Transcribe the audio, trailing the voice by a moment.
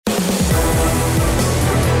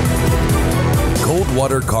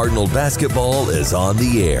Coldwater Cardinal basketball is on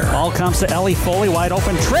the air. Ball comes to Ellie Foley, wide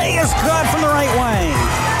open. Trey is good from the right wing.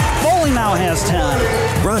 Foley now has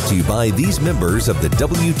 10. Brought to you by these members of the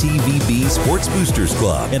WTVB Sports Boosters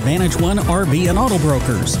Club. Advantage One RV and Auto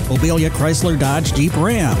Brokers. Obelia Chrysler Dodge Jeep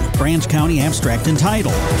Ram. Branch County Abstract and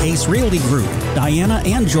Title. Case Realty Group. Diana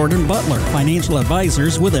and Jordan Butler. Financial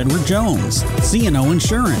Advisors with Edward Jones. C&O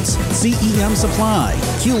Insurance. CEM Supply.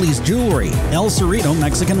 Cooley's Jewelry. El Cerrito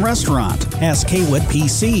Mexican Restaurant. Ask Kaywood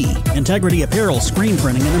PC. Integrity Apparel, Screen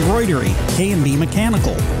Printing and Embroidery. K&B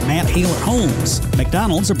Mechanical. Matt Haylett Homes.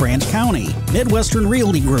 McDonald's of Branch County. Midwestern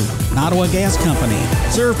Realty Group. Ottawa Gas Company.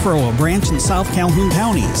 Servpro, a branch in South Calhoun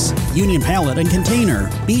counties. Union Pallet and Container.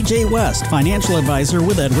 BJ West, Financial Advisor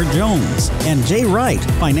with Edward Jones. And Jay Wright,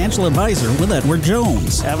 Financial Advisor with Edward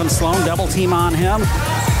Jones. Evan Sloan, double team on him.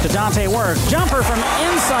 To Dante Work. Jumper from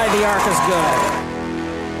inside the arc is good.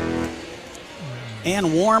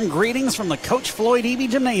 And warm greetings from the Coach Floyd Eby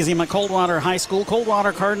Gymnasium at Coldwater High School.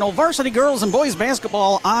 Coldwater Cardinal varsity girls and boys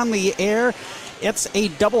basketball on the air. It's a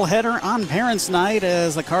doubleheader on Parents' Night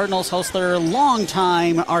as the Cardinals host their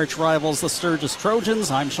longtime arch rivals, the Sturgis Trojans.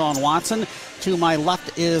 I'm Sean Watson. To my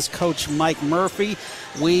left is Coach Mike Murphy.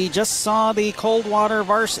 We just saw the Coldwater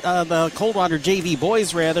JV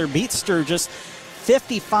boys beat Sturgis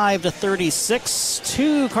 55-36.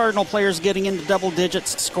 Two Cardinal players getting into double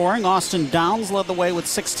digits scoring. Austin Downs led the way with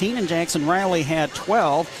 16, and Jackson Riley had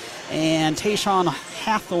 12. And Tayshawn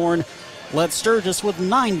Hathorn led Sturgis with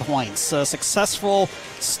 9 points. A successful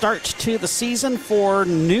start to the season for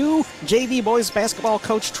new JV boys basketball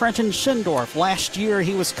coach Trenton Schindorf. Last year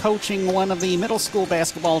he was coaching one of the middle school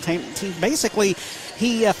basketball team. Basically,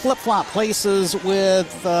 he flip-flopped places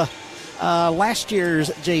with last year's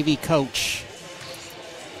JV coach.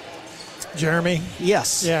 Jeremy?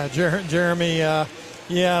 Yes. Yeah, Jeremy,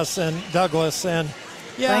 yes, and Douglas, and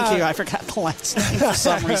yeah. Thank you. I forgot the last name for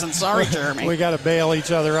some reason. Sorry, Jeremy. We got to bail each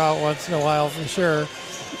other out once in a while for sure.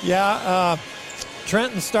 Yeah,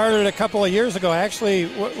 Trenton started a couple of years ago. Actually,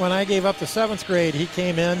 when I gave up the 7th grade, he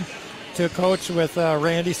came in to coach with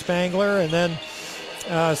Randy Spangler, and then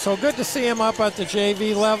so good to see him up at the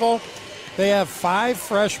JV level. They have 5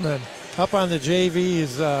 freshmen up on the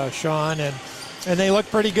JVs, Sean, and they look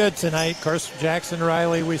pretty good tonight. Of course, Jackson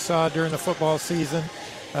Riley we saw during the football season.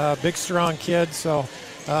 Big, strong kid. So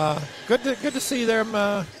good to see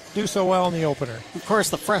them do so well in the opener. Of course,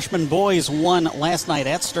 the freshman boys won last night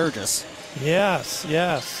at Sturgis. Yes.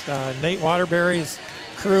 Nate Waterbury's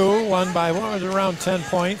crew won by around 10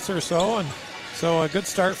 points or so. And so a good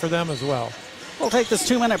start for them as well. We'll take this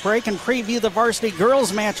 2-minute break and preview the varsity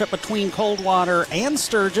girls matchup between Coldwater and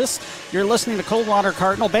Sturgis. You're listening to Coldwater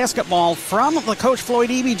Cardinal basketball from the Coach Floyd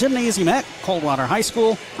Eby Gymnasium at Coldwater High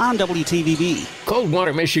School on WTVB.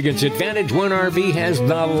 Coldwater, Michigan's Advantage One RV has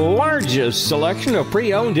the largest selection of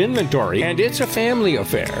pre-owned inventory, and it's a family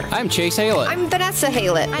affair. I'm Chase Haylett. I'm Vanessa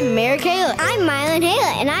Haylett. I'm Merrick Haylett. I'm Mylan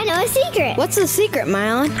Haylett, and I know a secret. What's the secret,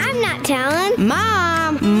 Mylan? I'm not telling.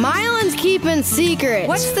 Mom, Mylan's keeping secrets.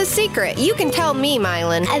 What's the secret? You can tell me,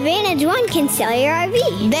 Mylan. Advantage One can sell your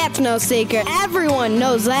RV. That's no secret. Everyone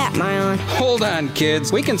knows that, Mylan. Hold on, kids.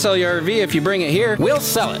 We can sell your RV if you bring it here. We'll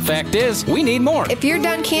sell it. Fact is, we need more. If you're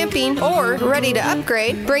done camping or ready to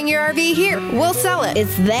upgrade, bring your RV here. We'll sell it.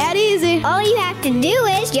 It's that easy. All you have to do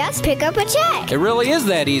is just pick up a check. It really is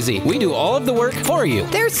that easy. We do all of the work for you.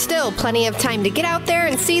 There's still plenty of time to get out there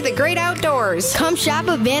and see the great outdoors. Come shop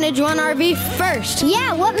Advantage One RV first.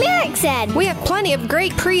 Yeah, what Merrick said. We have plenty of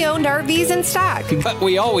great pre-owned RVs in stock. But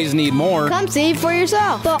we always need more. Come see for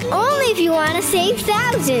yourself. But only if you want to save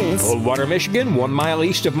thousands. Coldwater, Michigan, 1 mile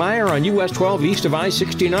east of Meyer on US 12 east of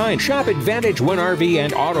I-69. Shop Advantage One RV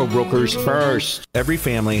and Auto Brokers first. Every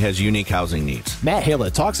family has unique housing needs. Matt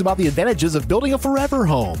Haylett talks about the advantages of building a forever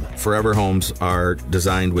home. Forever homes are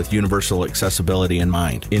designed with universal accessibility in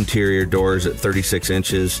mind. Interior doors at 36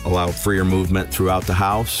 inches allow freer movement throughout the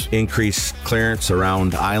house, increase clearance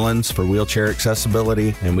around islands for wheelchair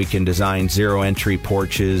accessibility, and we can design zero-entry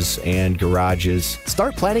porches and garages.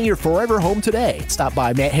 Start planning your forever home today. Stop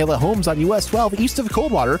by Matt Haylett Homes on US 12 east of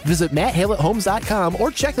Coldwater. Visit MattHaylettHomes.com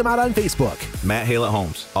or check them out on Facebook. Matt Haylett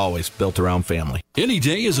Homes, always built around family. Any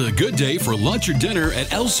day is a good day for lunch or dinner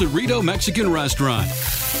at El Cerrito Mexican Restaurant.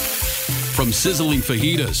 From sizzling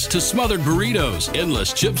fajitas to smothered burritos,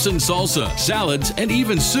 endless chips and salsa, salads, and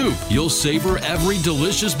even soup, you'll savor every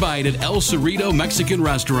delicious bite at El Cerrito Mexican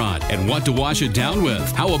Restaurant. And want to wash it down with?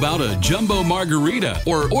 How about a jumbo margarita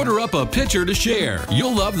or order up a pitcher to share?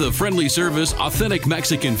 You'll love the friendly service, authentic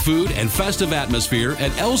Mexican food, and festive atmosphere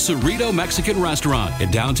at El Cerrito Mexican Restaurant in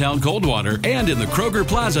downtown Coldwater and in the Kroger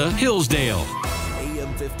Plaza, Hillsdale.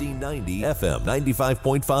 1590 FM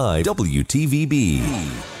 95.5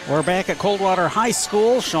 WTVB. We're back at Coldwater High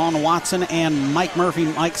School. Sean Watson and Mike Murphy,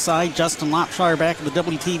 Mike's side. Justin Lopshire back at the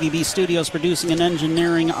WTVB studios producing and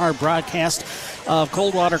engineering our broadcast of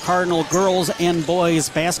Coldwater Cardinal girls and boys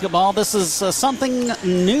basketball. This is something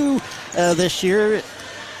new this year.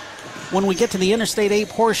 When we get to the Interstate 8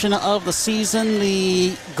 portion of the season,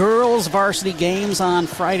 the girls' varsity games on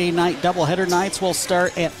Friday night doubleheader nights will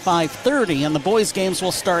start at 5:30, and the boys' games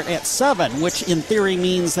will start at 7, which in theory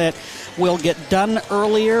means that we'll get done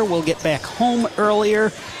earlier, we'll get back home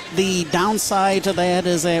earlier. The downside to that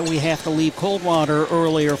is that we have to leave Coldwater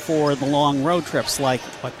earlier for the long road trips, like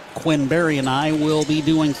what Quinn Berry and I will be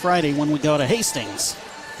doing Friday when we go to Hastings.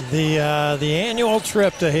 The annual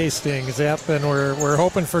trip to Hastings, yep, and we're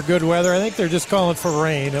hoping for good weather. I think they're just calling for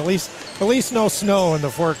rain. At least no snow in the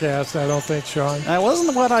forecast, I don't think, Sean. That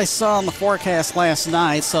wasn't what I saw in the forecast last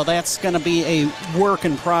night, so that's going to be a work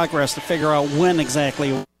in progress to figure out when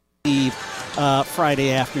exactly we'll leave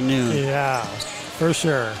Friday afternoon. Yeah, for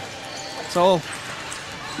sure. So,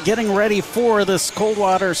 getting ready for this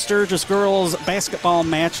Coldwater Sturgis girls basketball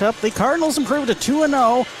matchup, the Cardinals improved to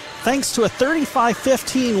 2-0. Thanks to a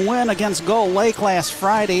 35-15 win against Gull Lake last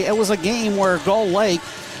Friday. It was a game where Gull Lake,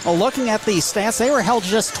 looking at the stats, they were held to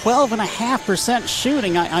just 12.5%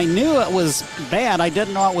 shooting. I knew it was bad. I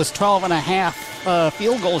didn't know it was 12.5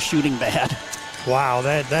 field goal shooting bad. Wow,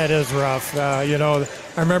 that is rough. I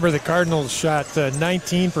remember the Cardinals shot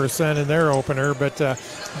 19% in their opener, but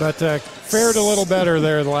fared a little better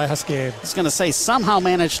there the last game. I was going to say, somehow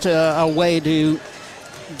managed a way to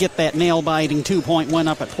get that nail-biting 2-point win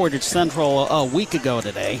up at Portage Central a week ago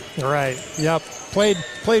today. Right. Yep. Played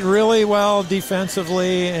really well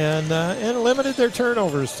defensively and limited their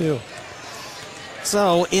turnovers too.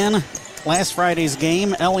 So in last Friday's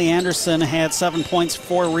game, Ellie Anderson had 7 points,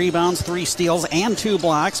 4 rebounds, 3 steals, and 2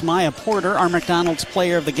 blocks. Maya Porter, our McDonald's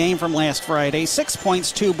player of the game from last Friday, 6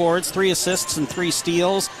 points, 2 boards, 3 assists, and 3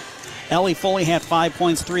 steals. Ellie Foley had 5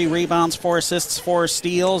 points, 3 rebounds, 4 assists, 4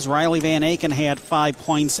 steals. Riley Van Aken had 5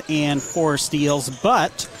 points and 4 steals.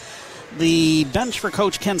 But the bench for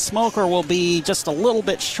Coach Ken Smoker will be just a little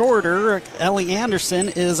bit shorter. Ellie Anderson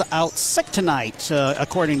is out sick tonight,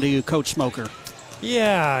 according to Coach Smoker.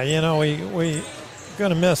 Yeah, we're going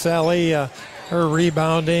to miss Ellie, her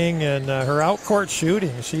rebounding and her out-court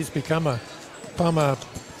shooting. She's become a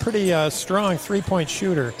pretty strong three-point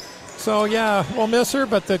shooter. So, yeah, we'll miss her,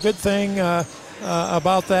 but the good thing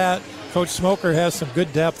about that, Coach Smoker has some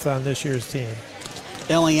good depth on this year's team.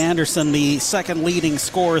 Ellie Anderson, the second leading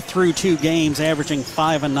scorer through 2 games, averaging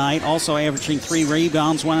 5 a night, also averaging 3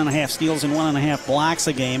 rebounds, 1.5 steals, and 1.5 blocks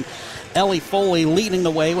a game. Ellie Foley leading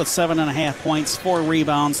the way with 7.5 points, 4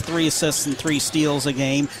 rebounds, 3 assists, and 3 steals a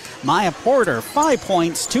game. Maya Porter, 5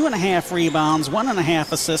 points, 2.5 rebounds,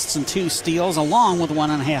 1.5 assists, and 2 steals, along with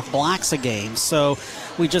 1.5 blocks a game. So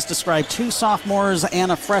we just described 2 sophomores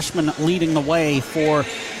and a freshman leading the way for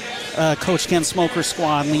Coach Ken Smoker's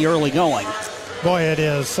squad in the early going. Boy, it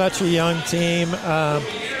is such a young team. And,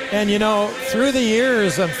 through the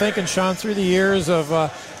years, I'm thinking, Sean, through the years of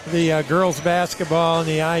the girls basketball and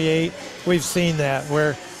the I-8, we've seen that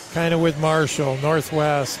where kind of with Marshall,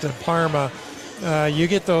 Northwest, and Parma, you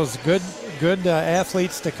get those good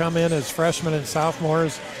athletes to come in as freshmen and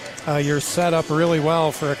sophomores. You're set up really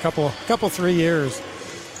well for a couple 3 years.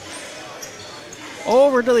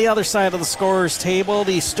 Over to the other side of the scorers table,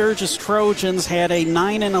 the Sturgis Trojans had a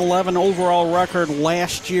 9-11 overall record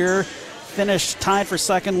last year. Finished tied for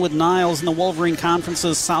second with Niles in the Wolverine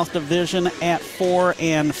Conference's South Division at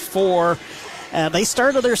 4-4. They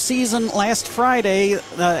started their season last Friday,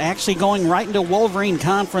 actually going right into Wolverine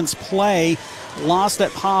Conference play. Lost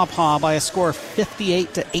at Paw Paw by a score of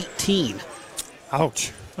 58-18.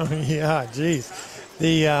 Ouch. Yeah, geez.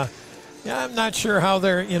 I'm not sure how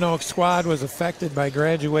their squad was affected by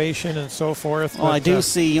graduation and so forth. Well, I do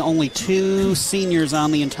see only 2 seniors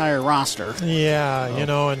on the entire roster. Yeah,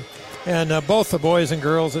 And both the boys and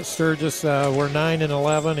girls at Sturgis were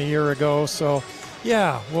 9-11 a year ago. So,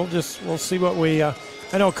 yeah, we'll see what we. I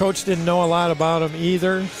know Coach didn't know a lot about them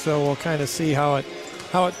either, so we'll kind of see how it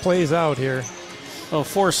plays out here. Well,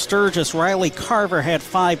 for Sturgis, Riley Carver had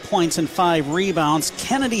 5 points and 5 rebounds.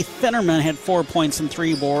 Kennedy Finnerman had 4 points and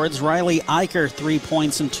 3 boards. Riley Eicher, 3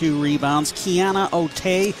 points and 2 rebounds. Kiana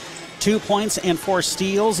Otey, 2 points and 4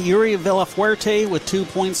 steals. Yuri Villafuerte with 2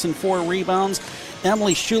 points and 4 rebounds.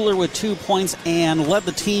 Emily Schuler with 2 points and led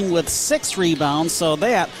the team with 6 rebounds. So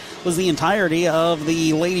that was the entirety of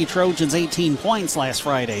the Lady Trojans' 18 points last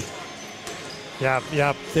Friday. Yep.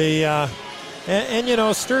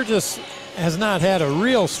 Sturgis has not had a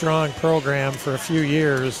real strong program for a few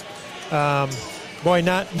years. boy,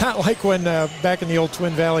 not like when back in the old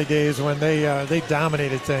Twin Valley days when they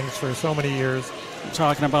dominated things for so many years. You're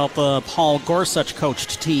talking about the Paul Gorsuch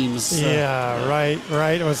coached teams. Yeah, right.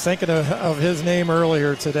 I was thinking of his name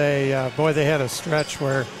earlier today. Boy, they had a stretch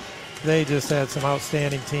where they just had some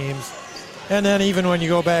outstanding teams. And then even when you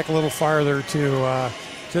go back a little farther to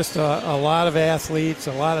just a lot of athletes,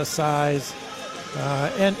 a lot of size,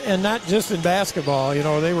 and not just in basketball. You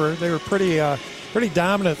know, they were pretty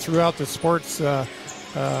dominant throughout the sports, the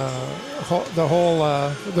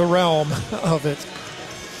realm of it.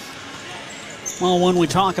 Well, when we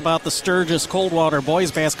talk about the Sturgis Coldwater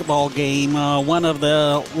boys basketball game, one of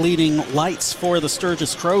the leading lights for the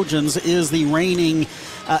Sturgis Trojans is the reigning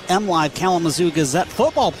MLive Kalamazoo Gazette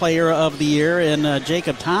football player of the year in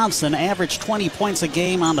Jacob Thompson. Averaged 20 points a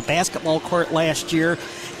game on the basketball court last year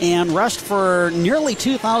and rushed for nearly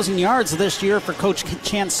 2,000 yards this year for Coach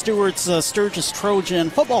Chance Stewart's Sturgis Trojan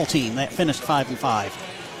football team that finished 5-5.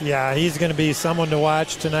 Yeah, he's going to be someone to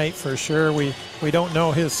watch tonight for sure. We don't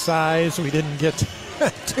know his size. We didn't get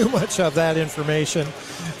too much of that information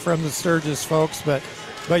from the Sturgis folks, but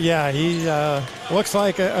yeah, he looks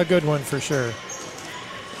like a good one for sure.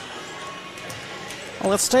 Well,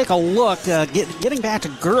 let's take a look. Getting back to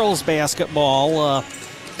girls basketball,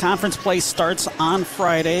 conference play starts on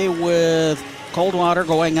Friday with Coldwater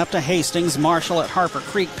going up to Hastings, Marshall at Harper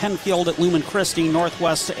Creek, Penfield at Lumen Christi,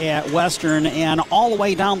 Northwest at Western, and all the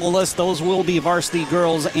way down the list, those will be varsity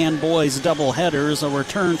girls and boys doubleheaders, a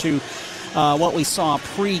return to what we saw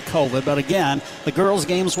pre-COVID. But again, the girls'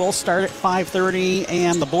 games will start at 5:30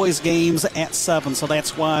 and the boys' games at 7, so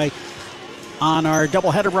that's why on our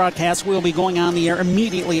doubleheader broadcast, we'll be going on the air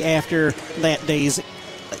immediately after that day's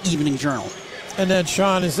evening journal. And then,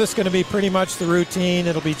 Sean, is this going to be pretty much the routine?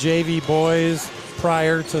 It'll be JV boys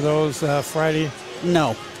prior to those Friday?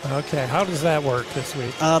 No. Okay. How does that work this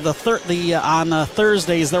week? On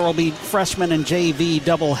Thursdays, there will be freshman and JV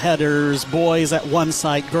doubleheaders, boys at one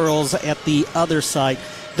site, girls at the other site.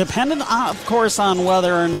 Dependent, of course, on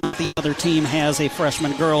whether or not the other team has a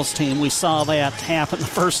freshman girls team. We saw that happen the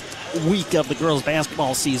first week of the girls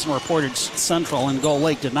basketball season, where Portage Central and Gull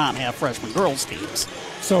Lake did not have freshman girls teams.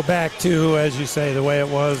 So back to, as you say, the way it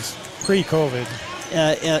was pre-COVID.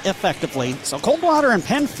 Effectively. So Coldwater and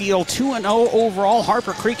Penfield 2-0 overall.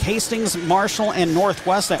 Harper Creek, Hastings, Marshall, and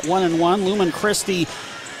Northwest at 1-1. Lumen Christi,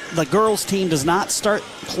 the girls team, does not start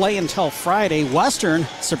play until Friday. Western,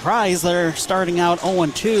 surprise, they're starting out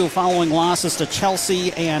 0-2 following losses to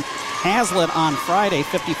Chelsea and Hazlitt on Friday,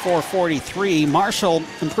 54-43. Marshall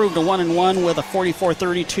improved to 1-1 with a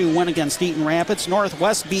 44-32 win against Eaton Rapids.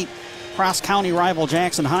 Northwest beat cross-county rival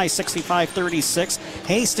Jackson High 65-36.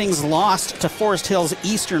 Hastings lost to Forest Hills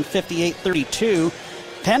Eastern 58-32.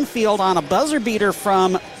 Penfield on a buzzer beater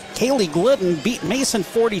from Kaylee Glidden beat Mason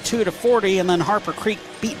 42-40, and then Harper Creek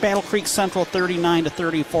beat Battle Creek Central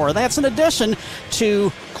 39-34. That's in addition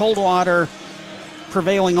to Coldwater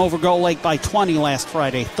prevailing over Gull Lake by 20 last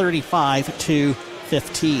Friday,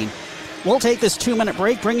 35-15. We'll take this 2-minute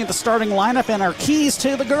break, bringing the starting lineup and our keys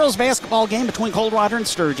to the girls' basketball game between Coldwater and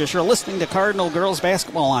Sturgis. You're listening to Cardinal Girls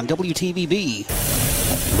Basketball on WTVB.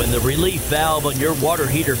 When the relief valve on your water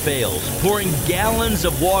heater fails, pouring gallons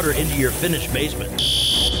of water into your finished basement,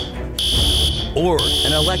 or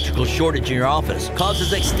an electrical shortage in your office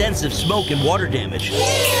causes extensive smoke and water damage,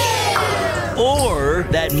 or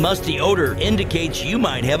that musty odor indicates you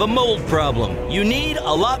might have a mold problem, you need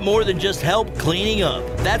a lot more than just help cleaning up.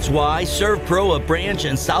 That's why ServPro of Branch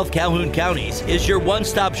and South Calhoun counties is your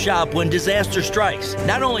one-stop shop when disaster strikes.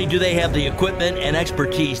 Not only do they have the equipment and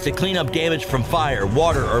expertise to clean up damage from fire,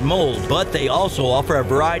 water, or mold, but they also offer a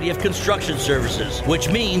variety of construction services, which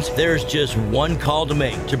means there's just one call to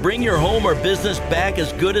make to bring your home or business back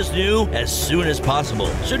as good as new as soon as possible.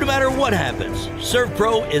 So no matter what happens,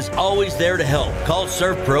 ServPro is always there to help. Call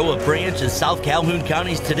ServPro of Branch and South Calhoun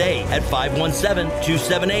counties today at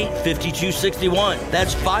 517-278-5261.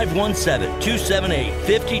 That's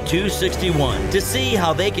 517-278-5261 to see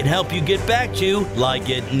how they can help you get back to like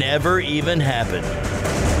it never even happened.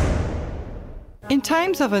 In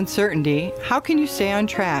times of uncertainty, how can you stay on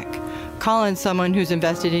track? Call on someone who's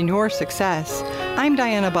invested in your success. I'm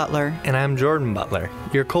Diana Butler. And I'm Jordan Butler,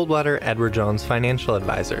 your Coldwater Edward Jones financial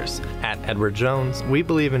advisors. At Edward Jones, we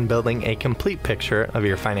believe in building a complete picture of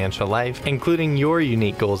your financial life, including your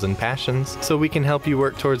unique goals and passions, so we can help you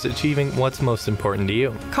work towards achieving what's most important to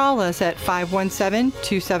you. Call us at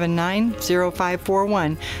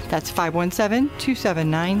 517-279-0541. That's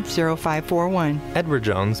 517-279-0541. Edward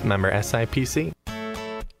Jones, member SIPC.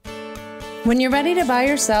 When you're ready to buy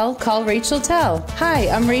or sell, call Rachel Tell. Hi,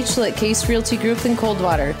 I'm Rachel at Case Realty Group in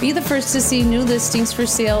Coldwater. Be the first to see new listings for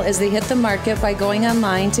sale as they hit the market by going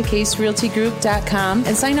online to caserealtygroup.com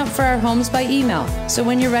and sign up for our homes by email. So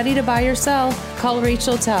when you're ready to buy or sell, call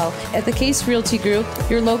Rachel Tell at the Case Realty Group,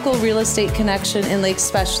 your local real estate connection and lake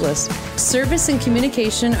specialist. Service and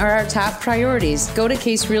communication are our top priorities. Go to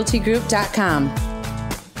caserealtygroup.com.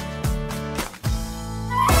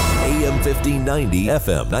 AM 1590,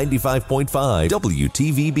 FM 95.5,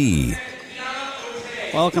 WTVB.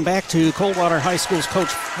 Welcome back to Coldwater High School's Coach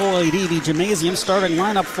Floyd Eby Gymnasium. Starting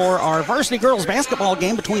lineup for our varsity girls basketball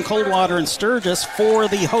game between Coldwater and Sturgis. For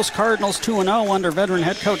the host Cardinals, 2-0 under veteran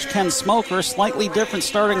head coach Ken Smoker. Slightly different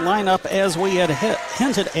starting lineup as we had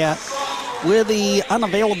hinted at, with the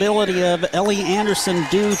unavailability of Ellie Anderson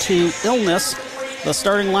due to illness. The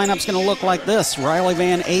starting lineup's going to look like this. Riley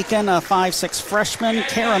Van Aken, a 5'6 freshman.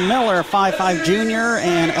 Kara Miller, a 5'5 junior.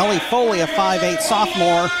 And Ellie Foley, a 5'8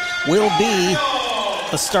 sophomore, will be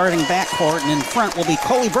the starting backcourt. And in front will be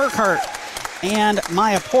Coley Burkhart and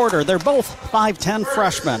Maya Porter. They're both 5'10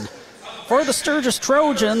 freshmen. For the Sturgis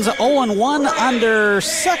Trojans, 0-1 under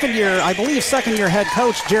second-year head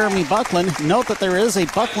coach Jeremy Buckland. Note that there is a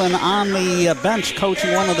Buckland on the bench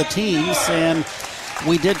coaching one of the teams. And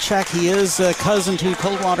we did check. He is a cousin to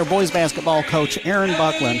Coldwater boys basketball coach Aaron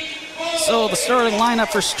Buckland. So the starting lineup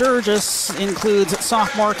for Sturgis includes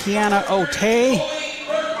sophomore Kiana Otey,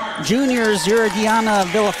 juniors Yurigiana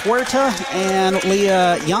Villafuerte and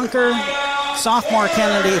Leah Yunker, sophomore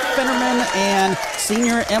Kennedy Finnerman, and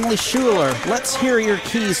senior Emily Schuler. Let's hear your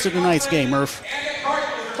keys to tonight's game, Murph.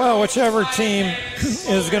 Well, whichever team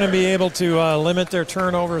is going to be able to limit their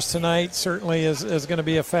turnovers tonight certainly is going to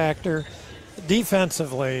be a factor.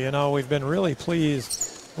 Defensively, we've been really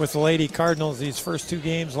pleased with the Lady Cardinals these first two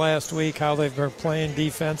games last week, how they've been playing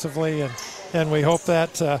defensively, and we hope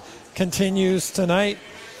that continues tonight.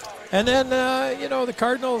 And then, the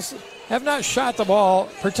Cardinals have not shot the ball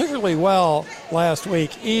particularly well last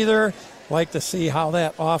week either. Like to see how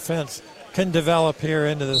that offense can develop here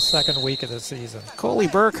into the second week of the season. Coley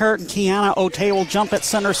Burkhart and Kiana Otey will jump at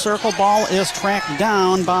center circle. Ball is tracked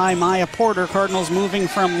down by Maya Porter. Cardinals moving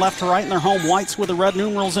from left to right in their home whites with the red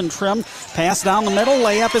numerals in trim. Pass down the middle.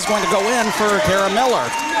 Layup is going to go in for Kara Miller.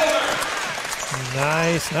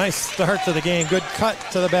 Nice start to the game. Good cut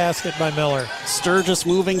to the basket by Miller. Sturgis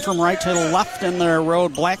moving from right to the left in their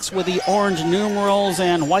road blacks with the orange numerals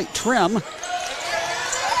and white trim.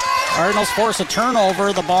 Cardinals force a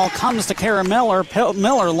turnover. The ball comes to Kara Miller.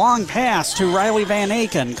 Miller, long pass to Riley Van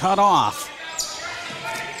Aken. Cut off.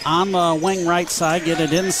 On the wing right side, get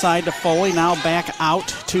it inside to Foley. Now back out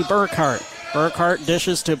to Burkhart. Burkhart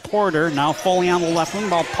dishes to Porter. Now Foley on the left wing.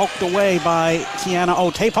 Ball poked away by Kiana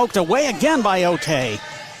Otey. Poked away again by Otey.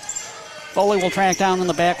 Foley will track down in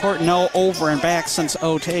the backcourt. No over and back since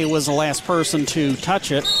Otey was the last person to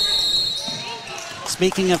touch it.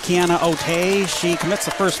 Speaking of Kiana Otey, she commits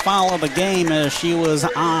the first foul of the game as she was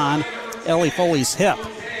on Ellie Foley's hip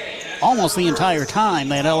almost the entire time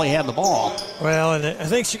that Ellie had the ball. Well, and I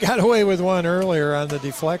think she got away with one earlier on the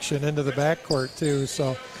deflection into the backcourt too,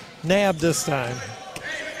 so nabbed this time.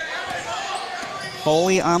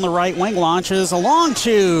 Foley on the right wing launches. A long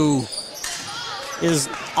two is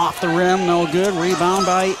off the rim, no good. Rebound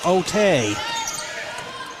by Otey.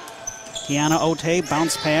 Kiana Otey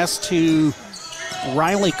bounce pass to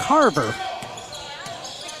Riley Carver,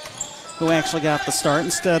 who actually got the start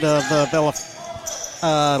instead of Leah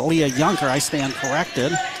Yunker. I stand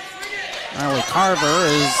corrected. Riley Carver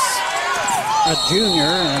is a junior,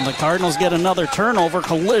 and the Cardinals get another turnover.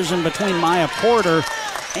 Collision between Maya Porter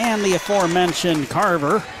and the aforementioned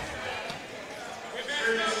Carver.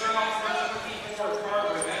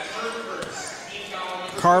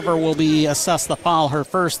 Carver will be assessed the foul, her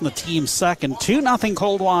first and the team's second. 2-0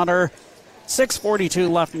 Coldwater. 6:42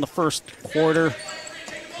 left in the first quarter.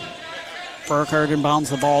 Burkhart inbounds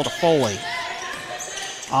the ball to Foley.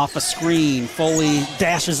 Off a screen, Foley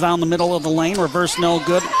dashes down the middle of the lane. Reverse no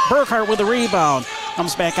good. Burkhart with a rebound.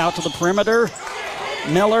 Comes back out to the perimeter.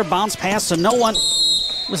 Miller bounce pass to no one.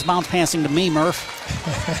 Was bounce passing to me,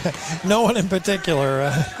 Murph. No one in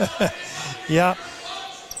particular. Yeah.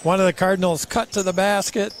 One of the Cardinals cut to the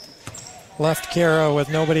basket. Left Kara with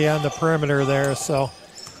nobody on the perimeter there, so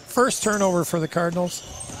first turnover for the Cardinals.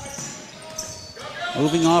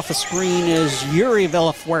 Moving off the screen is Yuri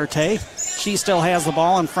Villafuerte. She still has the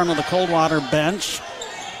ball in front of the Coldwater bench.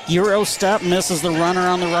 Euro step, misses the runner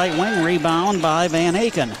on the right wing. Rebound by Van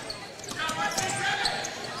Aken.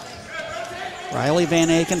 Riley Van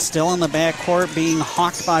Aken still in the backcourt, being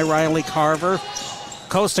hawked by Riley Carver.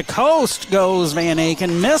 coast to coast goes Van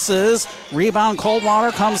Aken, misses. Rebound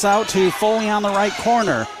Coldwater, comes out to Foley on the right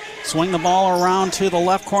corner. Swing the ball around to the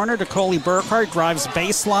left corner to Coley Burkhart, drives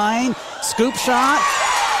baseline, scoop shot,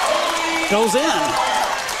 goes in.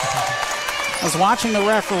 I was watching the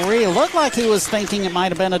referee. It looked like he was thinking it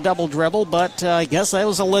might have been a double dribble, but I guess that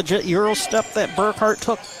was a legit Euro step that Burkhart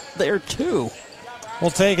took there too.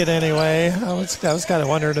 We'll take it anyway. I was kind of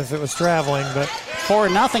wondering if it was traveling, but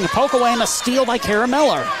 4-0. Poke away and a steal by Kara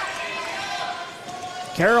Miller.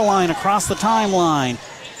 Caroline across the timeline.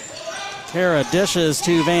 Kara dishes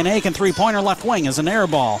to Van Aken. Three-pointer left wing is an air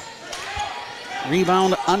ball.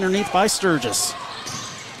 Rebound underneath by Sturgis.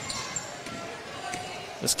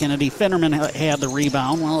 This Kennedy Finnerman had the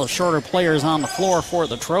rebound. One of the shorter players on the floor for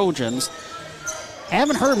the Trojans.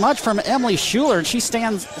 Haven't heard much from Emily Schuler. She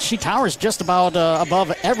towers just about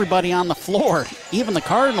above everybody on the floor, even the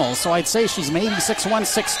Cardinals. So I'd say she's maybe 6'1",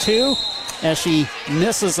 6'2", as she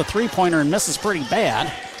misses a three-pointer and misses pretty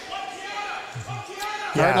bad.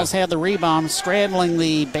 Yeah. Cardinals had the rebound, straddling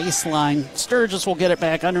the baseline. Sturgis will get it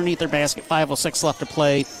back underneath their basket. 5:06 left to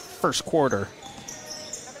play, first quarter.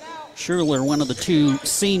 Schuler, one of the two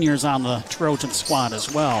seniors on the Trojan squad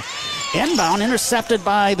as well. Inbound intercepted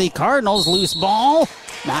by the Cardinals. Loose ball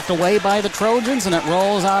knocked away by the Trojans, and it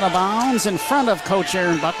rolls out of bounds in front of Coach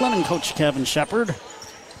Aaron Buckland and Coach Kevin Shepard.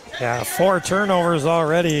 Yeah, 4 turnovers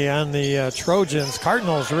already on the Trojans.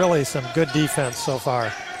 Cardinals really some good defense so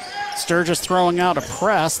far. Sturgis throwing out a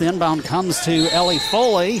press. The inbound comes to Ellie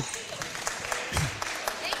Foley.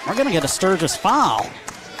 We're going to get a Sturgis foul.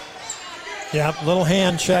 Yep, little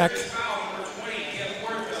hand check.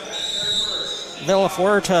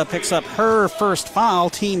 Villafuerte picks up her first foul,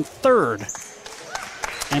 team third.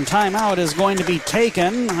 And timeout is going to be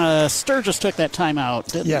taken. Sturgis took that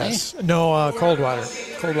timeout, didn't they? Yes. No, Coldwater.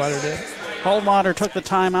 Coldwater did. Coldwater took the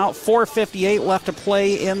timeout. 4:58 left to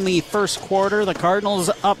play in the first quarter. The Cardinals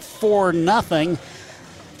up 4-0.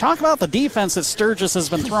 Talk about the defense that Sturgis has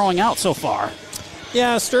been throwing out so far.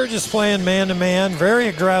 Yeah, Sturgis playing man-to-man, very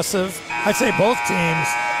aggressive. I'd say both teams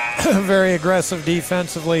very aggressive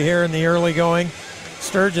defensively here in the early going.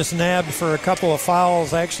 Sturgis nabbed for a couple of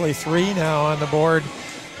fouls, actually 3 now on the board.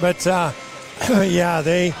 But, yeah,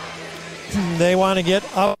 they want to get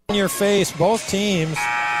up in your face, both teams.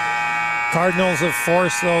 Cardinals have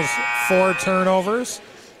forced those 4 turnovers,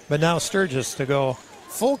 but now Sturgis to go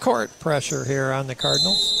full court pressure here on the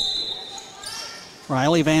Cardinals.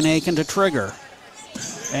 Riley Van Aken to trigger.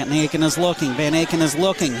 Van Aken is looking. Van Aken is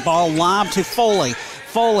looking. Ball lobbed to Foley.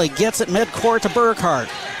 Foley gets it midcourt to Burkhart.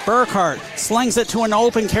 Burkhart slings it to an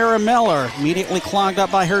open Kara Miller. Immediately clogged up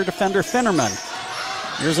by her defender Finnerman.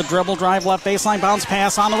 Here's a dribble drive left baseline. Bounce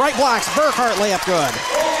pass on the right blocks. Burkhart layup good.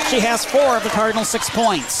 She has 4 of the Cardinals' 6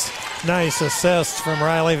 points. Nice assist from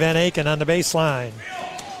Riley Van Aken on the baseline.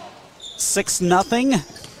 6-0.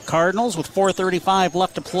 Cardinals with 4:35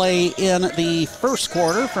 left to play in the first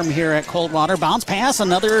quarter from here at Coldwater. Bounce pass,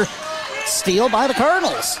 another steal by the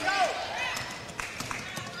Cardinals.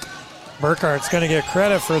 Burkhart's going to get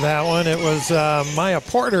credit for that one. It was Maya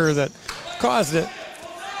Porter that caused it.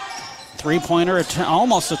 Three-pointer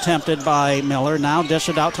almost attempted by Miller. Now dish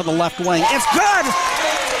it out to the left wing. It's good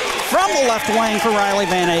from the left wing for Riley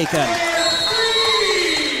Van Aken.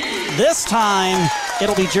 This time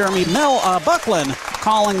it'll be Jeremy Buckland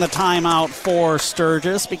calling the timeout for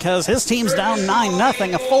Sturgis because his team's down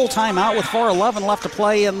 9-0. A full timeout with 4:11 left to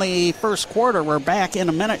play in the first quarter. We're back in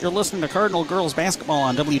a minute. You're listening to Cardinal Girls Basketball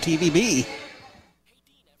on WTVB.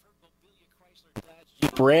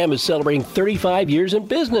 Jeep Ram is celebrating 35 years in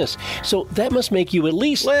business, so that must make you at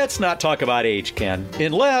least... Let's not talk about age, Ken.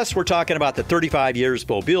 Unless we're talking about the 35 years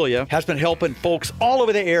Bobilia has been helping folks all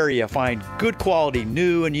over the area find good quality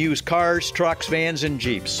new and used cars, trucks, vans, and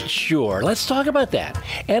Jeeps. Sure, let's talk about that.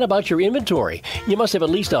 And about your inventory. You must have at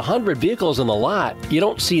least 100 vehicles in the lot. You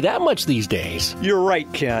don't see that much these days. You're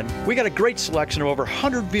right, Ken. We got a great selection of over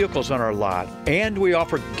 100 vehicles on our lot, and we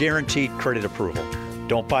offer guaranteed credit approval.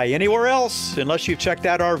 Don't buy anywhere else unless you've checked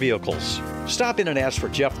out our vehicles. Stop in and ask for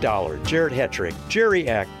Jeff Dollar, Jared Hetrick, Jerry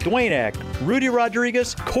Eck, Dwayne Eck, Rudy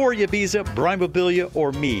Rodriguez, Corey Ibiza, Brian Bobilia,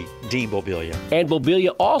 or me, Dean Bobilia. And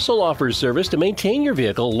Bobilia also offers service to maintain your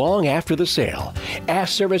vehicle long after the sale.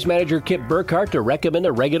 Ask Service Manager Kip Burkhart to recommend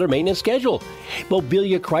a regular maintenance schedule.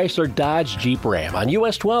 Bobilia Chrysler Dodge Jeep Ram on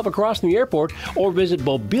US 12 across from the airport, or visit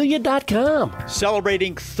Bobilia.com.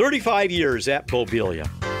 Celebrating 35 years at Bobilia.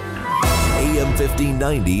 AM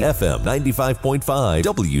 1590, FM 95.5,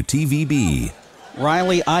 WTVB.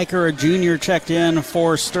 Riley Eicher, a junior, checked in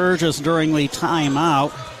for Sturgis during the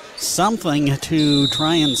timeout. Something to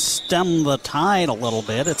try and stem the tide a little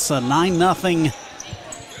bit. It's a 9-0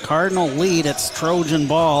 Cardinal lead. It's Trojan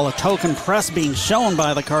ball. A token press being shown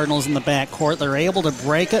by the Cardinals in the backcourt. They're able to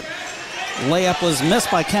break it. Layup was missed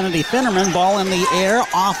by Kennedy Finnerman. Ball in the air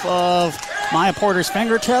off of Maya Porter's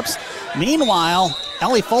fingertips. Meanwhile,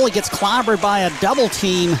 Ellie Foley gets clobbered by a double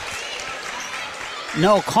team.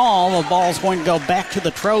 No call. The ball's going to go back to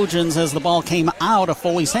the Trojans as the ball came out of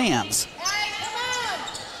Foley's hands.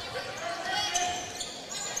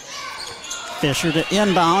 Fisher to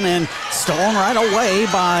inbound and stolen right away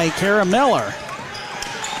by Kara Miller.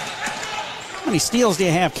 How many steals do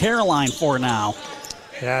you have Caroline for now?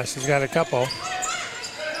 Yeah, she's got a couple.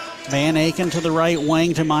 Van Aken to the right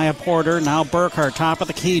wing to Maya Porter. Now Burkhart, top of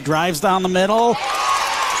the key, drives down the middle.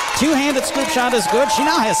 Two-handed scoop shot is good. She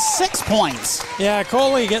now has 6 points. Yeah,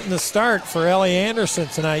 Coley getting the start for Ellie Anderson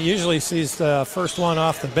tonight. Usually sees the first one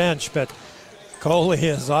off the bench, but Coley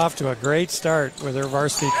is off to a great start with her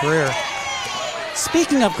varsity career.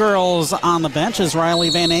 Speaking of girls on the bench, as Riley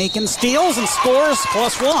Van Aken steals and scores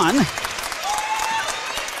 +1.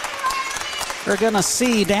 We're going to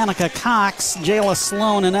see Danica Cox, Jayla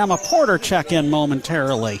Sloan, and Emma Porter check in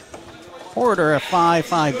momentarily. Porter, a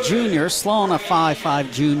 5'5 junior, Sloan, a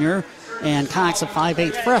 5'5 junior, and Cox, a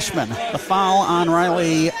 5'8 freshman. The foul on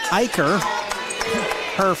Riley Eicher,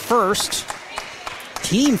 her first.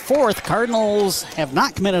 Team fourth. Cardinals have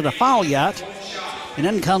not committed a foul yet. And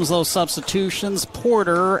then comes those substitutions.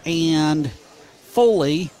 Porter and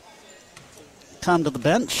Foley come to the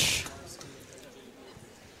bench.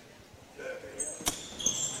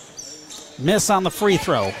 Miss on the free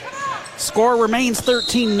throw. Score remains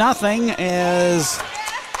 13-0 as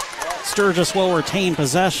Sturgis will retain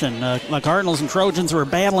possession. The Cardinals and Trojans were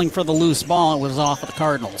battling for the loose ball. It was off of the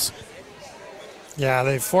Cardinals. Yeah,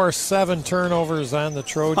 they forced 7 turnovers on the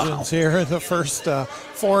Trojans here in the first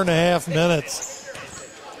 4.5 minutes.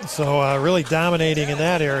 So really dominating in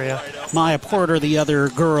that area. Maya Porter, the other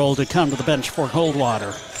girl to come to the bench for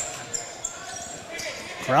Coldwater.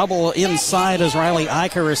 Trouble inside as Riley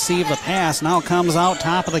Eicher received the pass. Now comes out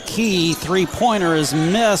top of the key. Three-pointer is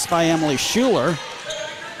missed by Emily Schuler.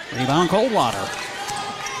 Rebound Coldwater.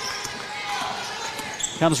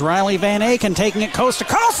 Comes Riley Van Aken taking it coast to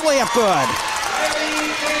coast. Layup good.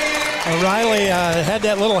 Riley had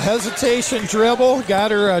that little hesitation dribble.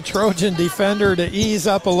 Got her Trojan defender to ease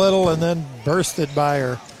up a little and then bursted by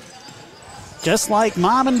her. Just like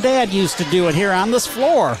Mom and Dad used to do it here on this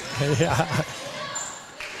floor. Yeah.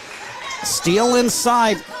 Steal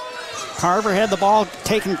inside. Carver had the ball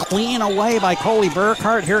taken clean away by Coley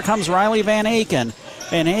Burkhart. Here comes Riley Van Aken.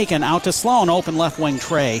 Van Aken out to Sloan. Open left wing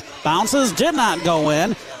tray. Bounces, did not go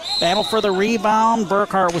in. Battle for the rebound.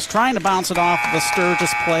 Burkhart was trying to bounce it off the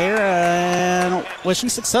Sturgis player. And was she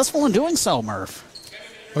successful in doing so, Murph?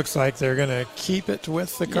 Looks like they're going to keep it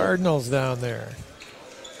with the Cardinals down there.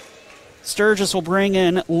 Sturgis will bring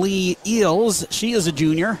in Lee Eels. She is a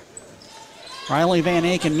junior. Riley Van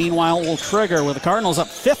Aken, meanwhile, will trigger with the Cardinals up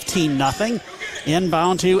 15-0.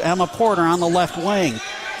 Inbound to Emma Porter on the left wing.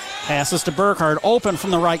 Passes to Burkhart, open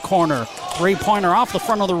from the right corner. Three-pointer off the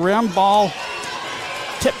front of the rim. Ball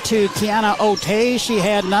tipped to Kiana Otey. She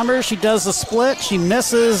had numbers. She does the split. She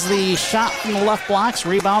misses the shot from the left blocks.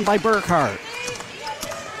 Rebound by Burkhart.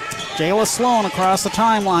 Jayla Sloan across the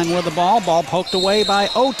timeline with the ball. Ball poked away by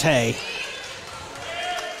Otey.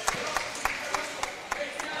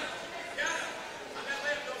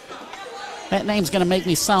 That name's going to make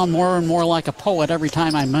me sound more and more like a poet every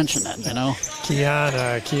time I mention it, you know.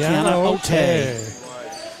 Kiana Otey.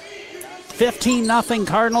 15-0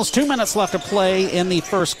 Cardinals. 2 minutes left to play in the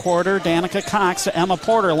first quarter. Danica Cox to Emma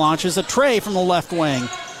Porter launches a tray from the left wing.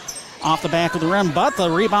 Off the back of the rim, but the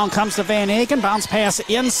rebound comes to Van Aken. Bounce pass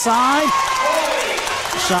inside.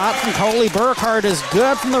 Shot from Coley Burkhart is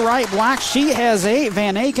good from the right block. She has 8.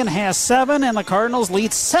 Van Aken has 7, and the Cardinals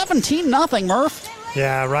lead 17-0, Murph.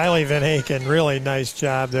 Yeah, Riley Van Aken, really nice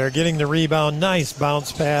job there. Getting the rebound, nice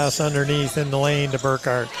bounce pass underneath in the lane to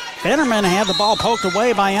Burkhart. Finnerman had the ball poked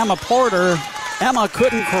away by Emma Porter. Emma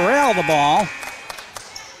couldn't corral the ball.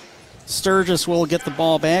 Sturgis will get the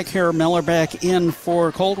ball back here. Miller back in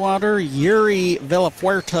for Coldwater. Yuri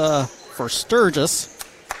Villafuerte for Sturgis.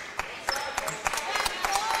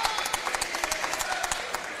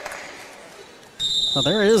 So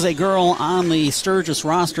there is a girl on the Sturgis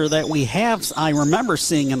roster that we have, I remember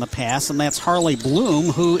seeing in the past, and that's Harley Bloom,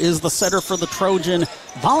 who is the setter for the Trojan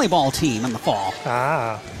volleyball team in the fall.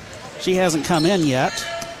 She hasn't come in yet.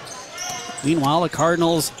 Meanwhile, the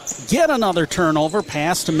Cardinals get another turnover.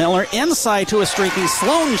 Pass to Miller, inside to a streaking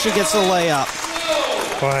Sloan. She gets a layup.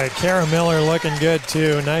 Boy, Kara Miller looking good,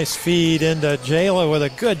 too. Nice feed into Jayla with a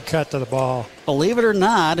good cut to the ball. Believe it or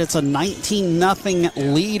not, it's a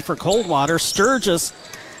 19-0 lead for Coldwater. Sturgis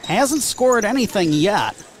hasn't scored anything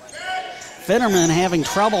yet. Finnerman having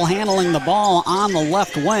trouble handling the ball on the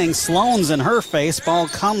left wing. Sloan's in her face. Ball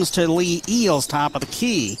comes to Lee Eels, top of the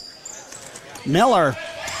key. Miller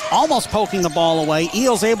almost poking the ball away.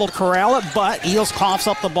 Eels able to corral it, but Eels coughs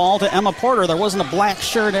up the ball to Emma Porter. There wasn't a black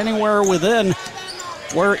shirt anywhere within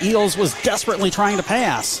where Eels was desperately trying to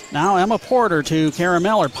pass. Now Emma Porter to Kara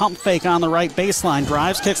Miller. Pump fake on the right baseline.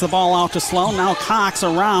 Drives, kicks the ball out to Sloan. Now Cox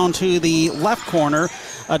around to the left corner.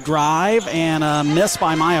 A drive and a miss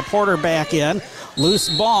by Maya Porter back in. Loose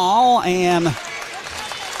ball and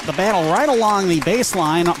the battle right along the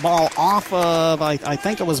baseline. Ball off of, I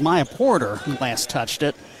think it was Maya Porter who last touched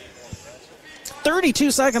it.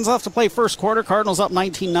 32 seconds left to play first quarter. Cardinals up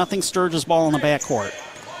 19-0. Sturgis ball in the backcourt.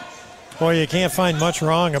 Boy, you can't find much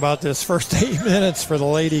wrong about this first 8 minutes for the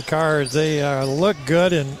Lady Cards. They look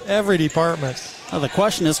good in every department. Well, the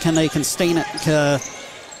question is, can they continue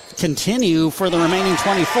for the remaining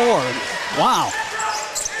 24? Wow.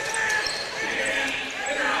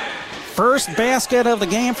 First basket of the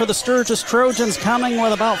game for the Sturgis Trojans coming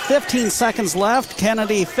with about 15 seconds left.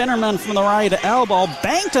 Kennedy Finnerman from the right elbow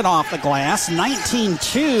banked it off the glass.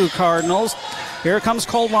 19-2 Cardinals. Here comes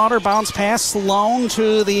Coldwater. Bounce pass. Sloan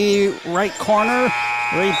to the right corner.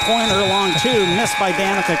 Three-pointer along two. Missed by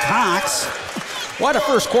Danica Cox. What a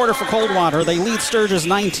first quarter for Coldwater. They lead Sturgis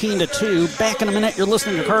 19-2. Back in a minute, you're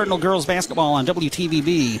listening to Cardinal Girls Basketball on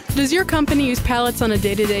WTVB. Does your company use pallets on a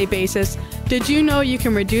day-to-day basis? Did you know you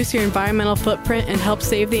can reduce your environmental footprint and help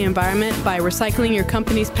save the environment by recycling your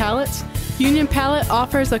company's pallets? Union Pallet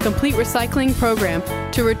offers a complete recycling program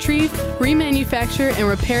to retrieve, remanufacture, and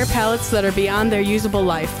repair pallets that are beyond their usable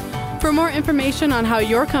life. For more information on how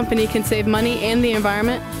your company can save money and the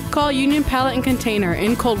environment, call Union Pallet and Container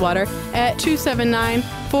in Coldwater at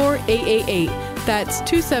 279-4888. That's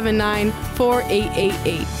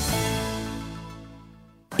 279-4888.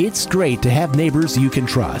 It's great to have neighbors you can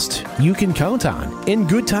trust, you can count on, in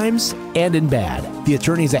good times and in bad. The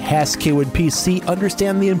attorneys at Hass Kaywood PC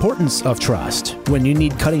understand the importance of trust. When you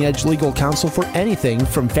need cutting-edge legal counsel for anything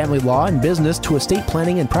from family law and business to estate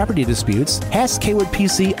planning and property disputes, Hass Kaywood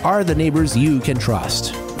PC are the neighbors you can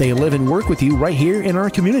trust. They live and work with you right here in our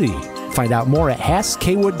community. Find out more at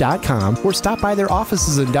HassKaywood.com or stop by their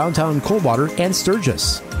offices in downtown Coldwater and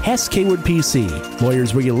Sturgis. Hass Kaywood PC.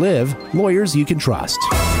 Lawyers where you live, lawyers you can trust.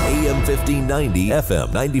 AM 1590, FM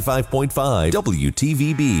 95.5,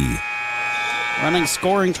 WTVB. Running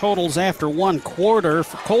scoring totals after one quarter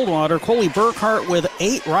for Coldwater. Coley Burkhart with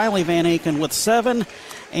 8, Riley Van Aken with 7,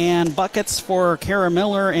 and buckets for Kara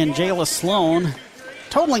Miller and Jayla Sloan,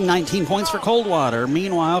 totaling 19 points for Coldwater.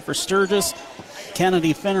 Meanwhile, for Sturgis,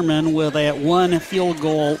 Kennedy Finnerman with that one field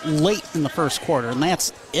goal late in the first quarter, and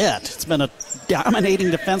that's it. It's been a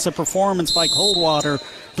dominating defensive performance by Coldwater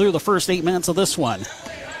through the first 8 minutes of this one.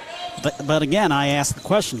 But again, I ask the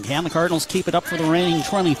question, can the Cardinals keep it up for the remaining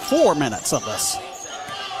 24 minutes of this?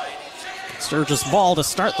 Sturgis ball to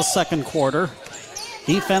start the second quarter.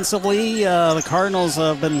 Defensively, the Cardinals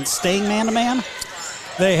have been staying man-to-man.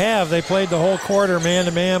 They have. They played the whole quarter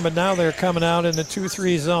man-to-man, but now they're coming out in the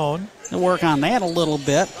 2-3 zone. They'll work on that a little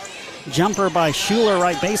bit. Jumper by Schuler,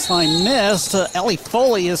 right baseline, missed. Ellie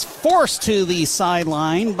Foley is forced to the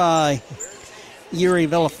sideline by Yuri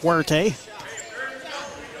Villafuerte.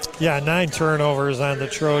 Yeah, 9 turnovers on the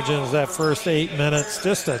Trojans that first 8 minutes.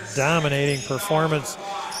 Just a dominating performance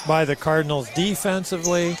by the Cardinals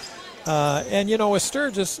defensively. And, you know, with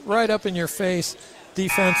Sturgis right up in your face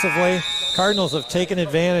defensively, Cardinals have taken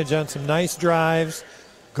advantage on some nice drives,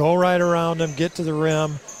 go right around them, get to the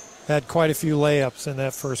rim. Had quite a few layups in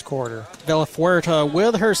that first quarter. Villafuerte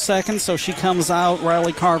with her second, so she comes out.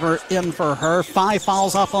 Riley Carver in for her. 5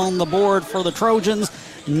 fouls up on the board for the Trojans.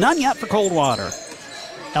 None yet for Coldwater.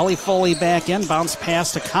 Ellie Foley back in, bounce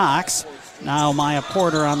pass to Cox. Now Maya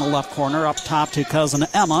Porter on the left corner, up top to cousin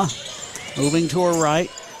Emma. Moving to her right.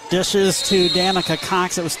 Dishes to Danica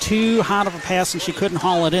Cox. It was too hot of a pass and she couldn't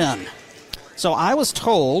haul it in. So I was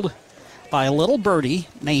told by a little birdie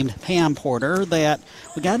named Pam Porter that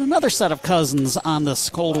we got another set of cousins on this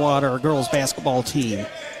Coldwater girls basketball team.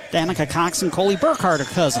 Danica Cox and Coley Burkhart are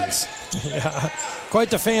cousins. Yeah, quite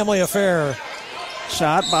the family affair.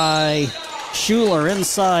 Shot by Schuler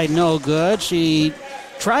inside, no good. She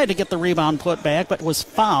tried to get the rebound put back, but was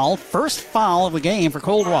fouled. First foul of the game for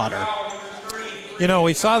Coldwater. You know,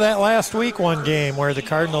 we saw that last week, one game where the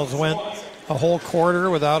Cardinals went a whole quarter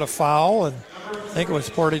without a foul, and I think it was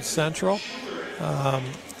Portage Central.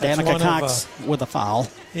 Danica Cox with a foul.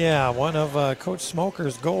 Yeah, one of Coach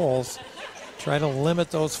Smoker's goals. Try to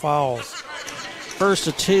limit those fouls. First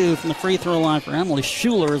of 2 from the free throw line for Emily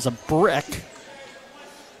Schuler is a brick.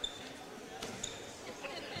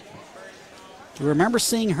 Do you remember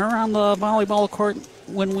seeing her on the volleyball court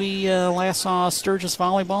when we last saw Sturgis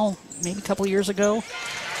volleyball, maybe a couple years ago?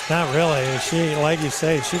 Not really. She, like you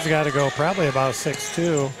say, she's got to go probably about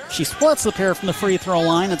 6'2". She splits the pair from the free throw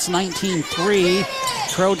line. It's 19-3.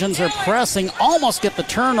 Trojans are pressing, almost get the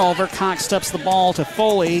turnover. Cox steps the ball to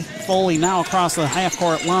Foley. Foley now across the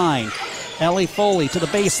half-court line. Ellie Foley to the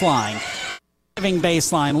baseline. Driving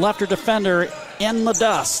baseline, left her defender in the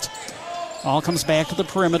dust. Ball comes back to the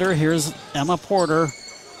perimeter. Here's Emma Porter.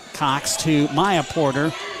 Cox to Maya Porter.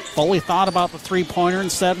 Foley thought about the three-pointer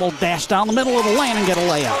and said, we'll dash down the middle of the lane and get a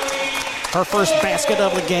layup. Her first basket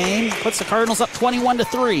of the game puts the Cardinals up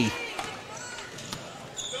 21-3.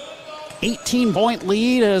 18-point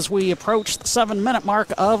lead as we approach the 7-minute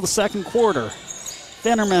mark of the second quarter.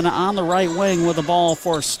 Finnerman on the right wing with the ball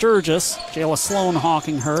for Sturgis. Jayla Sloan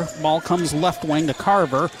hawking her. Ball comes left wing to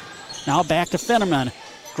Carver. Now back to Finnerman.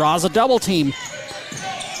 Draws a double team.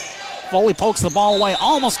 Foley pokes the ball away,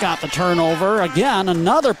 almost got the turnover. Again,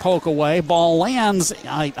 another poke away. Ball lands,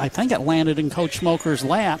 I think it landed in Coach Smoker's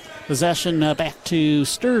lap. Possession back to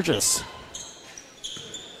Sturgis.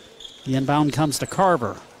 The inbound comes to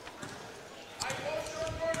Carver.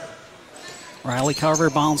 Riley Carver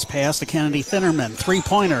bounce pass to Kennedy Finnerman.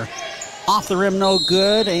 Three-pointer off the rim, no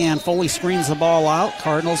good, and Foley screens the ball out.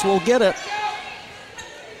 Cardinals will get it.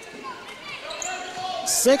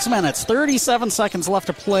 6 minutes, 37 seconds left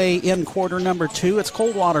to play in quarter number 2. It's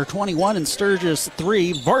Coldwater 21 and Sturgis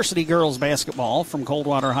 3. Varsity girls basketball from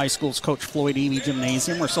Coldwater High School's Coach Floyd Eby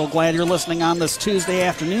Gymnasium. We're so glad you're listening on this Tuesday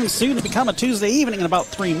afternoon, soon to become a Tuesday evening in about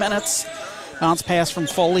 3 minutes. Bounce pass from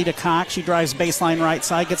Foley to Cox. She drives baseline right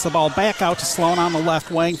side, gets the ball back out to Sloan on the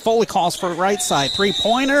left wing. Foley calls for right side.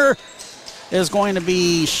 Three-pointer is going to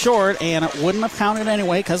be short, and it wouldn't have counted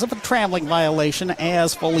anyway because of a traveling violation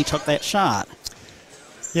as Foley took that shot.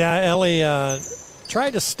 Yeah, Ellie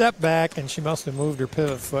tried to step back, and she must have moved her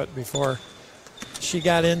pivot foot before she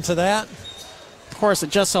got into that. Of course,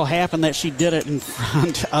 it just so happened that she did it in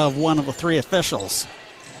front of one of the three officials.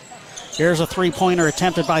 Here's a three-pointer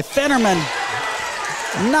attempted by Finnerman.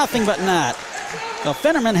 Nothing but net. Now,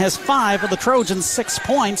 Finnerman has 5 of the Trojans' 6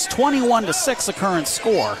 points, 21-6 the current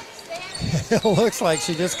score. It looks like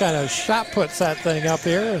she just kind of shot puts that thing up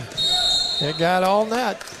here. It got all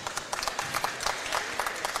net.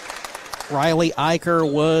 Riley Eicher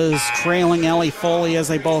was trailing Ellie Foley as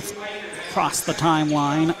they both crossed the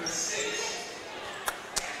timeline.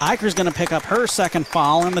 Eicher's going to pick up her second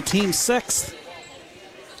foul and the team's 6th.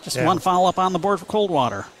 Just one foul up on the board for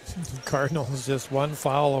Coldwater. Cardinals just one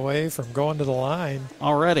foul away from going to the line.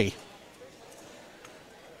 Already.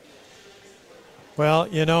 Well,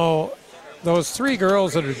 you know, those 3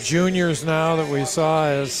 girls that are juniors now that we saw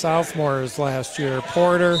as sophomores last year,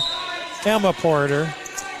 Porter, Emma Porter,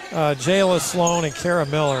 Jayla Sloan, and Kara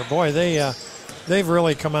Miller. Boy, they've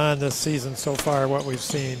really come on this season so far, what we've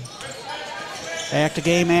seen. Back to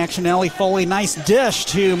game action. Ellie Foley, nice dish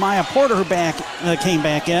to Maya Porter, who came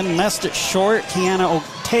back in. Messed it short. Kiana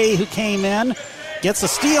Otay, who came in, gets a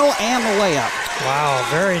steal and the layup. Wow,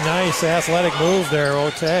 very nice athletic move there,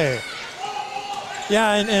 Otay.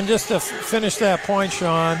 Yeah, and just to finish that point,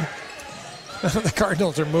 Sean, the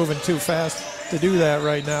Cardinals are moving too fast to do that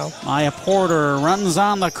right now. Maya Porter runs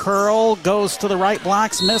on the curl, goes to the right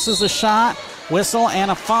blocks, misses the shot. Whistle and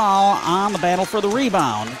a foul on the battle for the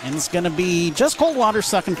rebound. And it's going to be just Coldwater's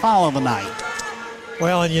second foul of the night.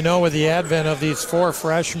 Well, and you know, with the advent of these 4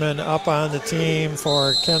 freshmen up on the team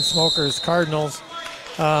for Ken Smoker's Cardinals,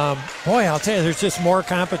 boy, I'll tell you, there's just more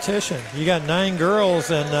competition. You got 9 girls,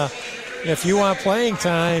 and if you want playing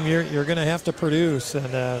time, you're going to have to produce.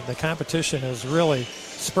 And the competition has really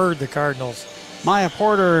spurred the Cardinals. Maya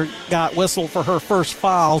Porter got whistled for her first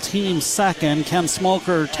foul, team second. Ken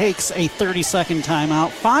Smoker takes a 30-second timeout.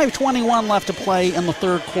 5:21 left to play in the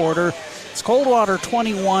third quarter. It's Coldwater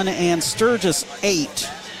 21 and Sturgis 8.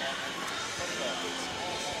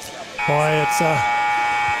 Boy,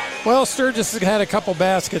 well, Sturgis has had a couple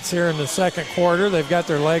baskets here in the second quarter. They've got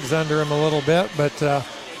their legs under them a little bit, but,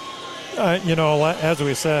 you know, as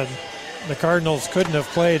we said, the Cardinals couldn't have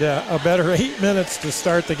played a better 8 minutes to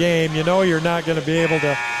start the game. You know you're not going to be able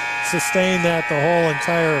to sustain that the whole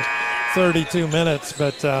entire 32 minutes,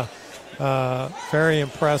 but very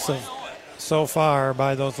impressive so far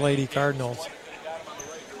by those Lady Cardinals.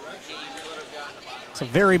 It's a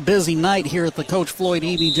very busy night here at the Coach Floyd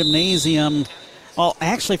Eby Gymnasium. Well,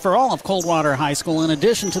 actually, for all of Coldwater High School, in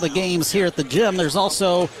addition to the games here at the gym, there's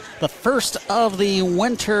also the first of the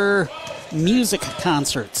winter music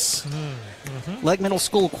concerts. Legg Middle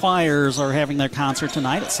School choirs are having their concert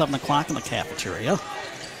tonight at 7 o'clock in the cafeteria.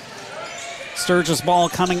 Sturgis ball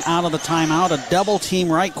coming out of the timeout. A double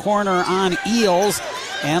team right corner on Eels,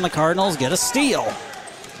 and the Cardinals get a steal.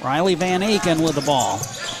 Riley Van Aken with the ball.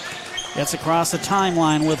 Gets across the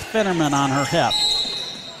timeline with Finnerman on her hip.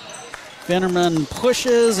 Finnerman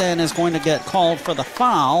pushes and is going to get called for the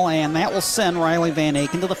foul, and that will send Riley Van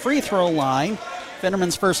Aken to the free throw line.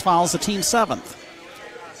 Finnerman's first foul is the team's 7th.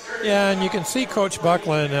 Yeah, and you can see Coach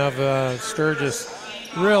Buckland of Sturgis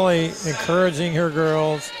really encouraging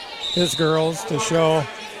his girls to show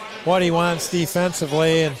what he wants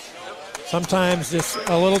defensively, and sometimes just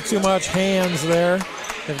a little too much hands there.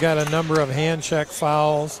 They've got a number of hand check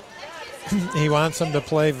fouls. He wants them to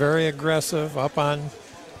play very aggressive up on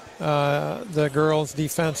the girls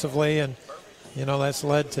defensively, and, that's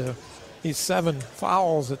led to these 7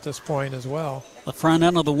 fouls at this point as well. The front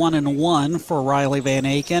end of the 1-and-1 for Riley Van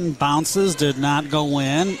Aken. Bounces, did not go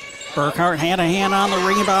in. Burkhart had a hand on the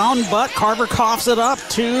rebound, but Carver coughs it up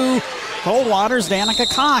to Coldwater's Danica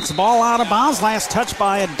Cox. Ball out of bounds. Last touch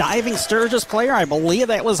by a diving Sturgis player. I believe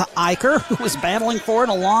that was Eicher, who was battling for it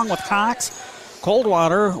along with Cox.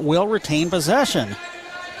 Coldwater will retain possession.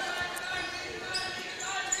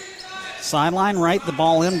 Sideline right, the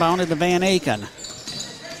ball inbounded to Van Aken.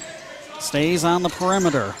 Stays on the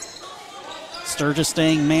perimeter. Sturgis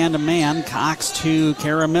staying man-to-man. Cox to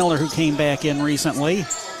Kara Miller, who came back in recently.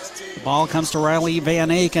 The ball comes to Riley Van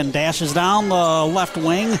Aken. Dashes down the left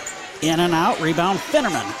wing. In and out. Rebound,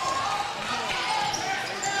 Finnerman.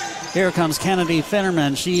 Here comes Kennedy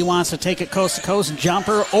Finnerman. She wants to take it coast to coast.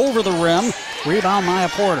 Jumper over the rim. Rebound, Maya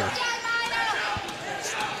Porter.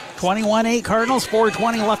 21-8 Cardinals.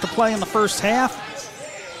 4:20 left to play in the first half.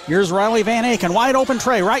 Here's Riley Van Aken. Wide open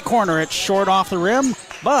tray. Right corner. It's short off the rim.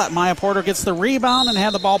 But Maya Porter gets the rebound and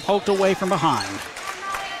had the ball poked away from behind.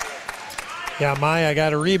 Yeah, Maya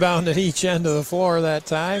got a rebound at each end of the floor that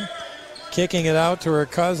time. Kicking it out to her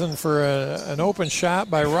cousin for an open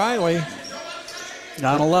shot by Riley.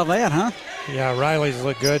 Gotta love that, huh? Yeah, Riley's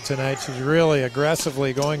looked good tonight. She's really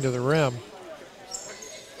aggressively going to the rim.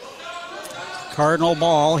 Cardinal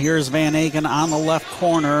ball. Here's Van Aken on the left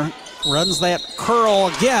corner. Runs that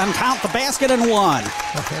curl again. Count the basket and one.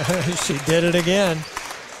 She did it again.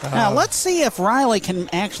 Now, let's see if Riley can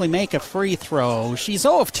actually make a free throw. She's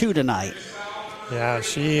 0 of 2 tonight. Yeah,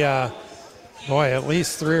 she, at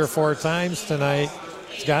least 3 or 4 times tonight.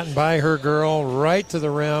 She's gotten by her girl right to the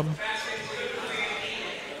rim.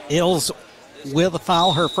 Ills with a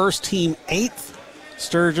foul, her first team 8th.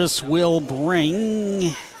 Sturgis will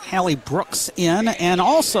bring Hallie Brooks in, and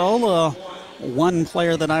also the one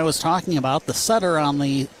player that I was talking about, the setter on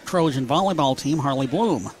the Trojan volleyball team, Harley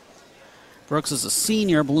Bloom. Brooks is a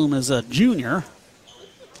senior, Bloom is a junior.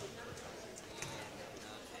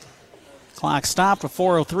 Clock stopped with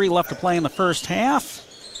 4:03 left to play in the first half.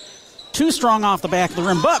 Too strong off the back of the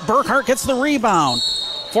rim, but Burkhart gets the rebound.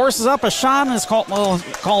 Forces up a shot and is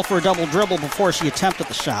called for a double dribble before she attempted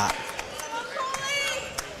the shot.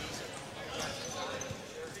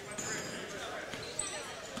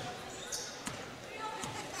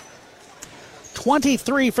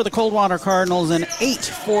 .23 for the Coldwater Cardinals and 8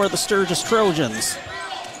 for the Sturgis Trojans.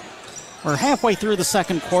 We're halfway through the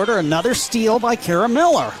second quarter. Another steal by Kara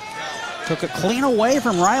Miller. Took it clean away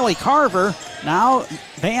from Riley Carver. Now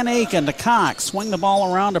Van Aken to Cox. Swing the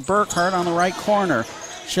ball around to Burkhart on the right corner.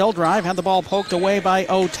 She'll drive, had the ball poked away by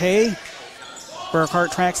Otay.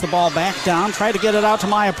 Burkhart tracks the ball back down. Tried to get it out to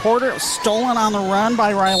Maya Porter. It was stolen on the run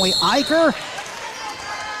by Riley Eicher.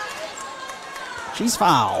 She's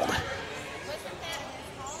fouled.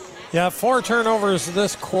 Yeah, 4 turnovers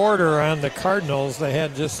this quarter on the Cardinals. They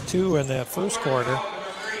had just 2 in that first quarter.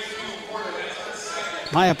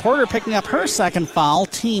 Maya Porter picking up her second foul,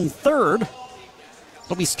 team 3rd.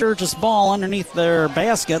 It'll be Sturgis ball underneath their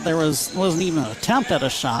basket. There wasn't even an attempt at a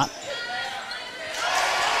shot.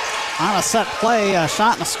 On a set play, a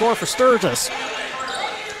shot and a score for Sturgis.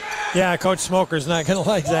 Yeah, Coach Smoker's not going to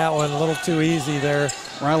like that one. A little too easy there.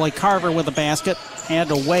 Riley Carver with the basket. Had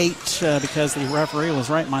to wait because the referee was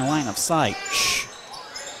right in my line of sight.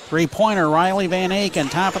 Three-pointer, Riley Van Aken,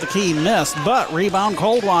 top of the key, missed, but rebound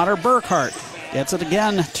Coldwater. Burkhart gets it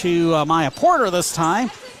again to Maya Porter this time.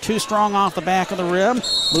 Too strong off the back of the rim.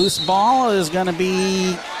 Loose ball is going to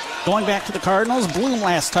be going back to the Cardinals. Bloom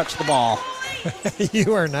last touched the ball.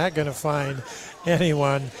 You are not going to find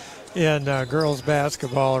anyone in girls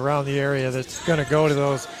basketball around the area that's going to go to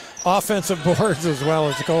those offensive boards as well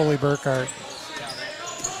as goalie Burkhart.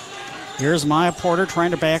 Here's Maya Porter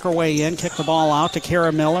trying to back her way in, kick the ball out to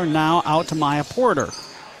Kara Miller, now out to Maya Porter.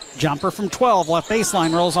 Jumper from 12, left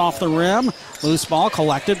baseline, rolls off the rim. Loose ball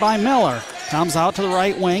collected by Miller. Comes out to the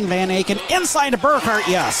right wing, Van Aken inside to Burkhart,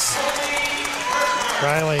 yes.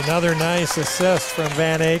 Riley, another nice assist from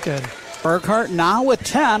Van Aken. Burkhart now with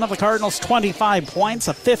 10 of the Cardinals' 25 points,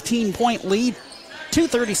 a 15-point lead.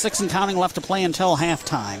 2:36 and counting left to play until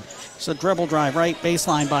halftime. It's a dribble drive right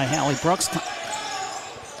baseline by Hallie Brooks.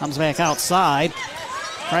 Comes back outside.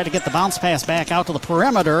 Tried to get the bounce pass back out to the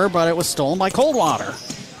perimeter, but it was stolen by Coldwater.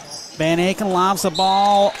 Van Aken lobs the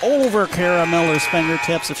ball over Kara Miller's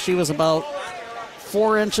fingertips. If she was about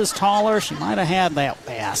 4 inches taller, she might have had that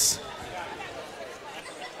pass.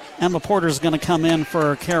 Emma Porter's going to come in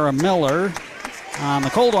for Kara Miller. On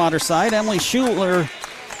the Coldwater side, Emily Schuler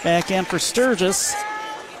back in for Sturgis.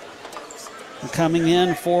 And coming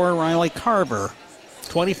in for Riley Carver.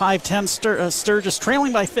 25-10 Sturgis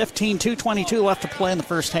trailing by 15, 2:22 left to play in the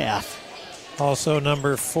first half. Also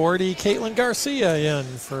number 40, Caitlin Garcia in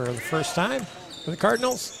for the first time for the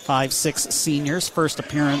Cardinals. 5'6" seniors, first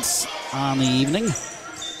appearance on the evening.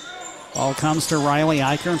 Ball comes to Riley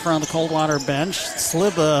Eicher in front of the Coldwater bench.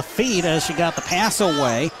 Slid the feet as she got the pass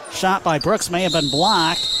away. Shot by Brooks may have been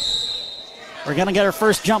blocked. We're going to get her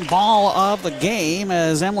first jump ball of the game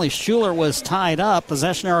as Emily Schuler was tied up.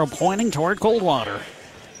 Possession arrow pointing toward Coldwater.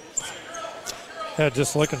 Yeah,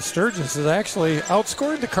 just looking, Sturgis has actually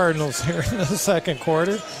outscored the Cardinals here in the second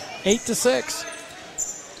quarter, 8-6.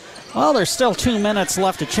 Well, there's still 2 minutes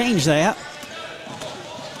left to change that.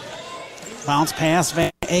 Bounce pass,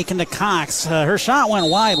 Van Aken to Cox. Her shot went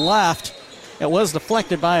wide left. It was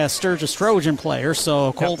deflected by a Sturgis Trojan player,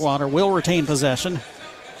 so Coldwater will retain possession.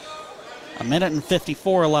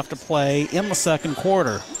 1:54 left to play in the second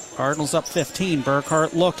quarter. Cardinals up 15.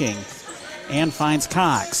 Burkhart looking and finds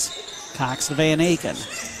Cox. Cox to Van Aken.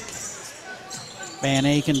 Van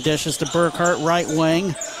Aken dishes to Burkhart, right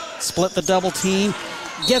wing. Split the double team.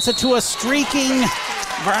 Gets it to a streaking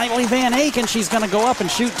Riley Van Aken. She's going to go up and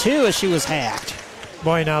shoot two as she was hacked.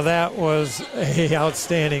 Boy, now that was an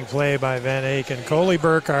outstanding play by Van Aken. Coley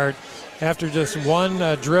Burkhart, after just one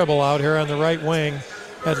dribble out here on the right wing,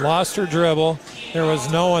 had lost her dribble. There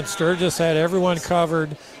was no one. Sturgis had everyone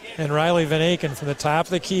covered, and Riley Van Aken from the top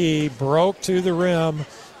of the key broke to the rim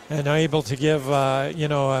and able to give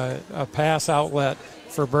a pass outlet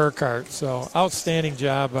for Burkhart. So outstanding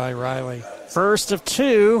job by Riley. First of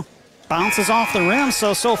two. Bounces off the rim,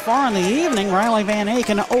 so far in the evening, Riley Van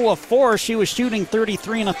Aken 0 of 4. She was shooting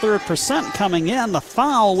 33 1/3% coming in. The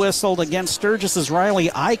foul whistled against Sturgis's Riley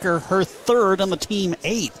Eicher, her third on the team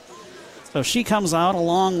 8. So she comes out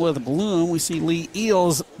along with Bloom. We see Lee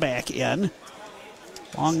Eels back in,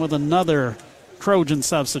 along with another Trojan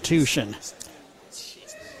substitution.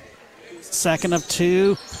 Second of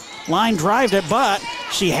two. Line drived it, but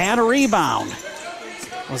she had a rebound.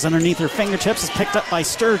 Was underneath her fingertips, is picked up by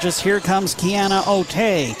Sturgis. Here comes Kiana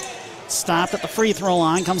Otey. Stopped at the free throw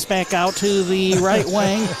line, comes back out to the right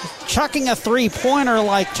wing. Chucking a three-pointer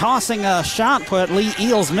like tossing a shot put. Lee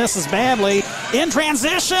Eels misses badly. In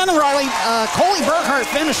transition, Coley Burkhart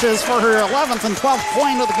finishes for her 11th and 12th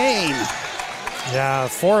point of the game. Yeah,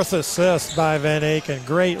 fourth assist by Van Aken.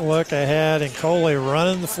 Great look ahead, and Coley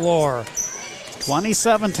running the floor.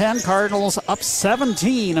 27-10, Cardinals up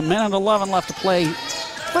 17. 1:11 left to play.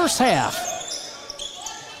 First half.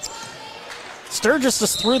 Sturgis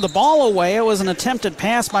just threw the ball away. It was an attempted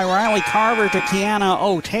pass by Riley Carver to Kiana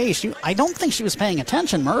Otey. I don't think she was paying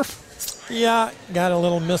attention, Murph. Yeah, got a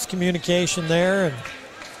little miscommunication there. And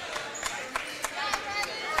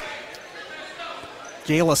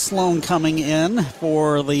Jayla Sloan coming in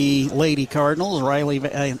for the Lady Cardinals. Riley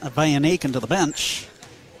Van Aken to the bench.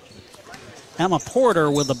 Emma Porter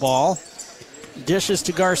with the ball. Dishes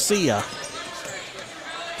to Garcia.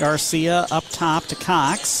 Garcia up top to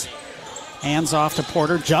Cox. Hands off to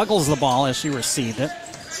Porter. Juggles the ball as she received it.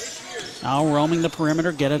 Now roaming the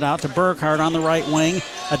perimeter. Get it out to Burkhart on the right wing.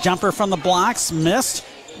 A jumper from the blocks. Missed.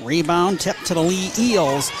 Rebound tipped to the Lee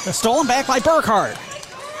Eels. Stolen back by Burkhart.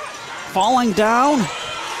 Falling down.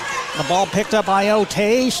 The ball picked up by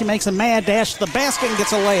Otey. She makes a mad dash to the basket and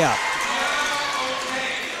gets a layup.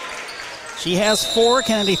 She has 4.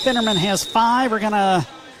 Kennedy Finnerman has 5. We're going to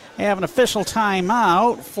have an official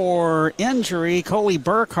timeout for injury. Coley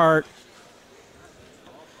Burkhart.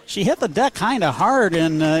 She hit the deck kind of hard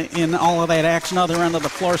in all of that action other end of the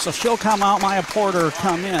floor, so she'll come out. Maya Porter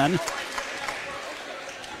come in.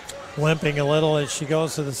 Limping a little as she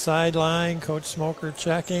goes to the sideline. Coach Smoker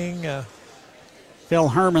checking. Phil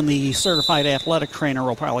Herman, the certified athletic trainer,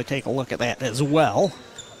 will probably take a look at that as well.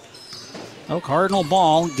 Oh, Cardinal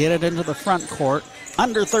ball, get it into the front court.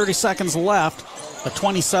 Under 30 seconds left. A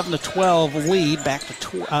 27-12 lead, back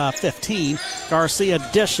to 15. Garcia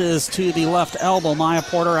dishes to the left elbow. Maya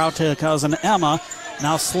Porter out to cousin Emma.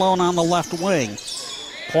 Now Sloan on the left wing.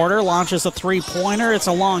 Porter launches a three-pointer. It's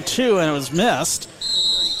a long two, and it was missed.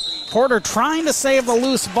 Porter trying to save the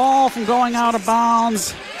loose ball from going out of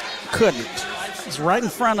bounds. Couldn't. It's right in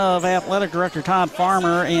front of Athletic Director Todd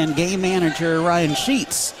Farmer and game manager Ryan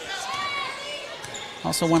Sheets.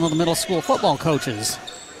 Also one of the middle school football coaches.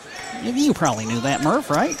 You probably knew that, Murph,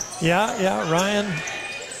 right? Yeah, Ryan.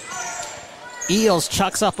 Eels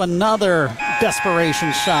chucks up another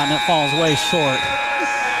desperation shot, and it falls way short.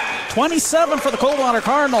 27 for the Coldwater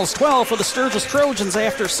Cardinals, 12 for the Sturgis Trojans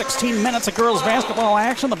after 16 minutes of girls basketball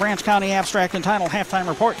action. The Branch County Abstract and Title halftime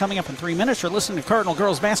report coming up in 3 minutes. You're listening to Cardinal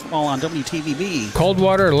Girls Basketball on WTVB.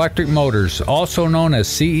 Coldwater Electric Motors, also known as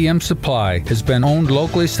CEM Supply, has been owned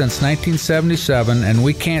locally since 1977, and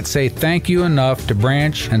we can't say thank you enough to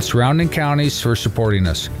Branch and surrounding counties for supporting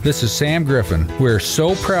us. This is Sam Griffin. We're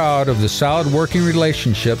so proud of the solid working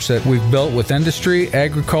relationships that we've built with industry,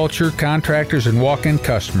 agriculture, contractors, and walk-in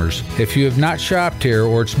customers. If you have not shopped here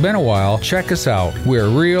or it's been a while, check us out. We're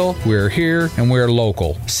real, we're here, and we're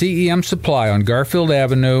local. CEM Supply on Garfield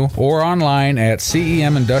Avenue or online at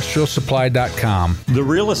cemindustrialsupply.com. The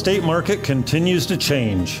real estate market continues to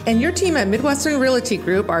change. And your team at Midwestern Realty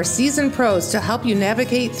Group are seasoned pros to help you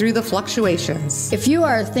navigate through the fluctuations. If you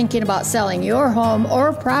are thinking about selling your home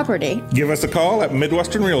or property, give us a call at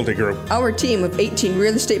Midwestern Realty Group. Our team of 18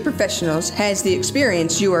 real estate professionals has the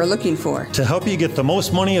experience you are looking for to help you get the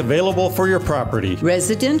most money available for your property.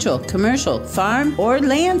 Residential, commercial, farm, or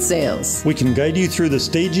land sales. We can guide you through the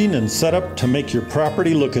staging and setup to make your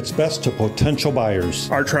property look its best to potential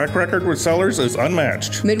buyers. Our track record with sellers is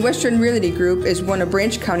unmatched. Midwestern Realty Group is one of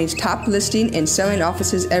Branch County's top listing and selling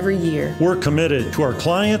offices every year. We're committed to our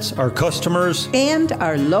clients, our customers, and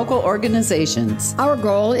our local organizations. Our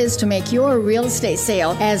goal is to make your real estate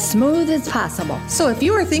sale as smooth as possible. So if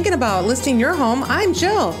you are thinking about listing your home, I'm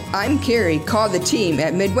Jill. I'm Carrie. Call the team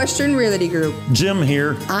at Midwestern Realty Group. Jim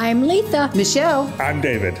here. I'm Letha. Michelle. I'm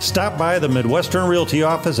David. Stop by the Midwestern Realty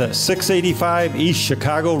office at 685 East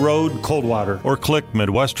Chicago Road, Coldwater, or click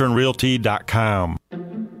MidwesternRealty.com.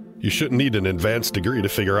 You shouldn't need an advanced degree to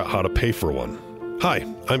figure out how to pay for one. Hi,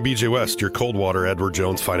 I'm BJ West, your Coldwater Edward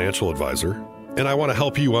Jones financial advisor, and I want to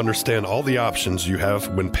help you understand all the options you have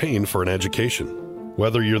when paying for an education.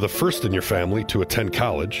 Whether you're the first in your family to attend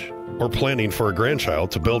college, or planning for a grandchild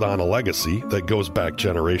to build on a legacy that goes back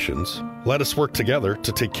generations, let us work together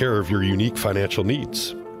to take care of your unique financial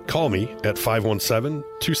needs. Call me at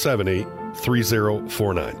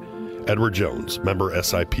 517-278-3049. Edward Jones, member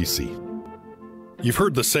SIPC. You've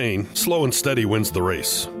heard the saying, slow and steady wins the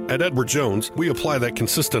race. At Edward Jones, we apply that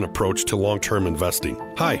consistent approach to long-term investing.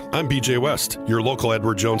 Hi, I'm BJ West, your local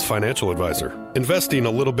Edward Jones financial advisor. Investing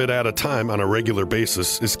a little bit at a time on a regular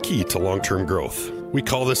basis is key to long-term growth. We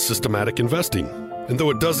call this systematic investing. And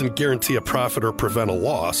though it doesn't guarantee a profit or prevent a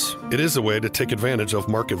loss, it is a way to take advantage of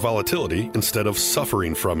market volatility instead of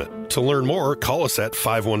suffering from it. To learn more, call us at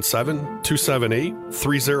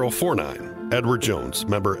 517-278-3049. Edward Jones,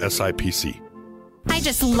 member SIPC. I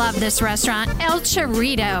just love this restaurant, El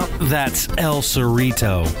Chorrito. That's El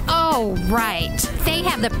Cerrito. Oh, right. They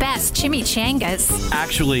have the best chimichangas.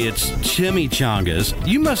 Actually, it's chimichangas.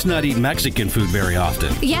 You must not eat Mexican food very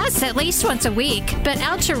often. Yes, at least once a week, but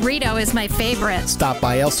El Chorrito is my favorite. Stop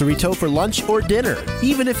by El Cerrito for lunch or dinner,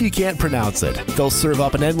 even if you can't pronounce it. They'll serve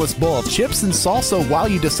up an endless bowl of chips and salsa while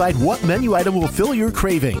you decide what menu item will fill your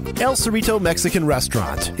craving. El Cerrito Mexican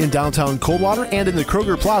Restaurant in downtown Coldwater and in the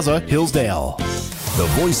Kroger Plaza, Hillsdale. The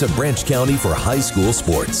voice of Branch County for high school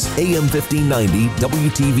sports. AM 1590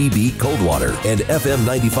 WTVB Coldwater and FM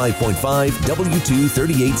 95.5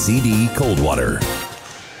 W238CD Coldwater.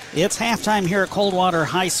 It's halftime here at Coldwater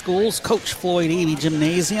High School's Coach Floyd Eby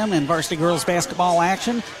Gymnasium and varsity girls basketball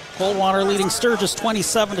action. Coldwater leading Sturgis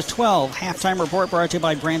 27-12. Halftime report brought to you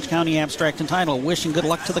by Branch County Abstract and Title. Wishing good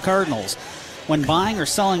luck to the Cardinals. When buying or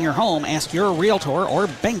selling your home, ask your realtor or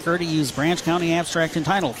banker to use Branch County Abstract and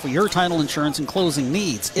Title for your title insurance and closing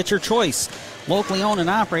needs. It's your choice. Locally owned and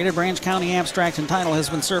operated, Branch County Abstract and Title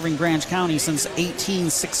has been serving Branch County since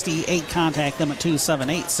 1868. Contact them at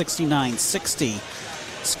 278-6960.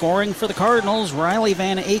 Scoring for the Cardinals, Riley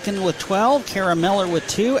Van Aken with 12, Kara Miller with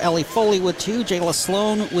 2, Ellie Foley with 2, Jayla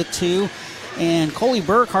Sloan with 2, and Coley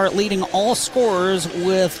Burkhart leading all scorers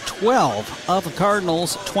with 12 of the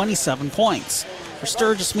Cardinals' 27 points. For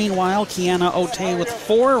Sturgis, meanwhile, Kiana Ote with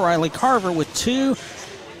 4, Riley Carver with 2,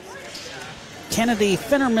 Kennedy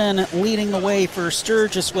Finnerman leading the way for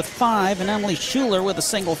Sturgis with 5, and Emily Schuler with a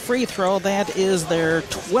single free throw. That is their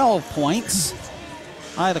 12 points.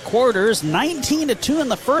 By the quarters, 19-2 in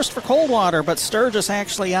the first for Coldwater, but Sturgis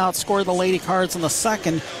actually outscored the Lady Cards in the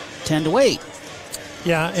second, 10-8.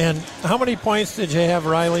 Yeah, and how many points did you have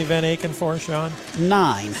Riley Van Aken for, Sean?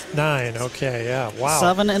 9. 9, okay, yeah, wow.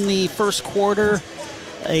 7 in the first quarter.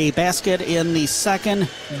 a basket in the second,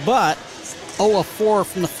 but 0 of 4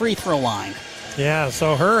 from the free throw line. Yeah,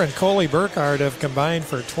 so her and Coley Burkhardt have combined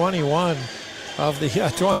for 21 of the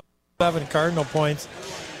 27 Cardinal points.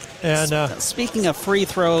 And speaking of free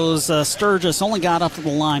throws, Sturgis only got up to the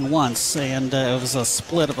line once, and it was a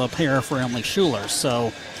split of a pair for Emily Schuler.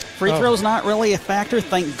 So free throws not really a factor.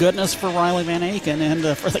 Thank goodness for Riley Van Aken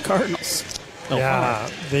and for the Cardinals.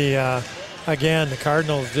 Again, the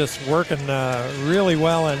Cardinals just working really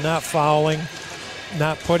well and not fouling,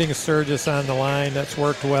 not putting Sturgis on the line. That's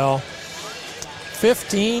worked well.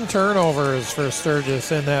 15 turnovers for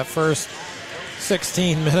Sturgis in that first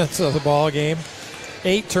 16 minutes of the ball game.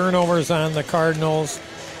 8 turnovers on the Cardinals.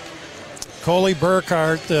 Coley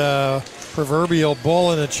Burkhardt, the proverbial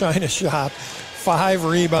bull in a china shop, 5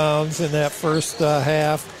 rebounds in that first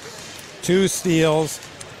half, 2 steals.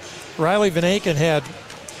 Riley Van Aken had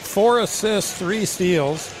 4 assists, 3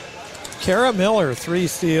 steals. Kara Miller, 3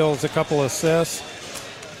 steals, a couple assists.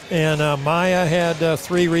 And Maya had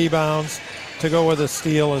 3 rebounds to go with a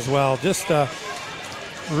steal as well. Just a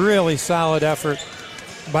really solid effort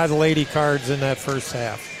by the Lady Cards in that first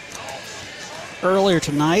half. Earlier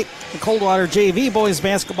tonight, the Coldwater JV boys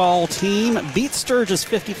basketball team beat Sturgis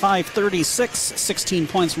 55-36, 16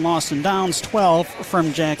 points from Austin Downs, 12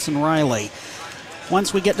 from Jackson Riley.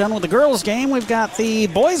 Once we get done with the girls' game, we've got the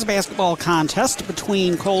boys' basketball contest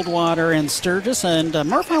between Coldwater and Sturgis. And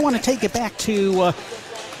Murph, I want to take it back to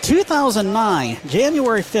 2009,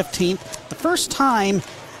 January 15th, the first time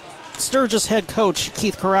Sturgis head coach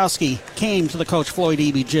Keith Karowski came to the Coach Floyd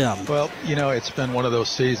Eby gym. Well, you know, it's been one of those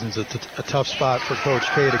seasons. It's a tough spot for Coach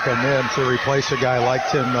K to come in to replace a guy like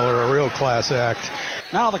Tim Miller, a real class act.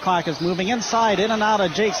 Now the clock is moving inside, in and out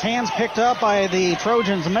of Jake's hands, picked up by the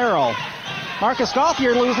Trojans' Merrill. Marcus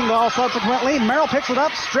Gauthier losing the ball subsequently. Merrill picks it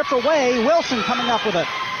up, stripped away. Wilson coming up with it.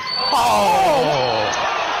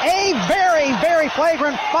 A very, very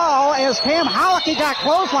flagrant foul as Pam Holicky got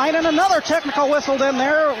clotheslined, and another technical whistled in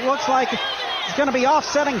there. Looks like it's going to be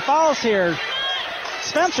offsetting fouls here.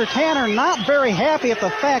 Spencer Tanner not very happy at the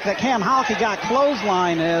fact that Cam Holicky got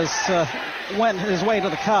clotheslined as went his way to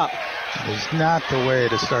the cup. It's not the way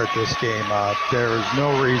to start this game up. There is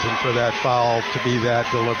no reason for that foul to be that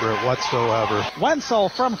deliberate whatsoever. Wenzel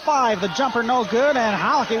from 5, the jumper no good, and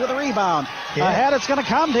Holicky with a rebound. Ahead it's going to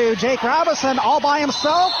come to Jake Robinson all by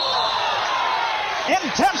himself.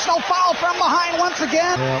 Intentional foul from behind once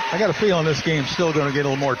again. Yeah, I got a feeling this game's still going to get a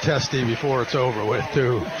little more testy before it's over with,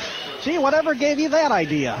 too. Gee, whatever gave you that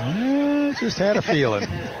idea? Just had a feeling.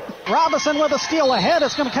 Robinson with a steal ahead.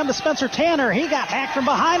 It's going to come to Spencer Tanner. He got back from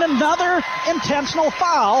behind. Another intentional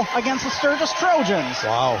foul against the Sturgis Trojans.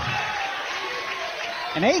 Wow.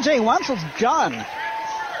 And A.J. Wenzel's done.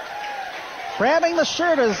 Grabbing the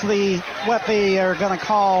shirt is what they are going to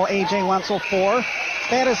call A.J. Wenzel for.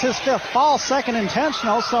 That is his 5th foul, 2nd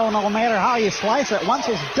intentional, so no matter how you slice it,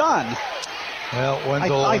 Wenzel's done. Well,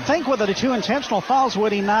 Wenzel... I think with the 2 intentional fouls,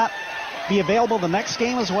 would he not be available the next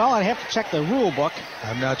game as well? I'd have to check the rule book.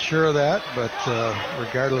 I'm not sure of that, but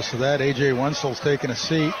regardless of that, A.J. Wenzel's taking a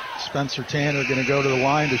seat. Spencer Tanner going to go to the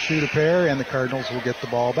line to shoot a pair, and the Cardinals will get the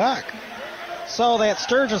ball back. So that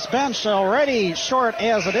Sturgis bench already short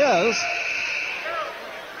as it is.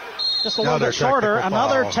 Just a little bit shorter.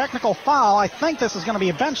 Another technical foul. I think this is going to be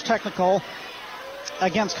a bench technical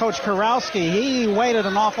against Coach Karowski. He waited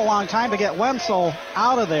an awful long time to get Wenzel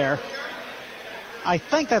out of there. I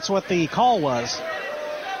think that's what the call was.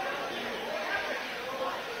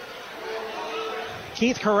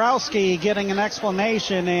 Keith Karowski getting an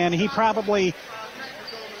explanation, and he probably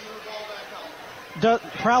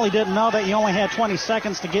didn't know that you only had 20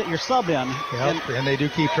 seconds to get your sub in. Yep, and they do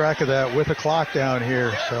keep track of that with the clock down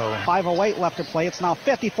here. So 5:08 left to play. It's now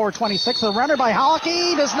 54-26. The runner by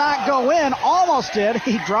Holicky does not go in. Almost did.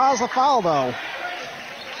 He draws a foul, though.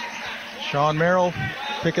 Sean Merrill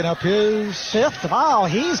picking up his 5th foul.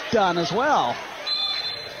 He's done as well.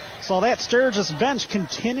 So that Sturgis bench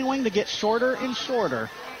continuing to get shorter and shorter.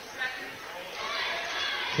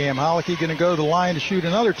 Cam Holicky going to go to the line to shoot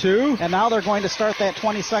another 2. And now they're going to start that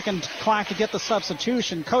 20-second clock to get the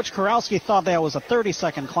substitution. Coach Karowski thought that was a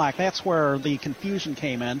 30-second clock. That's where the confusion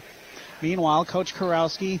came in. Meanwhile, Coach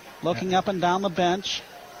Karowski looking up and down the bench.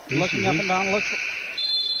 Looking up and down.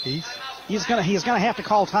 He's going to have to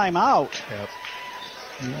call timeout. Yep.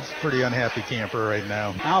 He's a pretty unhappy camper right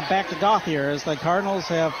now. Now back to Gauthier as the Cardinals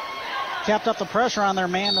have kept up the pressure on their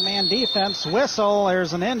man-to-man defense. Whistle,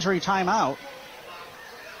 there's an injury timeout.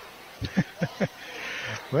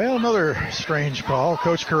 Well, another strange call.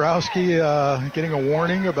 Coach Karowski getting a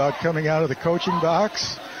warning about coming out of the coaching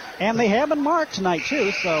box. And they have been marked tonight,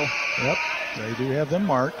 too, so. Yep, they do have them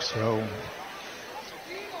marked, so.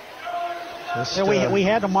 We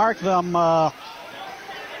had to mark them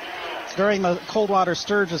during the Coldwater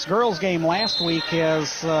Sturgis girls game last week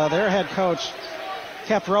as their head coach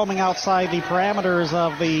kept roaming outside the parameters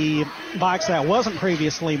of the box that wasn't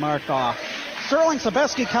previously marked off. Sterling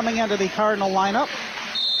Sobeski coming into the Cardinal lineup.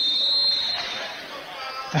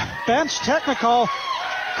 Bench technical.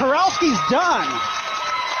 Kurowski's done.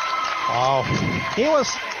 Wow. He was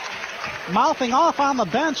mouthing off on the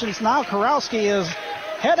bench, and now Kurowski is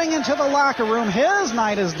heading into the locker room. His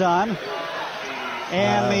night is done.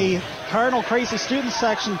 And the Cardinal Crazy student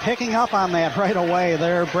section picking up on that right away.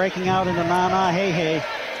 They're breaking out into na-na, hey,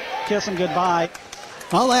 kissing goodbye.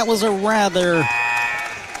 Well, that was a rather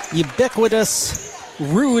ubiquitous,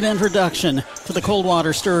 rude introduction to the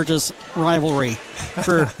Coldwater Sturgis rivalry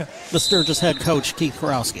for the Sturgis head coach, Keith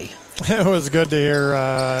Kurowski. It was good to hear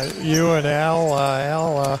you and Al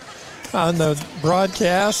on the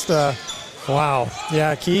broadcast. Wow.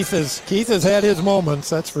 Yeah, Keith has had his moments,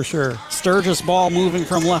 that's for sure. Sturgis ball moving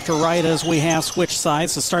from left to right as we have switched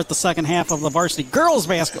sides to start the second half of the varsity girls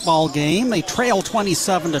basketball game. They trail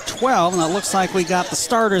 27-12, and it looks like we got the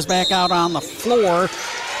starters back out on the floor.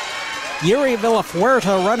 Yuri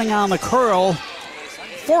Villafuerte running on the curl,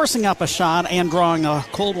 forcing up a shot and drawing a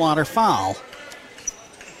Coldwater foul.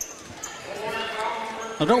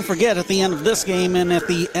 Now don't forget, at the end of this game and at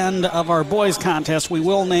the end of our boys contest, we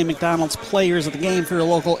will name McDonald's players of the game for your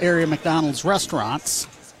local area McDonald's restaurants.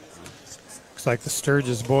 Looks like the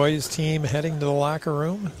Sturgis boys team heading to the locker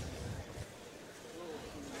room.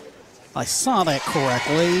 I saw that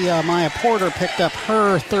correctly. Maya Porter picked up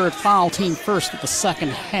her third foul, team first of the second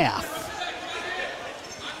half.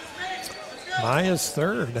 Maya's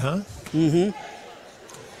third, huh? Mm-hmm.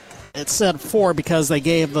 It said 4 because they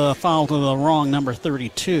gave the foul to the wrong number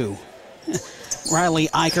 32. Riley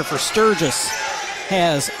Eicher for Sturgis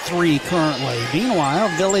has 3 currently. Meanwhile,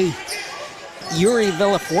 Yuri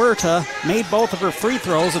Villafuerte made both of her free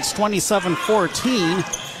throws. It's 27-14.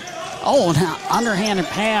 Oh, an underhanded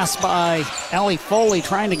pass by Ellie Foley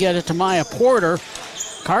trying to get it to Maya Porter.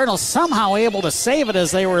 Cardinals somehow able to save it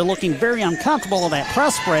as they were looking very uncomfortable with that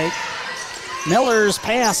press break. Miller's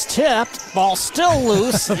pass tipped, ball still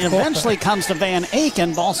loose, and eventually comes to Van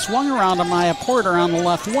Aken. Ball swung around to Maya Porter on the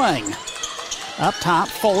left wing. Up top,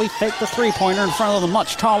 Foley faked the three-pointer in front of the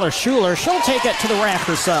much taller Schuler. She'll take it to the rack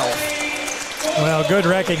herself. Well, good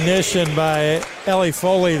recognition by Ellie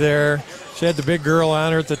Foley there. She had the big girl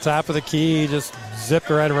on her at the top of the key, just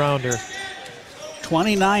zipped right around her.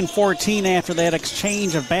 29-14 after that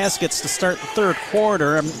exchange of baskets to start the third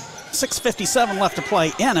quarter. 6:57 left to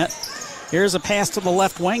play in it. Here's a pass to the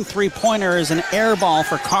left wing. Three-pointer is an air ball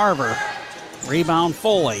for Carver. Rebound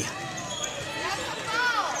Foley.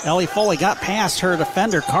 Ellie Foley got past her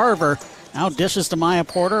defender, Carver. Now dishes to Maya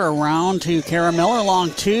Porter, around to Kara Miller.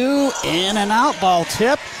 Long two, in and out, ball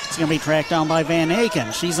tip. It's going to be tracked down by Van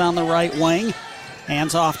Aken. She's on the right wing.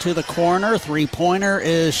 Hands off to the corner. Three-pointer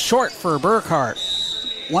is short for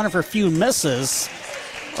Burkhart. One of her few misses.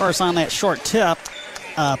 Of course, on that short tip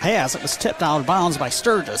pass, it was tipped out of bounds by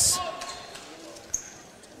Sturgis.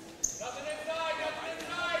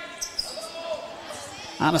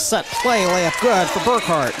 On a set play, layup good for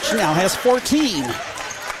Burkhart. She now has 14.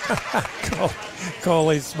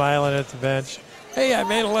 Coley's smiling at the bench. Hey, I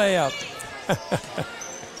made a layup.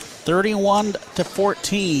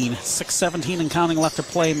 31-14. 6:17 and counting left to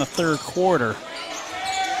play in the third quarter.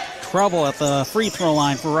 Trouble at the free throw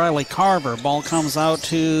line for Riley Carver. Ball comes out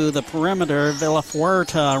to the perimeter.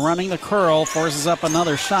 Villafuerte running the curl, forces up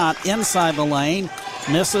another shot inside the lane.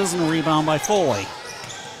 Misses, and a rebound by Foley.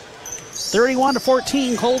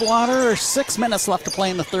 31-14, Coldwater. 6 minutes left to play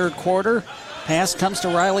in the third quarter. Pass comes to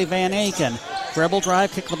Riley Van Aken. Dribble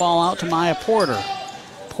drive, kick the ball out to Maya Porter.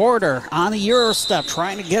 Porter on the Euro step,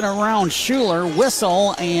 trying to get around Schuler.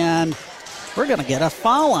 Whistle, and we're going to get a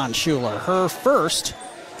foul on Schuler. Her first,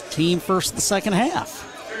 team first the second half.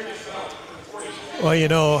 Well, you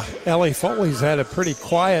know, Ellie Foley's had a pretty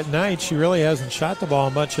quiet night. She really hasn't shot the ball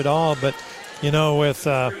much at all. But, you know, with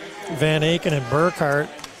Van Aken and Burkhart,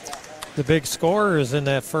 the big scorers in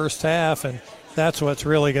that first half, and that's what's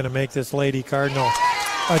really going to make this Lady Cardinal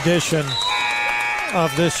edition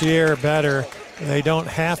of this year better. They don't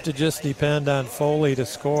have to just depend on Foley to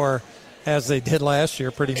score as they did last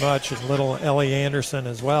year pretty much, and little Ellie Anderson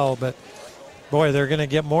as well. But, boy, they're going to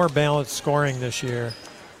get more balanced scoring this year.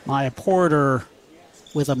 Maya Porter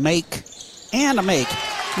with a make and a make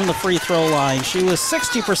from the free throw line. She was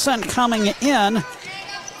 60% coming in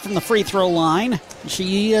from the free throw line.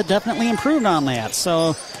 She definitely improved on that.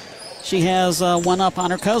 So she has one up on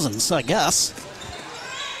her cousins, I guess.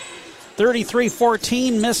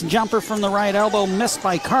 33-14, missed jumper from the right elbow, missed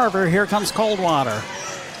by Carver. Here comes Coldwater.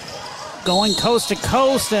 Going coast to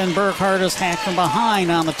coast, and Burkhart is hacked from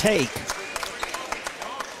behind on the take.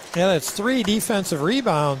 Yeah, that's 3 defensive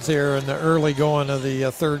rebounds here in the early going of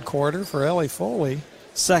the third quarter for Ellie Foley.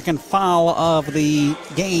 Second foul of the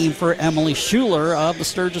game for Emily Schuler of the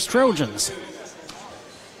Sturgis Trojans.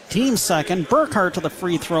 Team second, Burkhart to the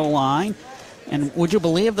free throw line. And would you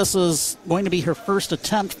believe this is going to be her first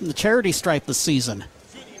attempt from the charity stripe this season?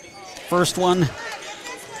 First one,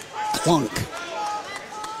 clunk.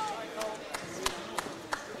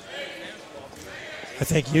 I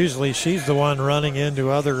think usually she's the one running into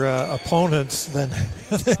other opponents than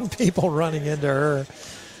people running into her.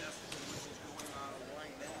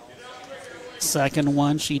 Second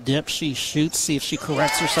one, she dips, she shoots, see if she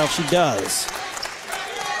corrects herself. She does.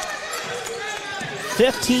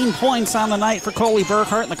 15 points on the night for Coley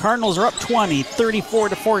Burkhart, and the Cardinals are up 20,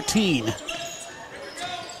 34-14.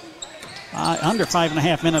 Under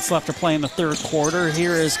 5.5 minutes left to play in the third quarter.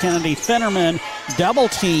 Here is Kennedy Finnerman, double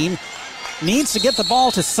team. Needs to get the ball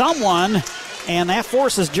to someone, and that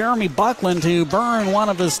forces Jeremy Buckland to burn one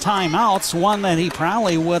of his timeouts, one that he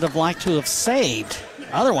probably would have liked to have saved.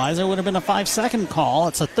 Otherwise, it would have been a 5-second call.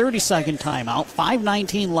 It's a 30-second timeout.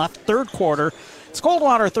 5:19 left, third quarter. It's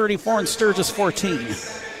Coldwater 34 and Sturgis 14.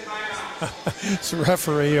 It's a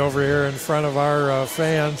referee over here in front of our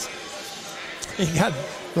fans. He got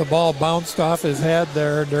the ball bounced off his head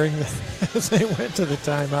there as they went to the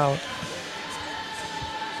timeout.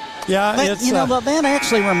 Yeah, but, that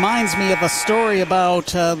actually reminds me of a story about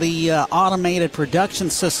the automated production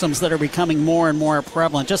systems that are becoming more and more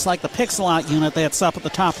prevalent. Just like the Pixel-Out unit that's up at the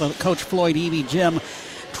top of the Coach Floyd Eby gym,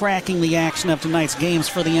 tracking the action of tonight's games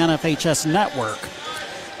for the NFHS network.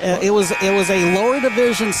 It was a lower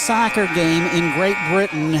division soccer game in Great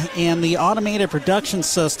Britain, and the automated production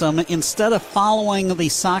system, instead of following the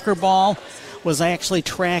soccer ball, was actually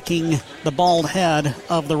tracking the bald head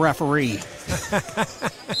of the referee.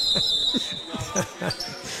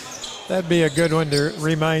 That'd be a good one to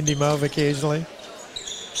remind him of occasionally.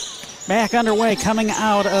 Back underway, coming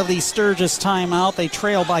out of the Sturgis timeout. They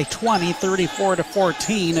trail by 20,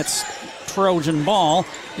 34-14. It's Trojan ball.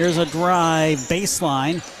 Here's a drive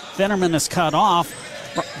baseline. Finnerman is cut off.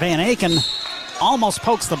 Van Aken almost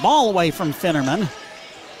pokes the ball away from Finnerman.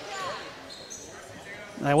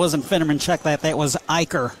 That wasn't Finnerman, check that. That was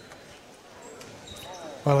Eicher.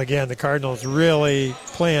 Well, again, the Cardinals really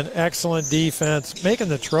playing excellent defense, making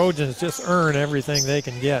the Trojans just earn everything they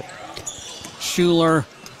can get. Schuler,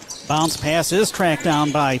 bounce pass is tracked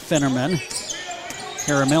down by Finnerman.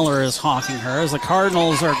 Kara Miller is hawking her as the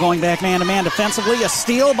Cardinals are going back man-to-man defensively. A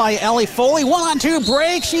steal by Ellie Foley. 1-on-2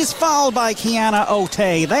 break. She's fouled by Kiana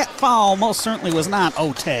Otey. That foul most certainly was not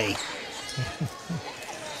Otey.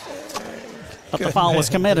 But the foul was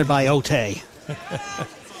committed by Otey.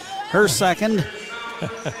 Her second.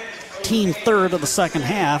 Team third of the second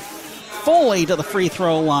half. Foley to the free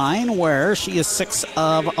throw line where she is 6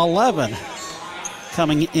 of 11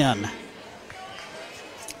 coming in.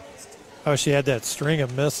 Oh, she had that string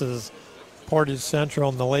of misses. Portage Central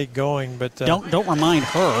and the late going, but don't remind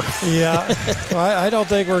her. Yeah, well, I don't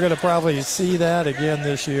think we're going to probably see that again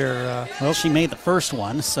this year. Well, she made the first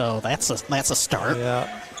one, so that's a start.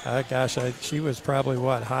 Yeah, gosh, she was probably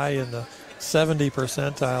high in the 70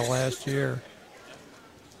 percentile last year.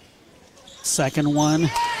 Second one.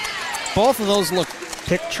 Both of those look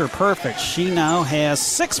picture perfect. She now has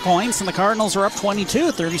 6 points, and the Cardinals are up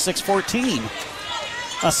 22, 36-14.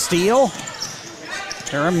 A steal.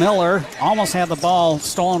 Tara Miller almost had the ball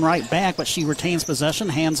stolen right back, but she retains possession.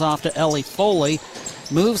 Hands off to Ellie Foley.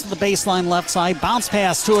 Moves to the baseline left side. Bounce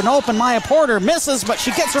pass to an open Maya Porter. Misses, but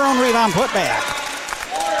she gets her own rebound put back.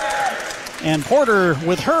 And Porter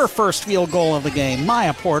with her first field goal of the game.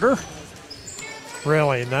 Maya Porter.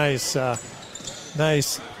 Really nice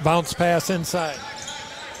bounce pass inside.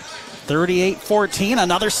 38-14.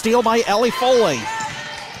 Another steal by Ellie Foley.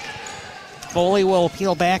 Foley will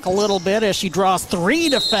peel back a little bit as she draws 3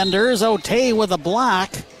 defenders. Otey with a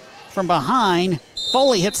block from behind.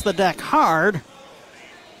 Foley hits the deck hard.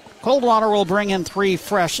 Coldwater will bring in 3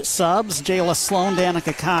 fresh subs. Jayla Sloan,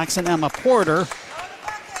 Danica Cox, and Emma Porter.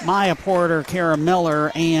 Maya Porter, Kara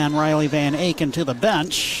Miller, and Riley Van Aken to the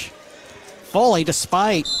bench. Foley,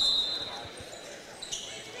 despite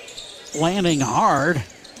landing hard,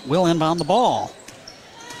 will inbound the ball.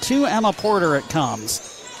 To Emma Porter it comes.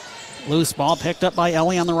 Loose ball picked up by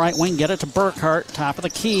Ellie on the right wing. Get it to Burkhart, top of the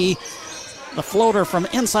key. The floater from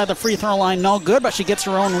inside the free throw line, no good, but she gets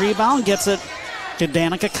her own rebound, gets it to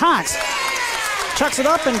Danica Cox. Chucks it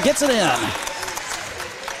up and gets it in.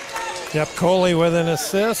 Yep, Coley with an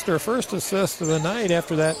assist, her first assist of the night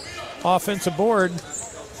after that offensive board.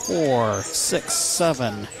 4, 6,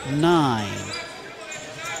 7, 9,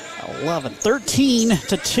 11,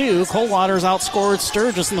 13-2. Coldwater's outscored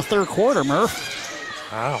Sturgis in the third quarter,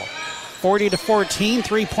 Murph. Wow. 40-14.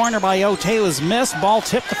 Three-pointer by Ote was missed. Ball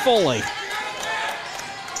tipped to Foley.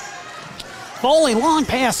 Foley, long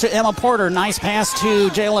pass to Emma Porter. Nice pass to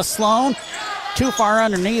Jayla Sloan. Too far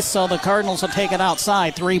underneath, so the Cardinals will take it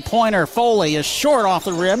outside. Three-pointer. Foley is short off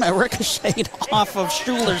the rim. It ricocheted off of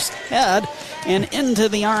Schuler's head and into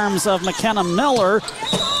the arms of McKenna Miller.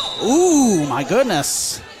 Ooh, my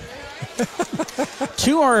goodness.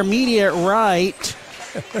 To our immediate right,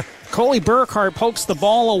 Coley Burkhart pokes the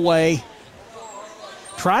ball away,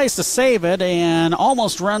 tries to save it, and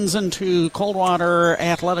almost runs into Coldwater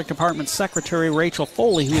Athletic Department Secretary Rachel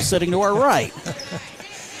Foley, who's sitting to our right.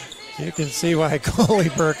 You can see why Coley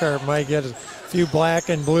Burkhart might get a few black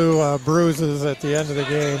and blue bruises at the end of the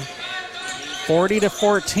game.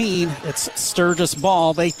 40-14. It's Sturgis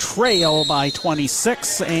ball. They trail by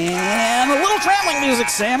 26. And a little traveling music,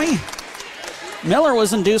 Sammy. Miller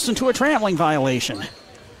was induced into a traveling violation.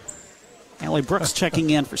 Allie Brooks checking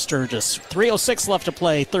in for Sturgis. 3:06 left to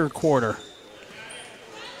play, third quarter.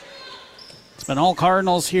 It's been all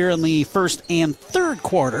Cardinals here in the first and third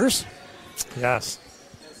quarters. Yes.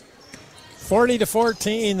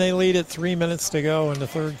 40-14, they lead at 3 minutes to go in the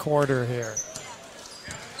third quarter here.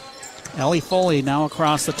 Ellie Foley now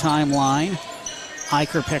across the timeline.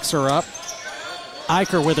 Eicher picks her up.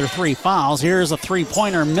 Eicher with her 3 fouls. Here's a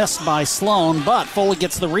three-pointer missed by Sloan, but Foley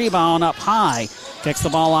gets the rebound up high. Kicks the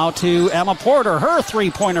ball out to Emma Porter. Her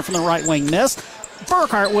three-pointer from the right wing missed.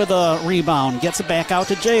 Burkhart with a rebound. Gets it back out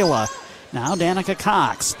to Jayla. Now Danica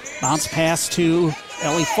Cox. Bounce pass to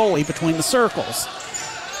Ellie Foley between the circles.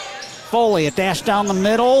 Foley, a dash down the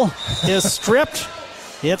middle, is stripped.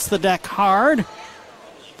 Hits the deck hard.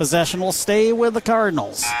 Possession will stay with the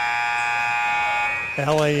Cardinals.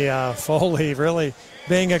 Ellie Foley really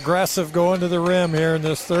being aggressive going to the rim here in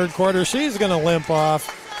this third quarter. She's going to limp off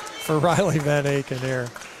for Riley Van Aken here.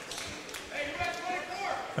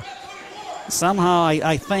 Somehow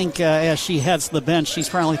I think as she heads to the bench, she's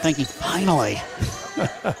probably thinking, finally.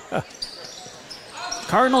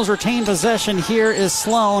 Cardinals retain possession. Here is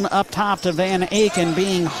Sloan up top to Van Aken,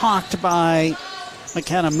 being hawked by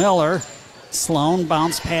McKenna Miller. Sloan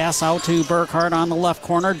bounce pass out to Burkhart on the left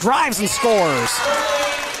corner. Drives and scores.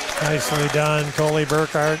 Nicely done, Coley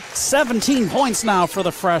Burkhart. 17 points now for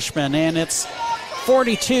the freshman, and it's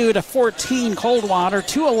 42-14 Coldwater.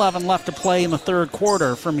 2:11 left to play in the third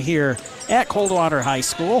quarter from here at Coldwater High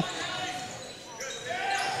School.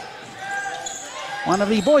 One of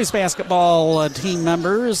the boys basketball team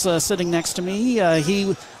members sitting next to me,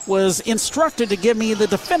 he was instructed to give me the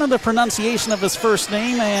definitive pronunciation of his first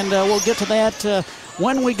name, and we'll get to that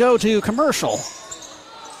when we go to commercial.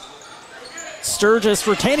 Sturgis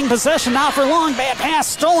retaining possession now for long. Bad pass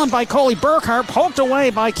stolen by Coley Burkhart, poked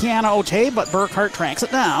away by Kiana Ote, but Burkhart tracks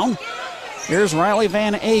it down. Here's Riley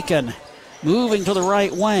Van Aken moving to the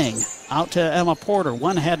right wing. Out to Emma Porter,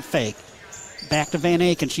 one head fake. Back to Van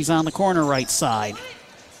Aken. She's on the corner right side.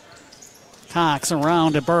 Cox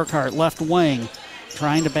around to Burkhart, left wing.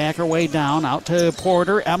 Trying to back her way down. Out to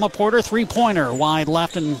Porter. Emma Porter, three-pointer. Wide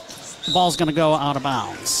left, and the ball's going to go out of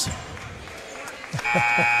bounds.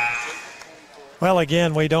 Well,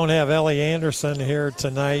 again, we don't have Ellie Anderson here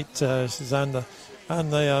tonight. She's on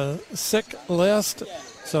the sick list.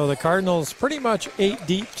 So the Cardinals pretty much 8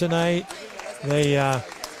 deep tonight. They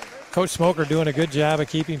Coach Smoker doing a good job of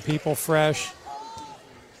keeping people fresh.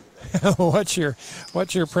 What's your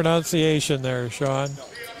pronunciation there, Sean?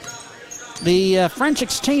 The French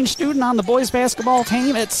exchange student on the boys basketball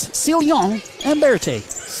team, it's Célion Berthe.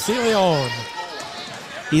 Célion.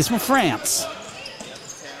 He's from France.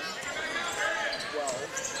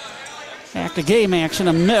 Back to game action,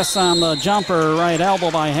 a miss on the jumper, right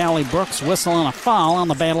elbow by Hallie Brooks, whistling a foul on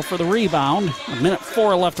the battle for the rebound.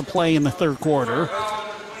 1:04 left to play in the third quarter.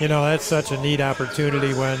 You know, that's such a neat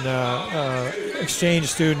opportunity when exchange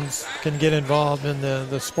students can get involved in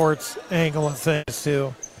the sports angle of things,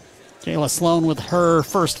 too. Jayla Sloan with her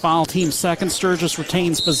first foul, team second. Sturgis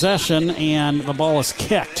retains possession, and the ball is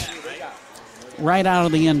kicked right out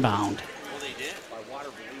of the inbound.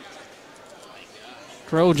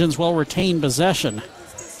 Trojans will retain possession.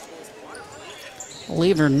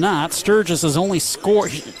 Believe it or not, Sturgis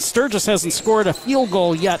hasn't scored a field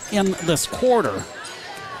goal yet in this quarter.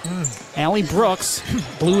 Allie Brooks,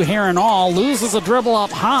 blue hair and all, loses a dribble up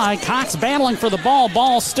high. Cox battling for the ball.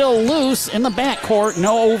 Ball still loose in the backcourt.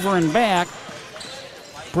 No over and back.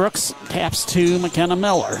 Brooks taps to McKenna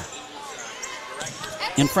Miller.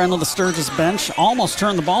 in front of the Sturgis bench. Almost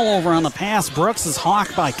turned the ball over on the pass. Brooks is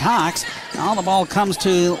hawked by Cox. Now the ball comes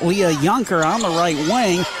to Leah Junker on the right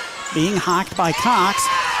wing, being hawked by Cox.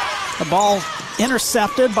 The ball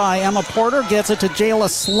intercepted by Emma Porter. Gets it to Jayla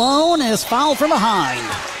Sloan. Is fouled from behind.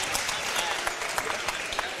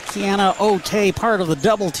 Kiana Ote, part of the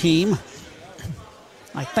double team.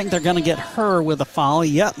 I think they're going to get her with a foul.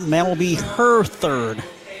 Yep, and that will be her third.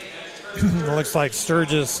 It looks like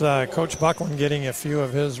Sturgis, Coach Buckland getting a few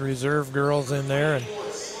of his reserve girls in there, and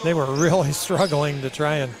they were really struggling to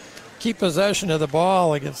try and keep possession of the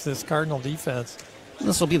ball against this Cardinal defense.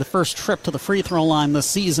 This will be the first trip to the free throw line this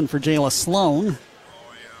season for Jayla Sloan.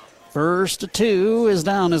 First to two is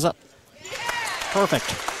down, is up.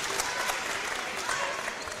 Perfect.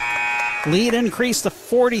 Lead increased to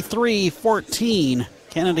 43-14.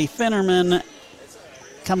 Kennedy Finnerman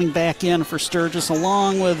coming back in for Sturgis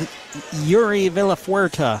along with Yuri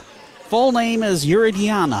Villafuerte. Full name is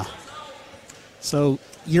Yuridiana, so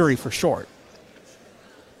Yuri for short.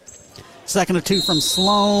 Second to two from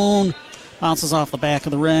Sloan. Bounces off the back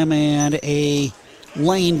of the rim, and a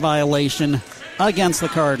lane violation against the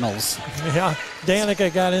Cardinals. Yeah,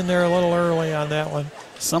 Danica got in there a little early on that one.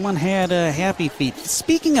 Someone had happy feet.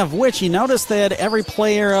 Speaking of which, you notice that every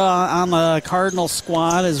player on the Cardinal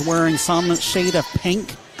squad is wearing some shade of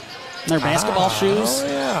pink in their basketball shoes. Oh,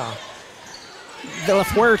 yeah.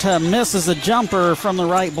 Villafuerte misses a jumper from the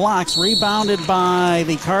right blocks, rebounded by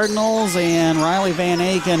the Cardinals, and Riley Van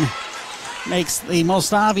Aken makes the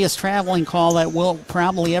most obvious traveling call that we'll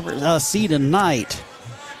probably ever see tonight.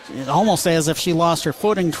 Almost as if she lost her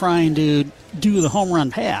footing trying to do the home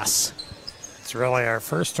run pass. It's really our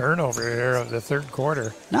first turnover here of the third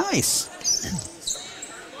quarter. Nice.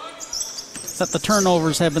 Except the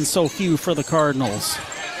turnovers have been so few for the Cardinals.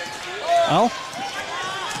 Well,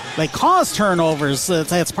 they cause turnovers.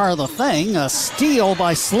 That's part of the thing. A steal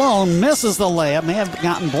by Sloan misses the layup. May have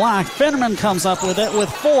gotten blocked. Finnerman comes up with it with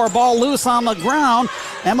four. Ball loose on the ground.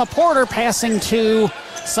 Emma Porter passing to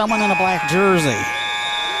someone in a black jersey.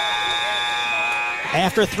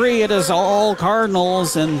 After three, it is all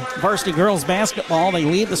Cardinals and varsity girls basketball. They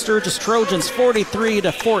lead the Sturgis Trojans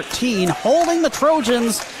 43-14, holding the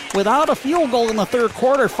Trojans without a field goal in the third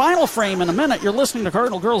quarter. Final frame in a minute. You're listening to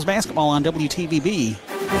Cardinal girls basketball on WTVB.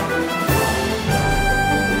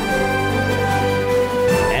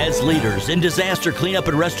 As leaders in disaster cleanup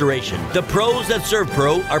and restoration, the pros at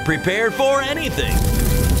ServPro are prepared for anything.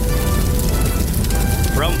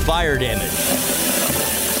 From fire damage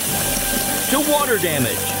to water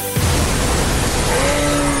damage,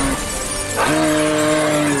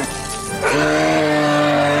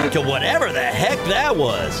 to whatever the heck that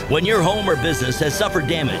was. When your home or business has suffered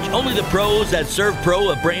damage, only the pros at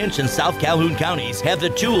ServPro of Branch and South Calhoun counties have the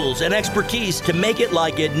tools and expertise to make it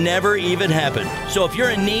like it never even happened. So if you're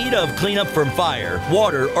in need of cleanup from fire,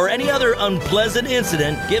 water, or any other unpleasant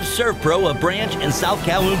incident, give ServPro of Branch and South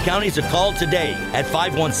Calhoun counties a call today at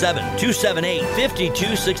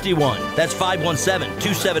 517-278-5261. That's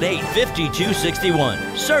 517-278-5261.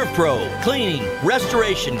 ServPro, cleaning,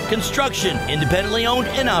 restoration, construction, independently owned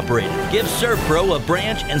and operated. Give ServPro of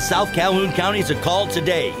Branch and South Calhoun counties a call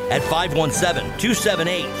today at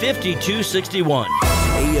 517-278-5261.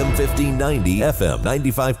 AM 1590, FM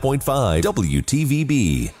 95.5,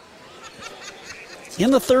 WTVB. In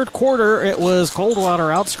the third quarter, it was Coldwater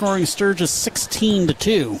outscoring Sturgis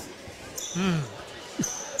 16-2.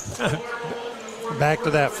 Back to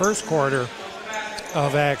that first quarter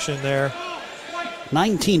of action there.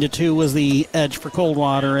 19-2 was the edge for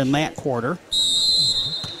Coldwater in that quarter.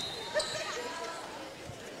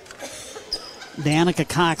 Danica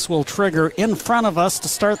Cox will trigger in front of us to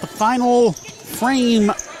start the final frame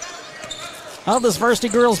of this varsity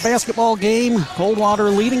girls basketball game. Coldwater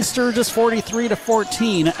leading Sturgis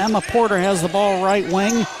 43-14. Emma Porter has the ball right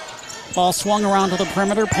wing. Ball swung around to the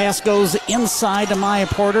perimeter. Pass goes inside to Maya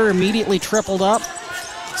Porter, immediately tripled up.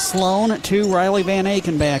 Sloan to Riley Van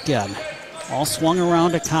Aken back in. Ball swung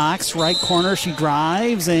around to Cox, right corner. She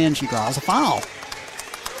drives and she draws a foul.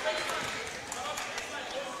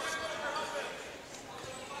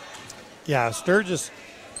 Yeah, Sturgis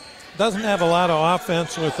doesn't have a lot of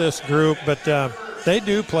offense with this group, but they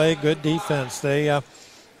do play good defense. They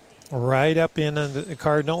right up in the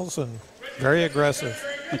Cardinals and very aggressive.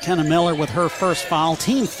 McKenna Miller with her first foul.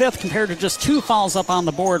 Team fifth compared to just two fouls up on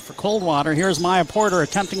the board for Coldwater. Here's Maya Porter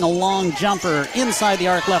attempting a long jumper inside the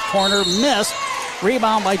arc left corner. Missed.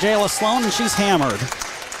 Rebound by Jayla Sloan, and she's hammered.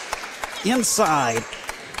 Inside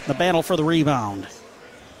the battle for the rebound.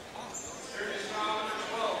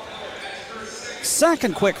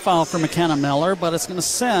 Second quick foul for McKenna Miller, but it's going to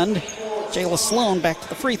send Jayla Sloan back to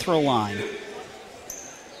the free throw line.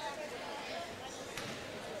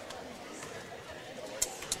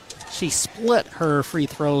 She split her free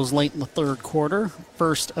throws late in the third quarter.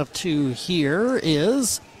 First of 2 here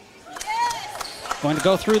is going to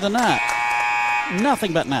go through the net.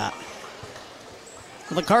 Nothing but net.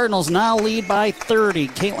 The Cardinals now lead by 30.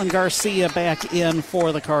 Caitlin Garcia back in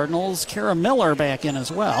for the Cardinals. Kara Miller back in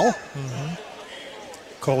as well. Mm-hmm.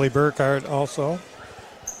 Coley Burkhart also.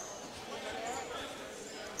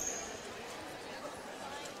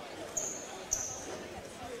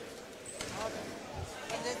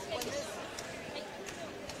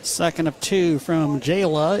 Second of 2 from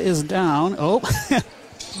Jayla is down. Oh.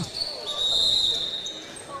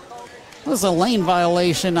 It was a lane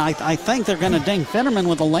violation. I think they're going to ding Finnerman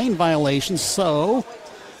with a lane violation, so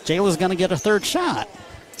Jayla's going to get a third shot.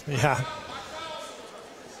 Yeah.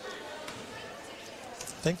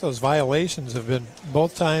 I think those violations have been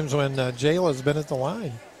both times when Jayla's been at the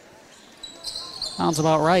line. Sounds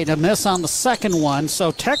about right. A miss on the second one,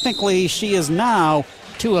 so technically she is now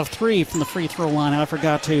 2 of 3 from the free throw line. I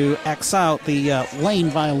forgot to X out the lane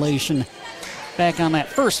violation back on that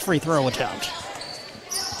first free throw attempt.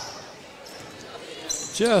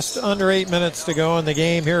 Just under 8 minutes to go in the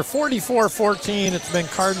game here. 44-14. It's been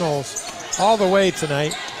Cardinals all the way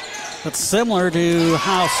tonight. But similar to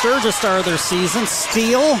how Sturgis started their season,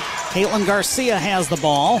 steal. Caitlin Garcia has the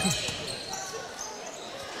ball.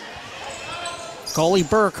 Coley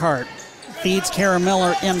Burkhart feeds Kara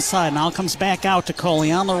Miller inside. Now comes back out to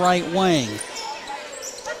Coley on the right wing.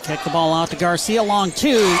 Kick the ball out to Garcia. Long 2.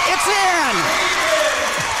 It's in!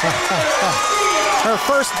 Her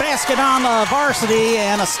first basket on the varsity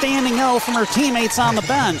and a standing O from her teammates on the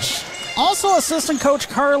bench. Also, assistant coach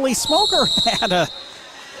Carly Smoker had a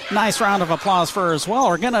nice round of applause for her as well.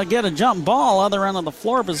 We're going to get a jump ball, other end of the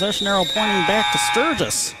floor, position arrow pointing back to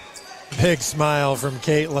Sturgis. Big smile from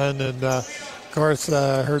Caitlin, and of course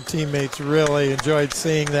her teammates really enjoyed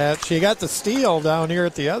seeing that. She got the steal down here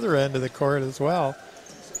at the other end of the court as well.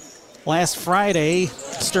 Last Friday,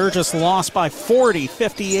 Sturgis lost by 40,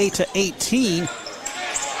 58-18.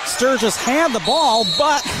 Sturgis had the ball,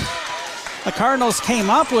 but the Cardinals came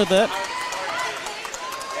up with it.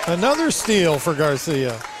 Another steal for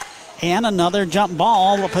Garcia. And another jump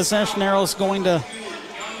ball. The possession arrow is going to...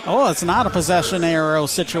 Oh, it's not a possession arrow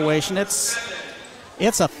situation. It's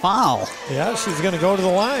a foul. Yeah, she's going to go to the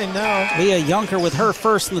line now. Leah Junker with her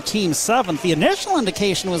first and the team's 7th. The initial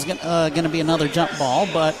indication was going to be another jump ball,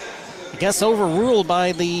 but I guess overruled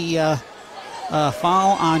by the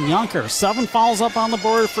foul on Junker. 7 fouls up on the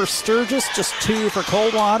board for Sturgis, just 2 for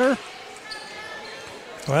Coldwater.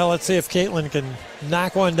 Well, let's see if Caitlin can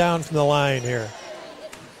knock one down from the line here.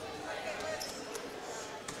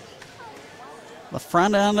 The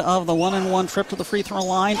front end of the 1-and-1 trip to the free throw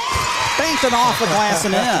line. Banked it off the glass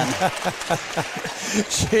and in.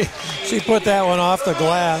 She put that one off the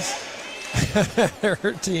glass.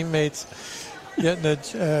 Her teammates getting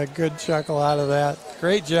a good chuckle out of that.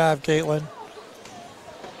 Great job, Caitlin.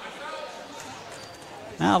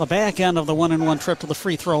 Now the back end of the 1-and-1 trip to the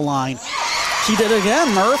free throw line. She did it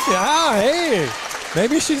again, Murph. Yeah, hey,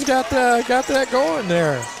 maybe she's got that going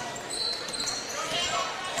there.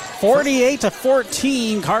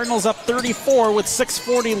 48-14, Cardinals up 34 with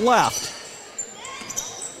 6:40 left.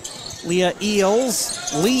 Lee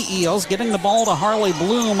Eels getting the ball to Harley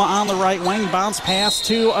Bloom on the right wing. Bounce pass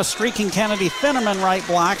to a streaking Kennedy Finneman right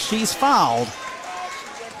block. She's fouled.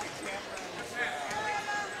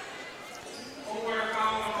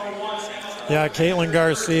 Yeah, Caitlin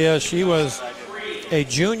Garcia, she was a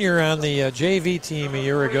junior on the JV team a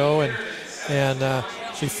year ago, and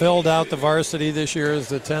she filled out the varsity this year as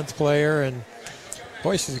the 10th player, and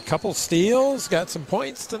boy, she's a couple steals, got some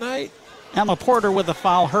points tonight. Emma Porter with a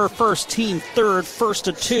foul, her first, team third, first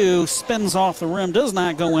of 2, spins off the rim, does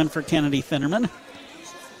not go in for Kennedy Finnerman.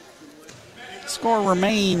 Score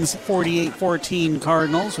remains 48-14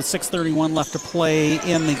 Cardinals with 6:31 left to play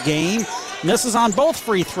in the game. Misses on both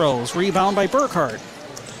free throws, rebound by Burkhart.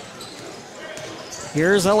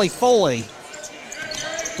 Here's Ellie Foley.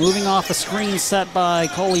 Moving off a screen set by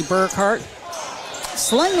Coley Burkhart.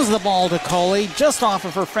 Slings the ball to Coley just off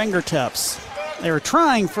of her fingertips. They were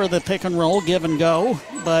trying for the pick and roll, give and go,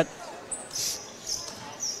 but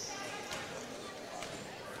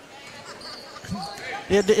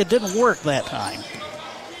it didn't work that time.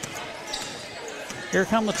 Here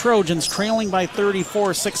come the Trojans, trailing by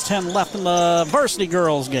 34, 6:10 left in the varsity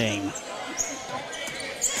girls game.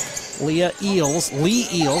 Lee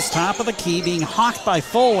Eels, top of the key, being hawked by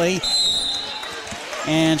Foley.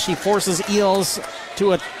 And she forces Eels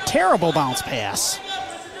to a terrible bounce pass.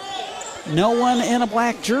 No one in a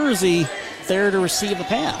black jersey there to receive the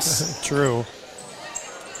pass. True.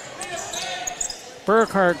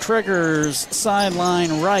 Burkhart triggers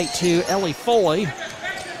sideline right to Ellie Foley.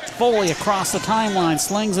 Foley across the timeline,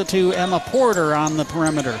 slings it to Emma Porter on the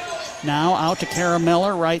perimeter. Now out to Kara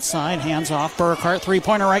Miller, right side, hands off. Burkhart,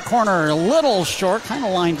 three-pointer right corner, a little short, kind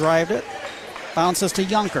of line drived it. Bounces to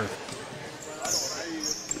Junker.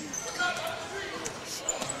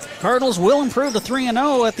 Cardinals will improve to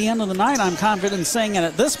 3-0 at the end of the night. I'm confident in saying it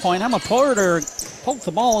at this point. Emma Porter poked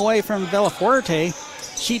the ball away from Villafuerte.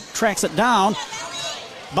 She tracks it down,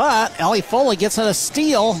 but Ellie Foley gets a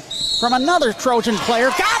steal from another Trojan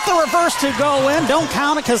player. Got the reverse to go in. Don't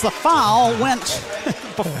count it because the foul went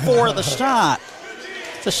before the shot.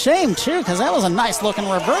 It's a shame, too, because that was a nice-looking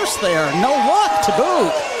reverse there. No luck to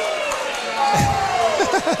boot.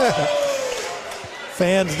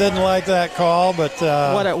 Fans didn't like that call, but...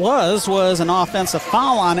 what it was an offensive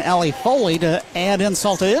foul on Ellie Foley to add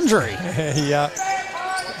insult to injury. Yeah.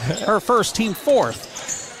 Her first, team fourth.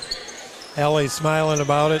 Ellie smiling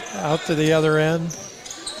about it, out to the other end.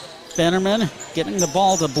 Bennerman getting the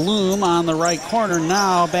ball to Bloom on the right corner.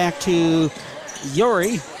 Now back to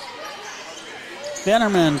Yuri.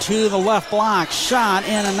 Bennerman to the left block. Shot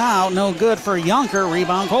in and out. No good for Junker.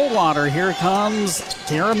 Rebound Coldwater. Here comes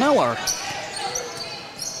Tara Miller.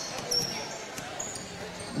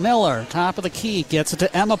 Miller, top of the key, gets it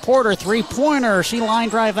to Emma Porter. Three-pointer. She line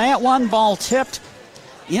drive that one. Ball tipped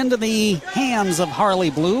into the hands of Harley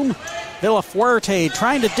Bloom. Villafuerte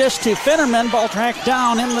trying to dish to Finnerman. Ball tracked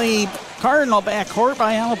down in the Cardinal backcourt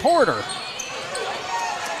by Emma Porter.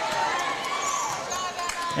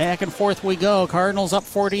 Back and forth we go. Cardinals up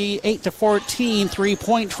 48-14.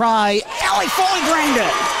 Three-point try. Ellie Foley drained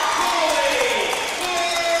it.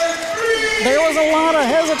 There was a lot of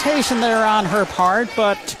hesitation there on her part,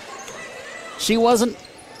 but she wasn't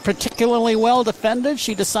particularly well defended.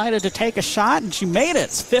 She decided to take a shot, and she made it.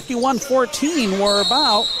 It's 51-14. We're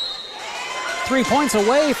about 3 points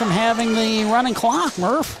away from having the running clock,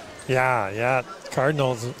 Murph. Yeah.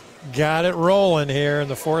 Cardinals got it rolling here in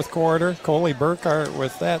the fourth quarter. Coley Burkhart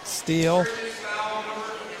with that steal.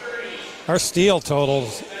 Our steal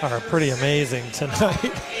totals are pretty amazing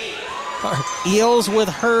tonight. Eels with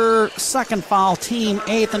her second foul, team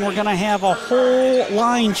eighth, and we're going to have a whole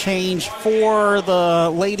line change for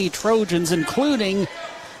the Lady Trojans, including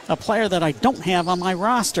a player that I don't have on my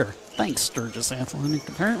roster. Thanks, Sturgis Athletic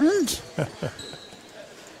Department.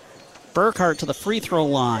 Burkhart to the free throw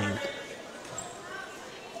line.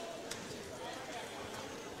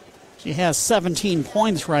 She has 17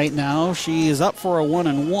 points right now. She is up for a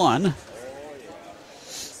 1-and-1.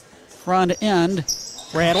 Front end.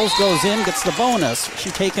 Rattles, goes in, gets the bonus. She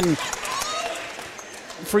taking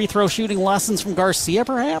free throw shooting lessons from Garcia,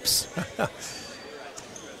 perhaps?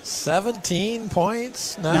 17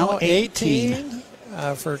 points, now 18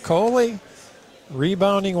 for Coley.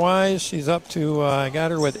 Rebounding-wise, she's up to, I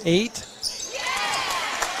got her with 8.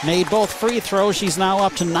 Made both free throws. She's now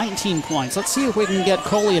up to 19 points. Let's see if we can get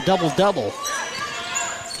Coley a double-double.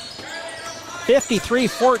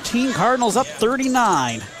 53-14, Cardinals up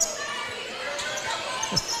 39.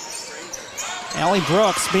 Allie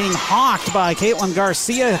Brooks being hawked by Caitlin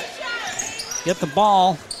Garcia. Get the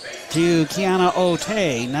ball to Kiana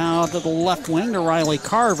Ote. Now to the left wing to Riley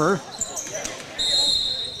Carver.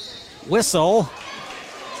 Whistle.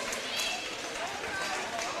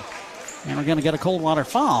 And we're going to get a Coldwater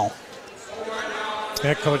foul.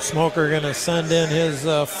 Yeah, Coach Smoker going to send in his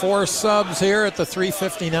 4 subs here at the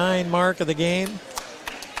 3:59 mark of the game.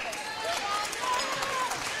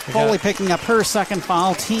 Foley picking up her second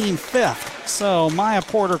foul, team fifth. So Maya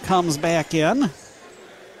Porter comes back in,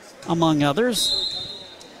 among others.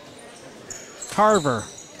 Carver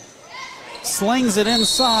slings it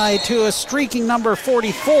inside to a streaking number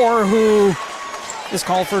 44 who is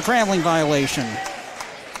called for a traveling violation.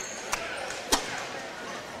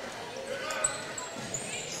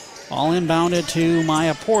 Ball inbounded to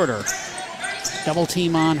Maya Porter. Double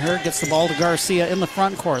team on her, gets the ball to Garcia in the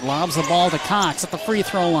front court, lobs the ball to Cox at the free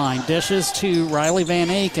throw line, dishes to Riley Van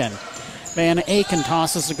Aken. Van Aken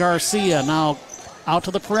tosses to Garcia, now out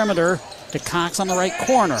to the perimeter to Cox on the right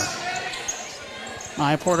corner.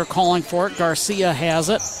 Maya Porter calling for it, Garcia has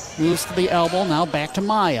it, moves to the elbow, now back to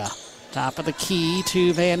Maya. Top of the key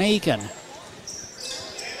to Van Aken.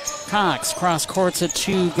 Cox cross courts it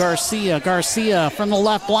to Garcia. Garcia from the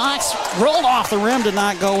left blocks, rolled off the rim, did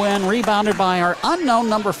not go in. Rebounded by our unknown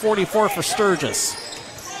number 44 for Sturgis.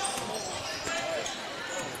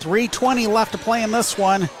 3:20 left to play in this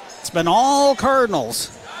one. It's been all Cardinals.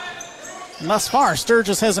 And thus far,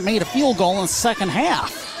 Sturgis hasn't made a field goal in the second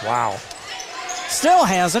half. Wow. Still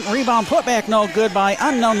hasn't. Rebound putback no good by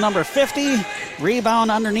unknown number 50.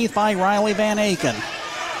 Rebound underneath by Riley Van Aken.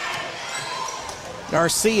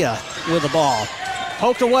 Garcia with the ball.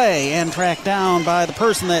 Poked away and tracked down by the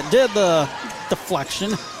person that did the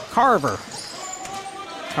deflection, Carver.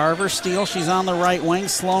 Carver steals. She's on the right wing.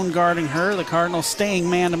 Sloan guarding her. The Cardinals staying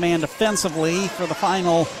man-to-man defensively for the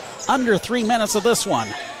final under 3 minutes of this one.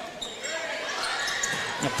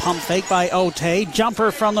 A pump fake by Otey.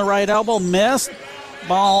 Jumper from the right elbow. Missed.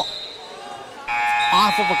 Ball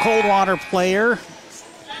off of a Coldwater player.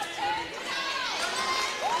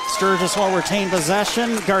 Sturgis will retain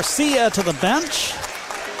possession. Garcia to the bench.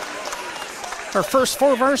 Her first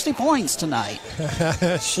 4 varsity points tonight.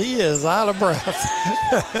 She is out of breath.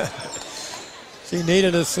 She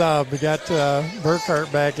needed a sub. We got Burkhart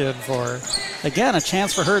back in for her. Again, a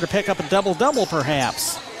chance for her to pick up a double-double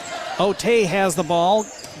perhaps. Otey has the ball.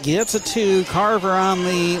 Gets it to Carver on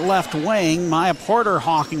the left wing. Maya Porter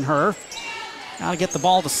hawking her. Got to get the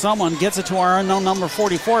ball to someone. Gets it to our unknown number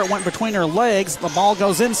 44. It went between her legs. The ball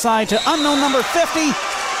goes inside to unknown number 50.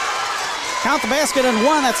 Count the basket and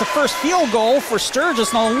one. That's the first field goal for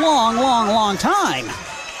Sturgis in a long, long, long time.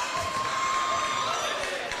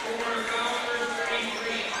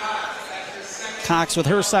 Cox with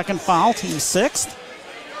her second foul, team 6th.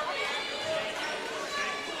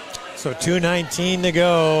 So 2:19 to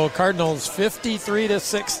go. Cardinals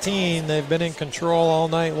 53-16. They've been in control all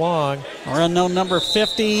night long. Our unknown number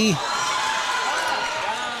 50.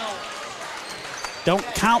 Don't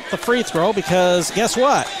count the free throw because guess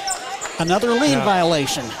what? Another lead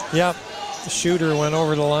violation. Yep. The shooter went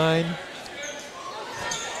over the line.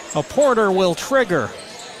 A Porter will trigger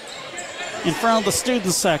in front of the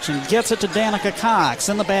student section. Gets it to Danica Cox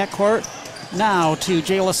in the backcourt. Now to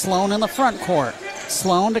Jayla Sloan in the front court.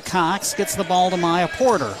 Sloan to Cox. Gets the ball to Maya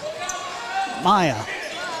Porter. Maya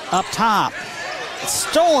up top.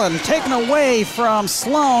 Stolen, taken away from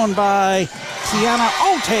Sloan by Tiana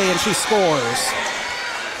Otey, and she scores.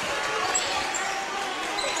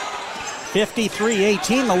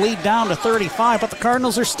 53-18, the lead down to 35, but the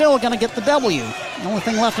Cardinals are still going to get the W. The only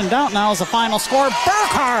thing left in doubt now is the final score.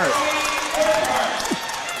 Burkhart!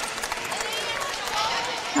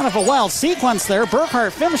 Kind of a wild sequence there.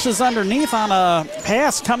 Burkhart finishes underneath on a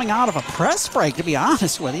pass coming out of a press break, to be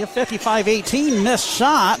honest with you. 55-18, missed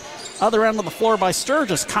shot. Other end of the floor by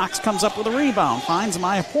Sturgis. Cox comes up with a rebound, finds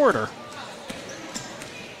Maya Porter.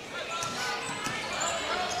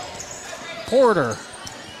 Porter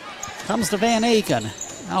comes to Van Aken.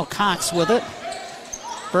 Now Cox with it.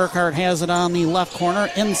 Burkhart has it on the left corner.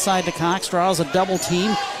 Inside to Cox. Draws a double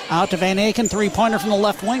team. Out to Van Aken. Three-pointer from the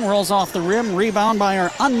left wing. Rolls off the rim. Rebound by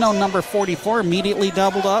our unknown number 44. Immediately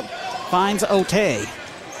doubled up. Finds Otey.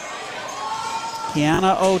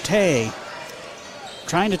 Tiana Otey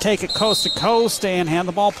trying to take it coast to coast and had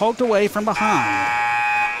the ball poked away from behind.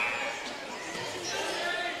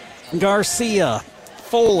 Garcia.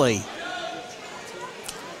 Foley.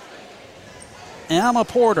 Emma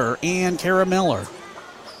Porter and Kara Miller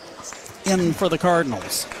in for the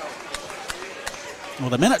Cardinals.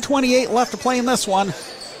 With 1:28 left to play in this one.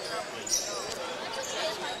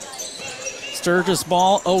 Sturgis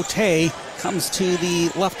ball. Otey comes to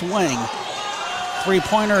the left wing.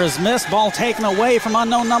 Three-pointer is missed. Ball taken away from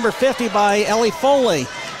unknown number 50 by Ellie Foley.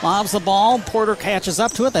 Lobs the ball. Porter catches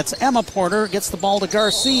up to it. That's Emma Porter. Gets the ball to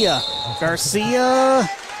Garcia. Garcia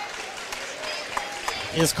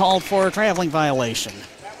is called for a traveling violation.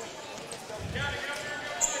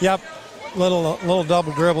 Yep, little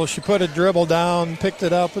double dribble. She put a dribble down, picked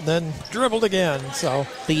it up, and then dribbled again. So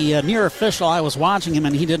the near official, I was watching him,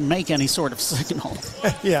 and he didn't make any sort of signal.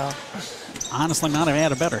 Yeah. Honestly, might have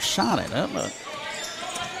had a better shot at it, but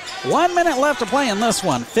 1 minute left to play in this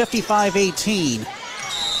one. 55-18.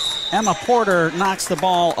 Emma Porter knocks the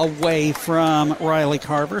ball away from Riley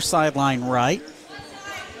Carver, sideline right.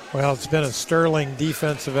 Well, it's been a sterling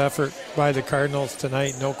defensive effort by the Cardinals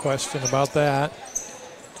tonight, no question about that.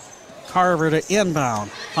 Carver to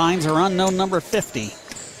inbound. Finds her unknown number 50.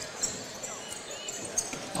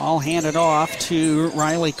 All handed off to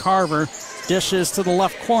Riley Carver. Dishes to the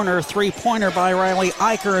left corner. Three-pointer by Riley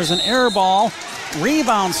Eicher is an air ball.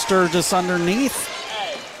 Rebound Sturgis underneath.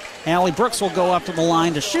 Allie Brooks will go up to the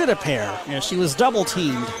line to shoot a pair. Yeah, she was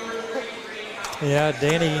double-teamed. Yeah,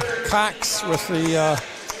 Danny Cox with the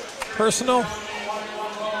personal.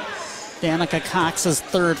 Danica Cox's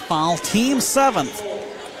third foul. Team 7th.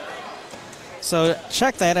 So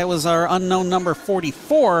check that. It was our unknown number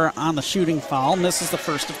 44 on the shooting foul. Misses the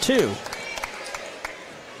first of two.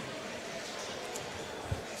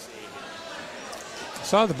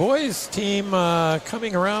 Saw the boys team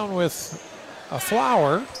coming around with a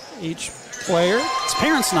flower, each player. It's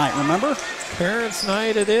Parents' Night, remember? Parents'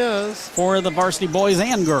 Night it is. For the varsity boys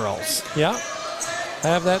and girls. Yeah.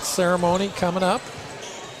 Have that ceremony coming up.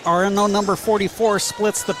 number 44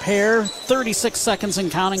 splits the pair. 36 seconds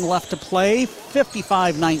and counting left to play.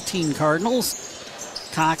 55-19 Cardinals.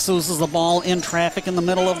 Cox loses the ball in traffic in the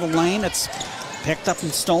middle of the lane. It's picked up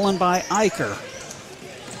and stolen by Eicher.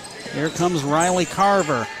 Here comes Riley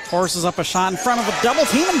Carver. Forces up a shot in front of the double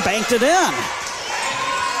team and banked it in.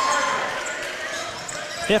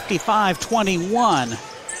 55-21.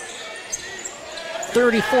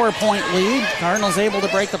 34-point lead. Cardinals able to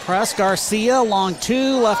break the press. Garcia, long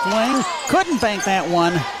two, left wing. Couldn't bank that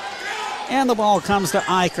one. And the ball comes to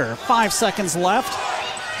Eicher. 5 seconds left.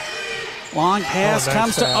 Long pass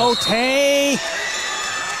comes to Otey.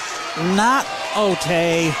 Not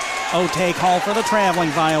Otey. Otey called for the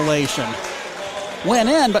traveling violation. Went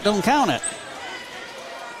in, but don't count it.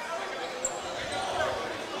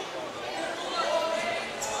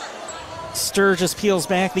 Sturgis peels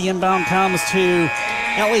back. The inbound comes to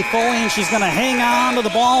Ellie Foley, and she's going to hang on to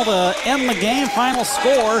the ball to end the game. Final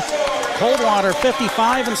score, Coldwater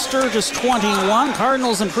 55 and Sturgis 21.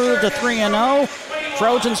 Cardinals improved to 3-0.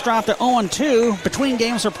 Trojans dropped to 0-2. Between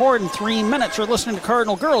games report in 3 minutes. You're listening to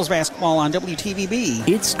Cardinal Girls Basketball on WTVB.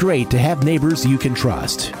 It's great to have neighbors you can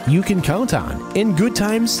trust, you can count on, in good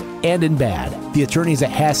times and in bad. The attorneys at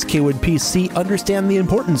Hass Kaywood PC understand the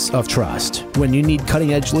importance of trust. When you need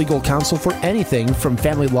cutting-edge legal counsel for anything from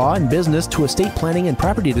family law and business to estate planning and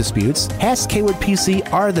property disputes, Hass Kaywood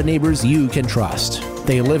PC are the neighbors you can trust.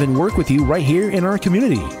 They live and work with you right here in our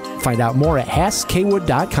community. Find out more at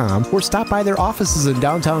HassKaywood.com or stop by their offices in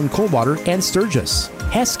downtown Coldwater and Sturgis.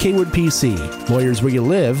 Hass Kaywood PC. Lawyers where you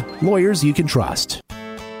live, lawyers you can trust.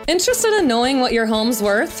 Interested in knowing what your home's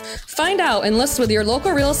worth? Find out and list with your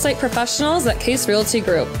local real estate professionals at Case Realty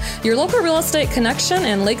Group, your local real estate connection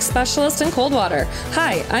and lake specialist in Coldwater.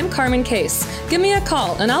 Hi, I'm Carmen Case. Give me a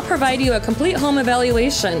call and I'll provide you a complete home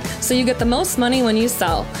evaluation so you get the most money when you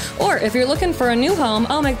sell. Or if you're looking for a new home,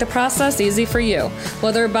 I'll make the process easy for you.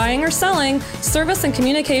 Whether buying or selling, service and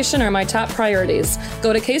communication are my top priorities.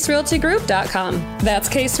 Go to CaseRealtyGroup.com. That's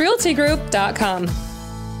CaseRealtyGroup.com.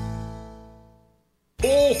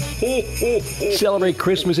 Celebrate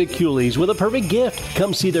Christmas at Cooley's with a perfect gift.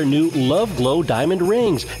 Come see their new Love Glow diamond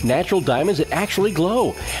rings. Natural diamonds that actually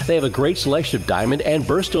glow. They have a great selection of diamond and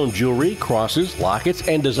birthstone jewelry, crosses, lockets,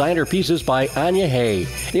 and designer pieces by Anya Hay.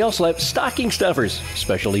 They also have stocking stuffers,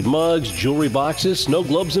 specialty mugs, jewelry boxes, snow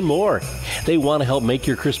globes, and more. They want to help make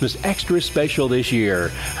your Christmas extra special this year.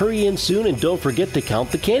 Hurry in soon and don't forget to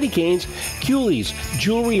count the candy canes. Cooley's,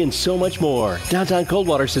 jewelry, and so much more. Downtown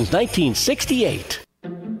Coldwater since 1968.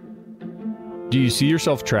 Do you see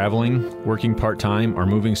yourself traveling, working part-time, or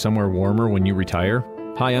moving somewhere warmer when you retire?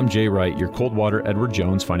 Hi, I'm Jay Wright, your Coldwater Edward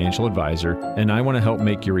Jones financial advisor, and I want to help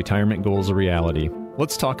make your retirement goals a reality.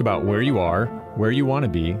 Let's talk about where you are, where you want to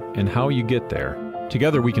be, and how you get there.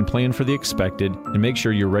 Together we can plan for the expected and make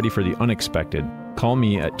sure you're ready for the unexpected. Call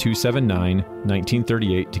me at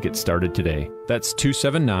 279-1938 to get started today. That's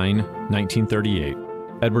 279-1938.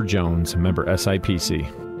 Edward Jones, member SIPC.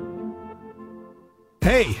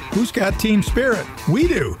 Hey, who's got team spirit? We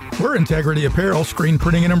do. We're Integrity Apparel, Screen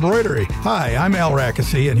Printing and Embroidery. Hi, I'm Al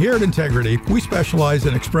Rackesee, and here at Integrity, we specialize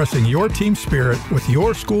in expressing your team spirit with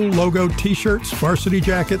your school logoed t-shirts, varsity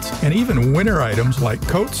jackets, and even winter items like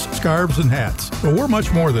coats, scarves, and hats. But we're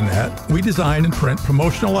much more than that. We design and print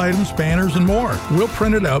promotional items, banners, and more. We'll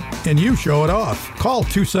print it up, and you show it off. Call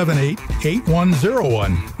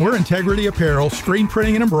 278-8101. We're Integrity Apparel, Screen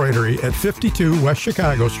Printing and Embroidery at 52 West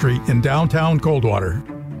Chicago Street in downtown Coldwater.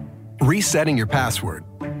 Resetting your password,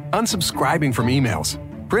 unsubscribing from emails,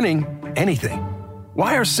 printing anything.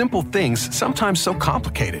 Why are simple things sometimes so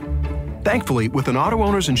complicated? Thankfully, with an auto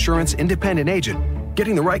owner's insurance independent agent,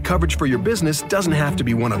 getting the right coverage for your business doesn't have to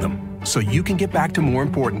be one of them, so you can get back to more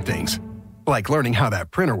important things, like learning how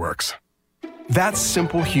that printer works. That's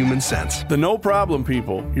simple human sense. The No Problem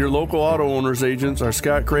people. Your local auto owners agents are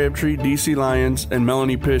Scott Crabtree, DC Lyons, and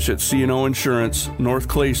Melanie Pish at C&O Insurance, North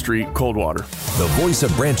Clay Street, Coldwater. The voice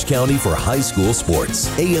of Branch County for high school sports.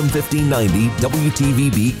 AM 1590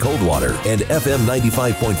 WTVB Coldwater and FM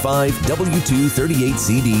 95.5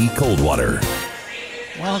 W238CD Coldwater.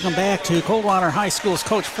 Welcome back to Coldwater High School's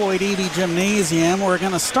Coach Floyd Eby Gymnasium. We're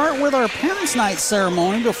going to start with our Parents' Night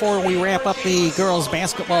ceremony before we wrap up the girls'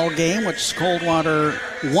 basketball game, which Coldwater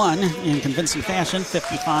won in convincing fashion,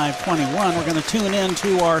 55-21. We're going to tune in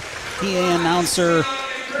to our PA announcer,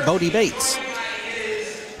 Bodie Bates.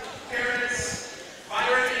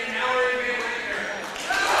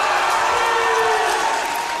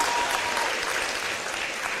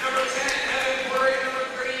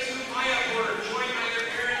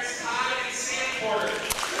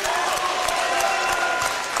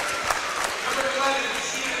 Number 11,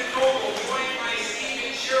 Stephen Vogel, joined by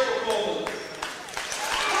Stephen Sherwood.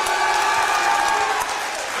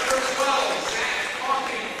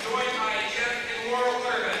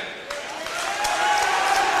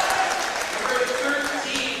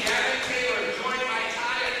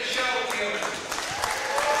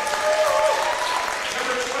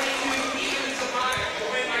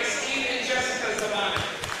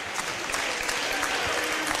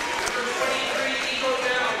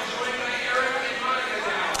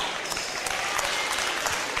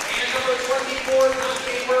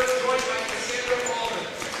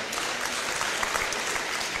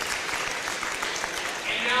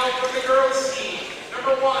 for the girls team,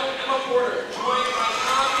 number 1, Emma Porter, joined by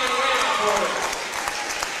Tommy and Lana Porter.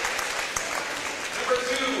 Number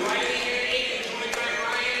 2, Riley Van Aken, joined by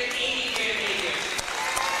Ryan and Amy Van Aken.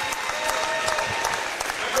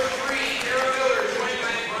 Number 3, Kara Miller, joined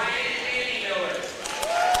by Brian and Andy Miller.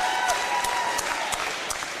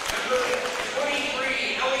 Number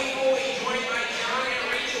 23, Ellie Foley, joined by John and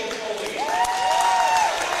Rachel Foley.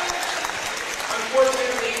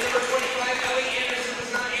 Unfortunately, number 25, Ellie Anderson,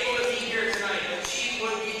 was not able to be here tonight, but she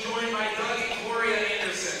will be joined by Doug and Gloria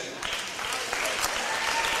Anderson.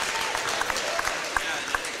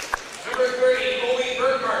 Number 30, Colby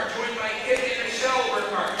Burkhart, joined by Kit and Michelle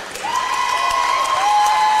Burkhart.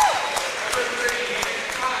 Number 30, David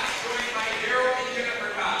Cox, joined by Daryl and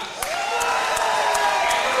Jennifer Cox.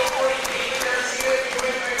 And number 40, David Garcia,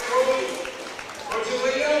 joined by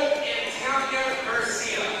Rotulio and Tanya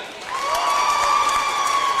Garcia.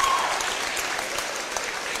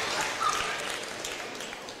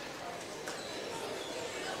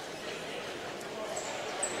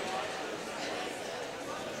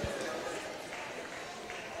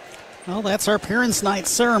 Well, that's our Parents' Night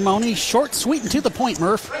ceremony. Short, sweet, and to the point,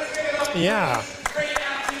 Murph. Yeah.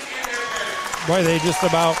 Boy, they just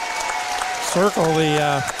about circle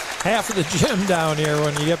the half of the gym down here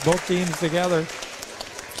when you get both teams together.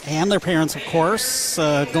 And their parents, of course,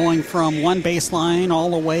 going from one baseline all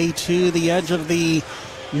the way to the edge of the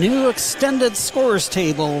new extended scores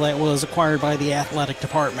table that was acquired by the athletic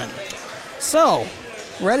department. So,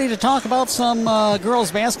 ready to talk about some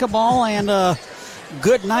girls basketball, and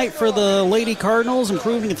good night for the Lady Cardinals,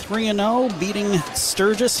 improving to 3-0, beating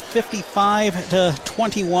Sturgis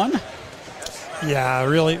 55-21. Yeah,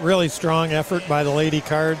 really strong effort by the Lady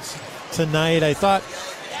Cards tonight. I thought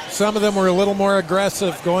some of them were a little more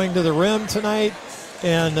aggressive going to the rim tonight.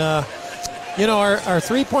 And, our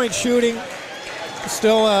three-point shooting,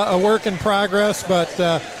 still a work in progress, but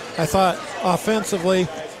I thought offensively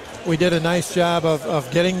we did a nice job of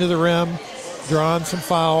getting to the rim, drawing some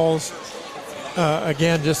fouls.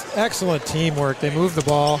 Again, just excellent teamwork. They moved the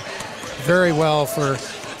ball very well for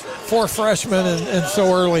 4 freshmen and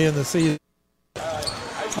so early in the season.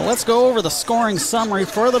 Well, let's go over the scoring summary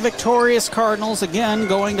for the victorious Cardinals. Again,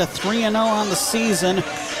 going to 3-0 on the season.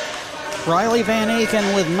 Riley Van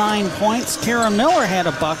Aken with 9 points. Kara Miller had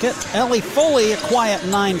a bucket. Ellie Foley, a quiet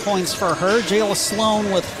 9 points for her. Jayla Sloan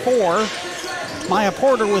with 4. Maya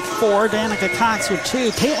Porter with 4. Danica Cox with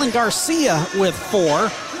 2. Caitlin Garcia with 4.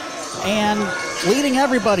 And leading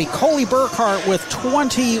everybody, Coley Burkhart with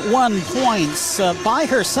 21 points. By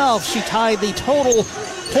herself, she tied the total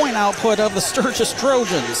point output of the Sturgis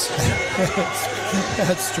Trojans.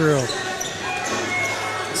 That's true.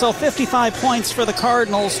 So 55 points for the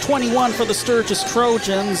Cardinals, 21 for the Sturgis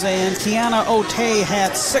Trojans, and Kiana Otey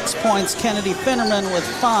had 6 points. Kennedy Finnerman with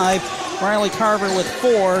 5. Riley Carver with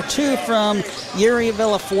 4. 2 from Yuri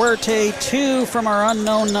Villafuerte. 2 from our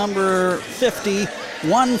unknown number 50.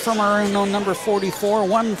 1 from our unknown number 44.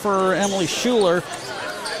 1 for Emily Schuler.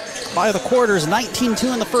 By the quarters,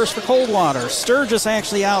 19-2 in the first for Coldwater. Sturgis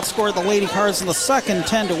actually outscored the Lady Cards in the second,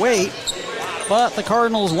 10-8. But the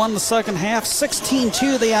Cardinals won the second half.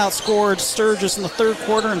 16-2 they outscored Sturgis in the third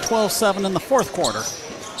quarter and 12-7 in the fourth quarter.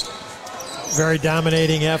 Very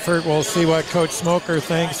dominating effort. We'll see what Coach Smoker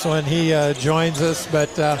thinks when he joins us. But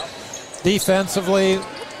defensively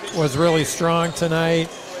was really strong tonight.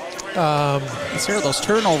 Let's hear those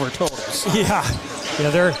turnover totals. Yeah,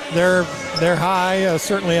 they're high,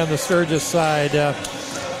 certainly on the Sturgis side.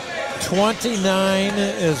 29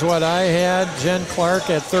 is what I had. Jen Clark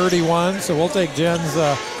at 31, so we'll take Jen's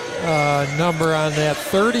number on that.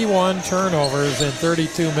 31 turnovers in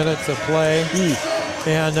 32 minutes of play.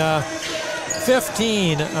 And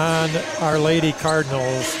 15 on our Lady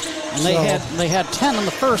Cardinals. And they had 10 in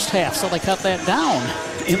the first half, so they cut that down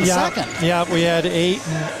in the second. Yeah, we had 8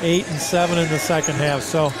 and 7 in the second half.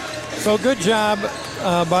 So good job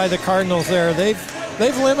by the Cardinals there. They've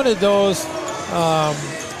limited those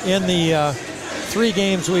in the 3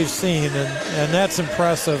 games we've seen, and that's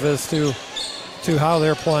impressive as to how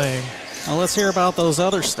they're playing. Well, let's hear about those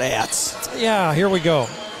other stats. Yeah, here we go.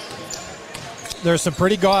 There's some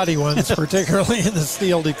pretty gaudy ones, particularly in the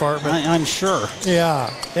steal department. I'm sure.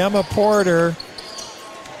 Yeah. Emma Porter,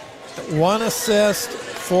 1 assist,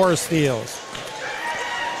 4 steals.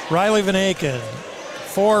 Riley Van Aken,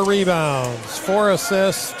 4 rebounds, 4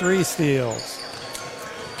 assists, 3 steals.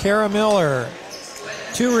 Kara Miller,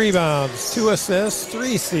 2 rebounds, 2 assists,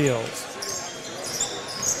 3 steals.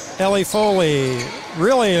 Ellie Foley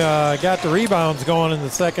really got the rebounds going in the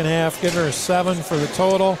second half, giving her 7 for the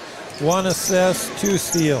total. 1 assist, 2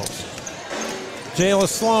 steals. Jayla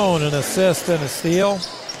Sloan, an assist and a steal.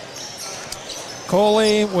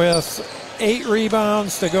 Coley with 8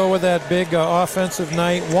 rebounds to go with that big offensive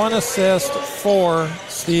night. 1 assist, 4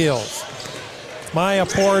 steals. Maya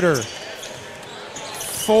Porter,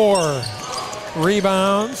 4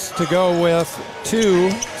 rebounds to go with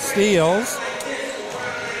 2 steals.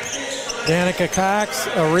 Danica Cox,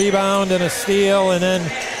 a rebound and a steal. And then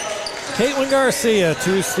Caitlin Garcia,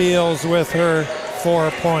 2 steals with her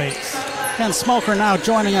 4 points. And Smoker now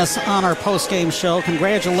joining us on our post-game show.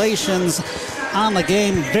 Congratulations on the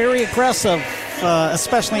game. Very aggressive,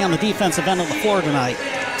 especially on the defensive end of the floor tonight.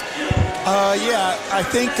 Yeah, I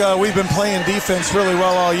think we've been playing defense really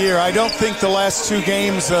well all year. I don't think the last 2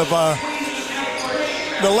 games of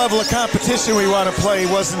the level of competition we want to play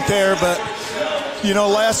wasn't there. But, you know,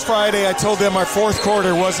 last Friday I told them our 4th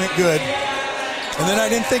quarter wasn't good. And then I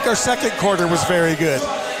didn't think our 2nd quarter was very good.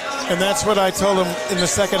 And that's what I told them in the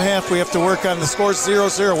second half. We have to work on the score's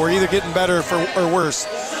 0-0. We're either getting better or worse.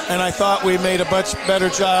 And I thought we made a much better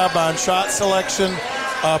job on shot selection,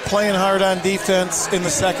 playing hard on defense in the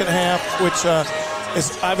second half, which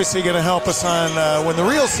is obviously going to help us on when the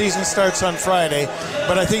real season starts on Friday.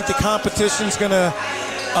 But I think the competition's going to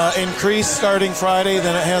increase starting Friday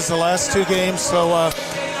than it has the last 2 games. So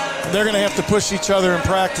they're going to have to push each other in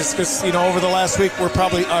practice because, you know, over the last week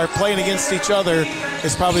our playing against each other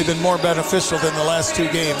has probably been more beneficial than the last 2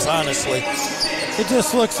 games, honestly. It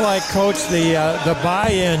just looks like, Coach, the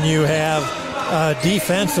buy-in you have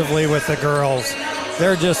defensively with the girls.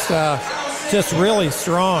 They're just really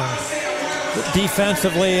strong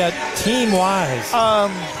defensively, team-wise.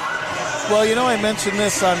 Well, you know, I mentioned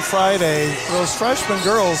this on Friday. Those freshman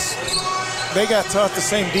girls, they got taught the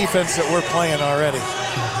same defense that we're playing already.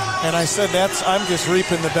 And I said I'm just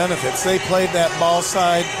reaping the benefits. They played that ball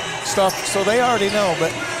side stuff, so they already know.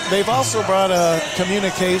 But they've also brought a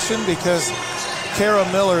communication because Kara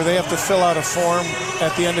Miller, they have to fill out a form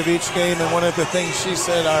at the end of each game. And one of the things she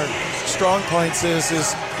said our strong points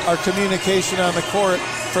is our communication on the court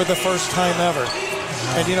for the first time ever.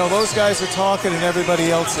 And, you know, those guys are talking and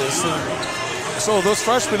everybody else is. And so those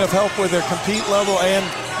freshmen have helped with their compete level and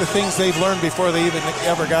the things they've learned before they even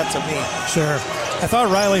ever got to me. Sure. I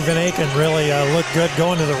thought Riley Van Aken really looked good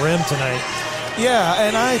going to the rim tonight. Yeah,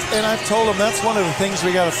 and I've told them that's one of the things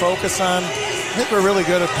we got to focus on. I think we're really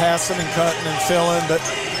good at passing and cutting and filling, but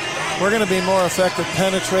we're going to be more effective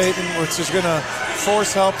penetrating, which is going to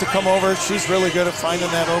force help to come over. She's really good at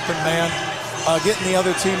finding that open man, getting the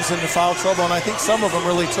other teams into foul trouble, and I think some of them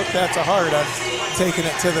really took that to heart on taking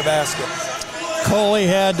it to the basket. Coley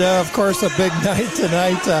had, of course, a big night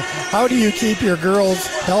tonight. How do you keep your girls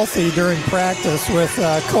healthy during practice with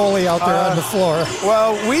Coley out there on the floor?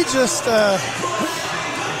 Well, we just,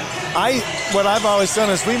 what I've always done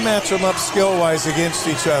is we match them up skill-wise against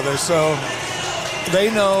each other. So they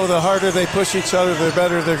know the harder they push each other, the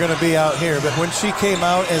better they're going to be out here. But when she came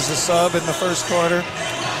out as a sub in the first quarter,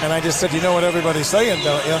 and I just said, you know what everybody's saying,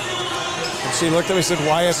 don't you? And she looked at me and said,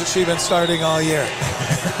 why hasn't she been starting all year?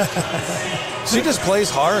 She just plays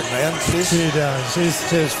hard, man. She does.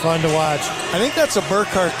 She's fun to watch. I think that's a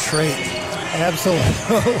Burkhart trait. Absolutely.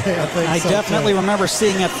 I definitely remember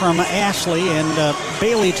seeing it from Ashley and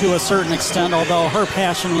Bailey to a certain extent, although her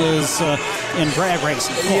passion was in drag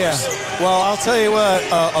racing, of course. Yeah. Well, I'll tell you what,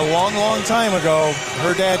 a long, long time ago,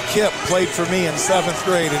 her dad, Kip, played for me in 7th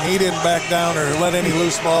grade, and he didn't back down or let any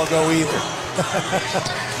loose ball go either.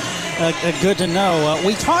 Good to know.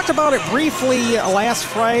 We talked about it briefly last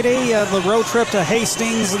Friday, the road trip to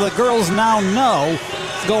Hastings. The girls now know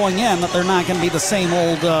going in that they're not going to be the same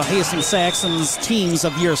old Hastings Saxons teams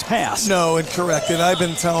of years past. No, and correct. And I've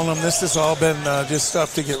been telling them this has all been just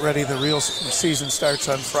stuff to get ready. The real season starts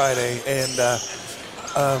on Friday. And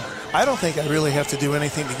I don't think I really have to do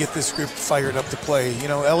anything to get this group fired up to play. You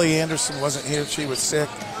know, Ellie Anderson wasn't here. She was sick.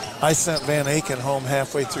 I sent Van Aken home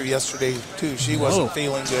halfway through yesterday, too. She wasn't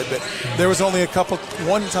feeling good, but there was only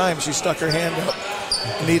one time she stuck her hand up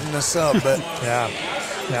needing a sub, but yeah.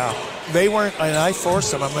 They weren't, and I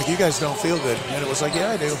forced them. I'm like, you guys don't feel good. And it was like,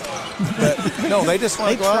 yeah, I do. But no, they just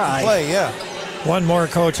want to go out and play, yeah. One more,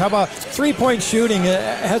 Coach. How about three-point shooting? It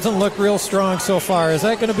hasn't looked real strong so far. Is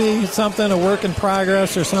that going to be something, a work in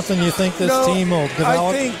progress, or something you think this team will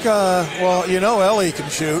develop? I think, well, you know Ellie can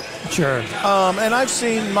shoot. Sure. And I've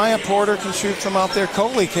seen Maya Porter can shoot from out there.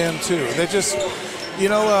 Coley can, too. They just, you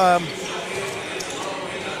know, a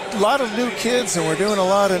lot of new kids, and we're doing a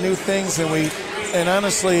lot of new things, and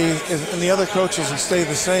honestly, and the other coaches will stay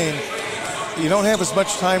the same. You don't have as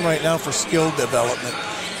much time right now for skill development.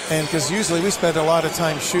 And because usually we spend a lot of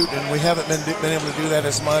time shooting, we haven't been able to do that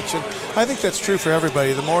as much. And I think that's true for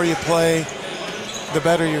everybody. The more you play, the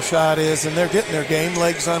better your shot is. And they're getting their game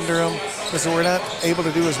legs under them. because we're not able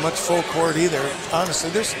to do as much full court either. Honestly,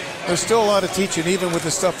 there's still a lot of teaching, even with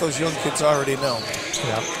the stuff those young kids already know.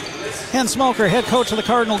 Yep. Ken Smoker, head coach of the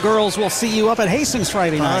Cardinal girls, will see you up at Hastings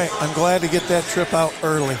Friday night. All right, I'm glad to get that trip out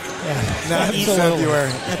early, not in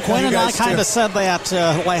February. Quinn and I kind of said that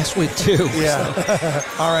last week, too. Yeah.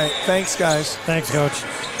 So. All right, thanks, guys. Thanks, Coach.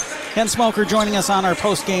 Ken Smoker joining us on our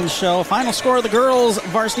post-game show. Final score of the girls'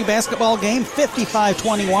 varsity basketball game,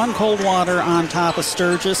 55-21. Coldwater on top of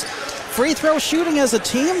Sturgis. Free throw shooting as a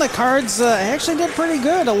team, the Cards actually did pretty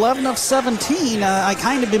good, 11 of 17. I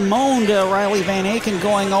kind of bemoaned Riley Van Aken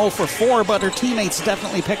going 0 for 4, but her teammates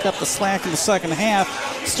definitely picked up the slack in the second half.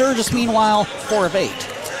 Sturgis, meanwhile, 4 of 8.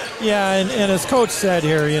 Yeah, and as Coach said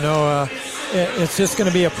here, it's just going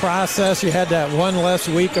to be a process. You had that one less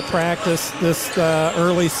week of practice this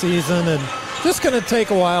early season, and just going to take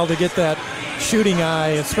a while to get that shooting eye,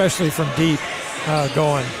 especially from deep,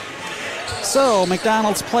 going. So,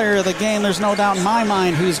 McDonald's player of the game, there's no doubt in my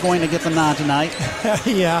mind who's going to get the nod tonight.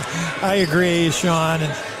 Yeah, I agree, Sean.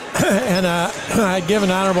 And I'd give an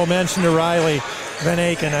honorable mention to Riley Van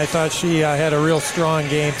Aken. I thought she had a real strong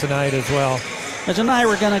game tonight as well. Tonight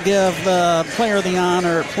we're going to give the player of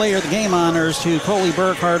the game honors to Coley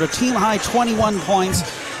Burkhart, a team-high 21 points.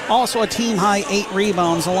 Also a team-high 8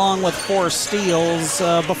 rebounds along with 4 steals.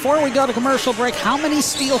 Before we go to commercial break, how many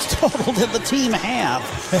steals total did the team have?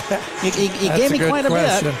 You gave me quite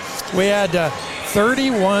question. A bit. We had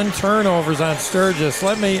 31 turnovers on Sturgis.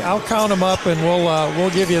 I'll count them up, and we'll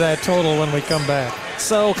give you that total when we come back.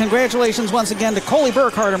 So congratulations once again to Coley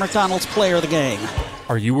Burkhart, McDonald's player of the game.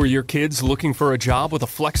 Are you or your kids looking for a job with a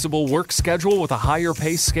flexible work schedule with a higher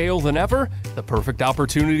pay scale than ever? The perfect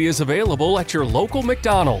opportunity is available at your local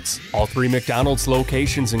McDonald's. All 3 McDonald's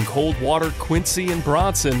locations in Coldwater, Quincy, and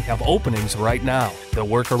Bronson have openings right now. They'll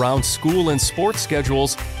work around school and sports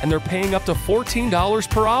schedules, and they're paying up to $14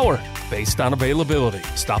 per hour based on availability.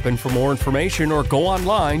 Stop in for more information or go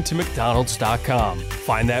online to mcdonalds.com.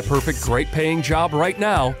 Find that perfect great paying job right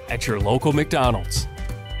now at your local McDonald's.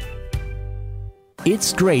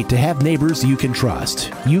 It's great to have neighbors you can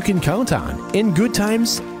trust, you can count on, in good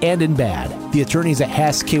times and in bad. The attorneys at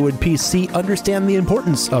Hass Kaywood PC understand the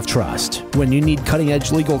importance of trust. When you need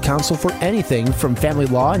cutting-edge legal counsel for anything from family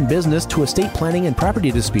law and business to estate planning and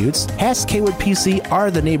property disputes, Hass Kaywood PC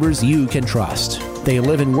are the neighbors you can trust. They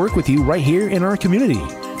live and work with you right here in our community.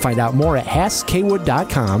 Find out more at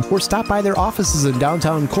HassKaywood.com or stop by their offices in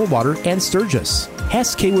downtown Coldwater and Sturgis.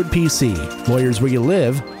 Hass Kaywood PC. Lawyers where you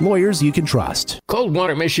live, lawyers you can trust.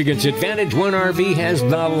 Coldwater, Michigan's Advantage One RV has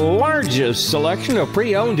the largest selection of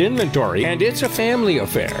pre-owned inventory, and it's a family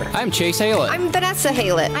affair. I'm Chase Haylett. I'm Vanessa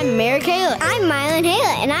Haylett. I'm Merrick Haylett. I'm Mylan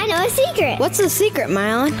Haylett, and I know a secret. What's the secret,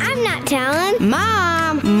 Mylan? I'm not telling.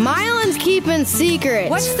 Mom, Mylan's keeping secrets.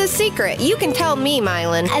 What's the secret? You can tell me,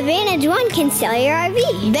 Mylan. Advantage One can sell your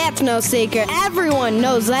RV. That's no secret. Everyone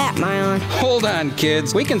knows that, Mylan. Hold on,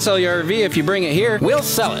 kids. We can sell your RV if you bring it here. We'll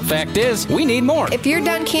sell it. Fact is, we need more. If you're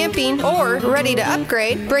done camping or ready to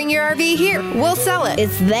upgrade, bring your RV here. We'll sell it.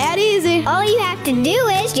 It's that easy. All you have to do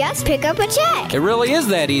is just pick up a check. It really is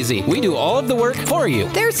that easy. We do all of the work for you.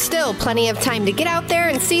 There's still plenty of time to get out there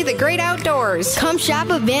and see the great outdoors. Come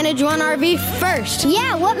shop Advantage One RV first.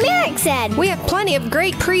 Yeah, what Merrick said. We have plenty of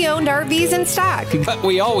great pre-owned RVs in stock. But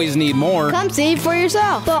we always need more. Come see for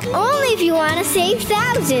yourself. But only if you want to save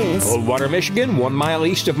thousands. Coldwater, Michigan, 1 mile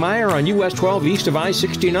east of Meyer on US 12 east of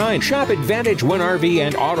I-69. Shop Advantage One RV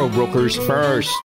and Auto Brokers first.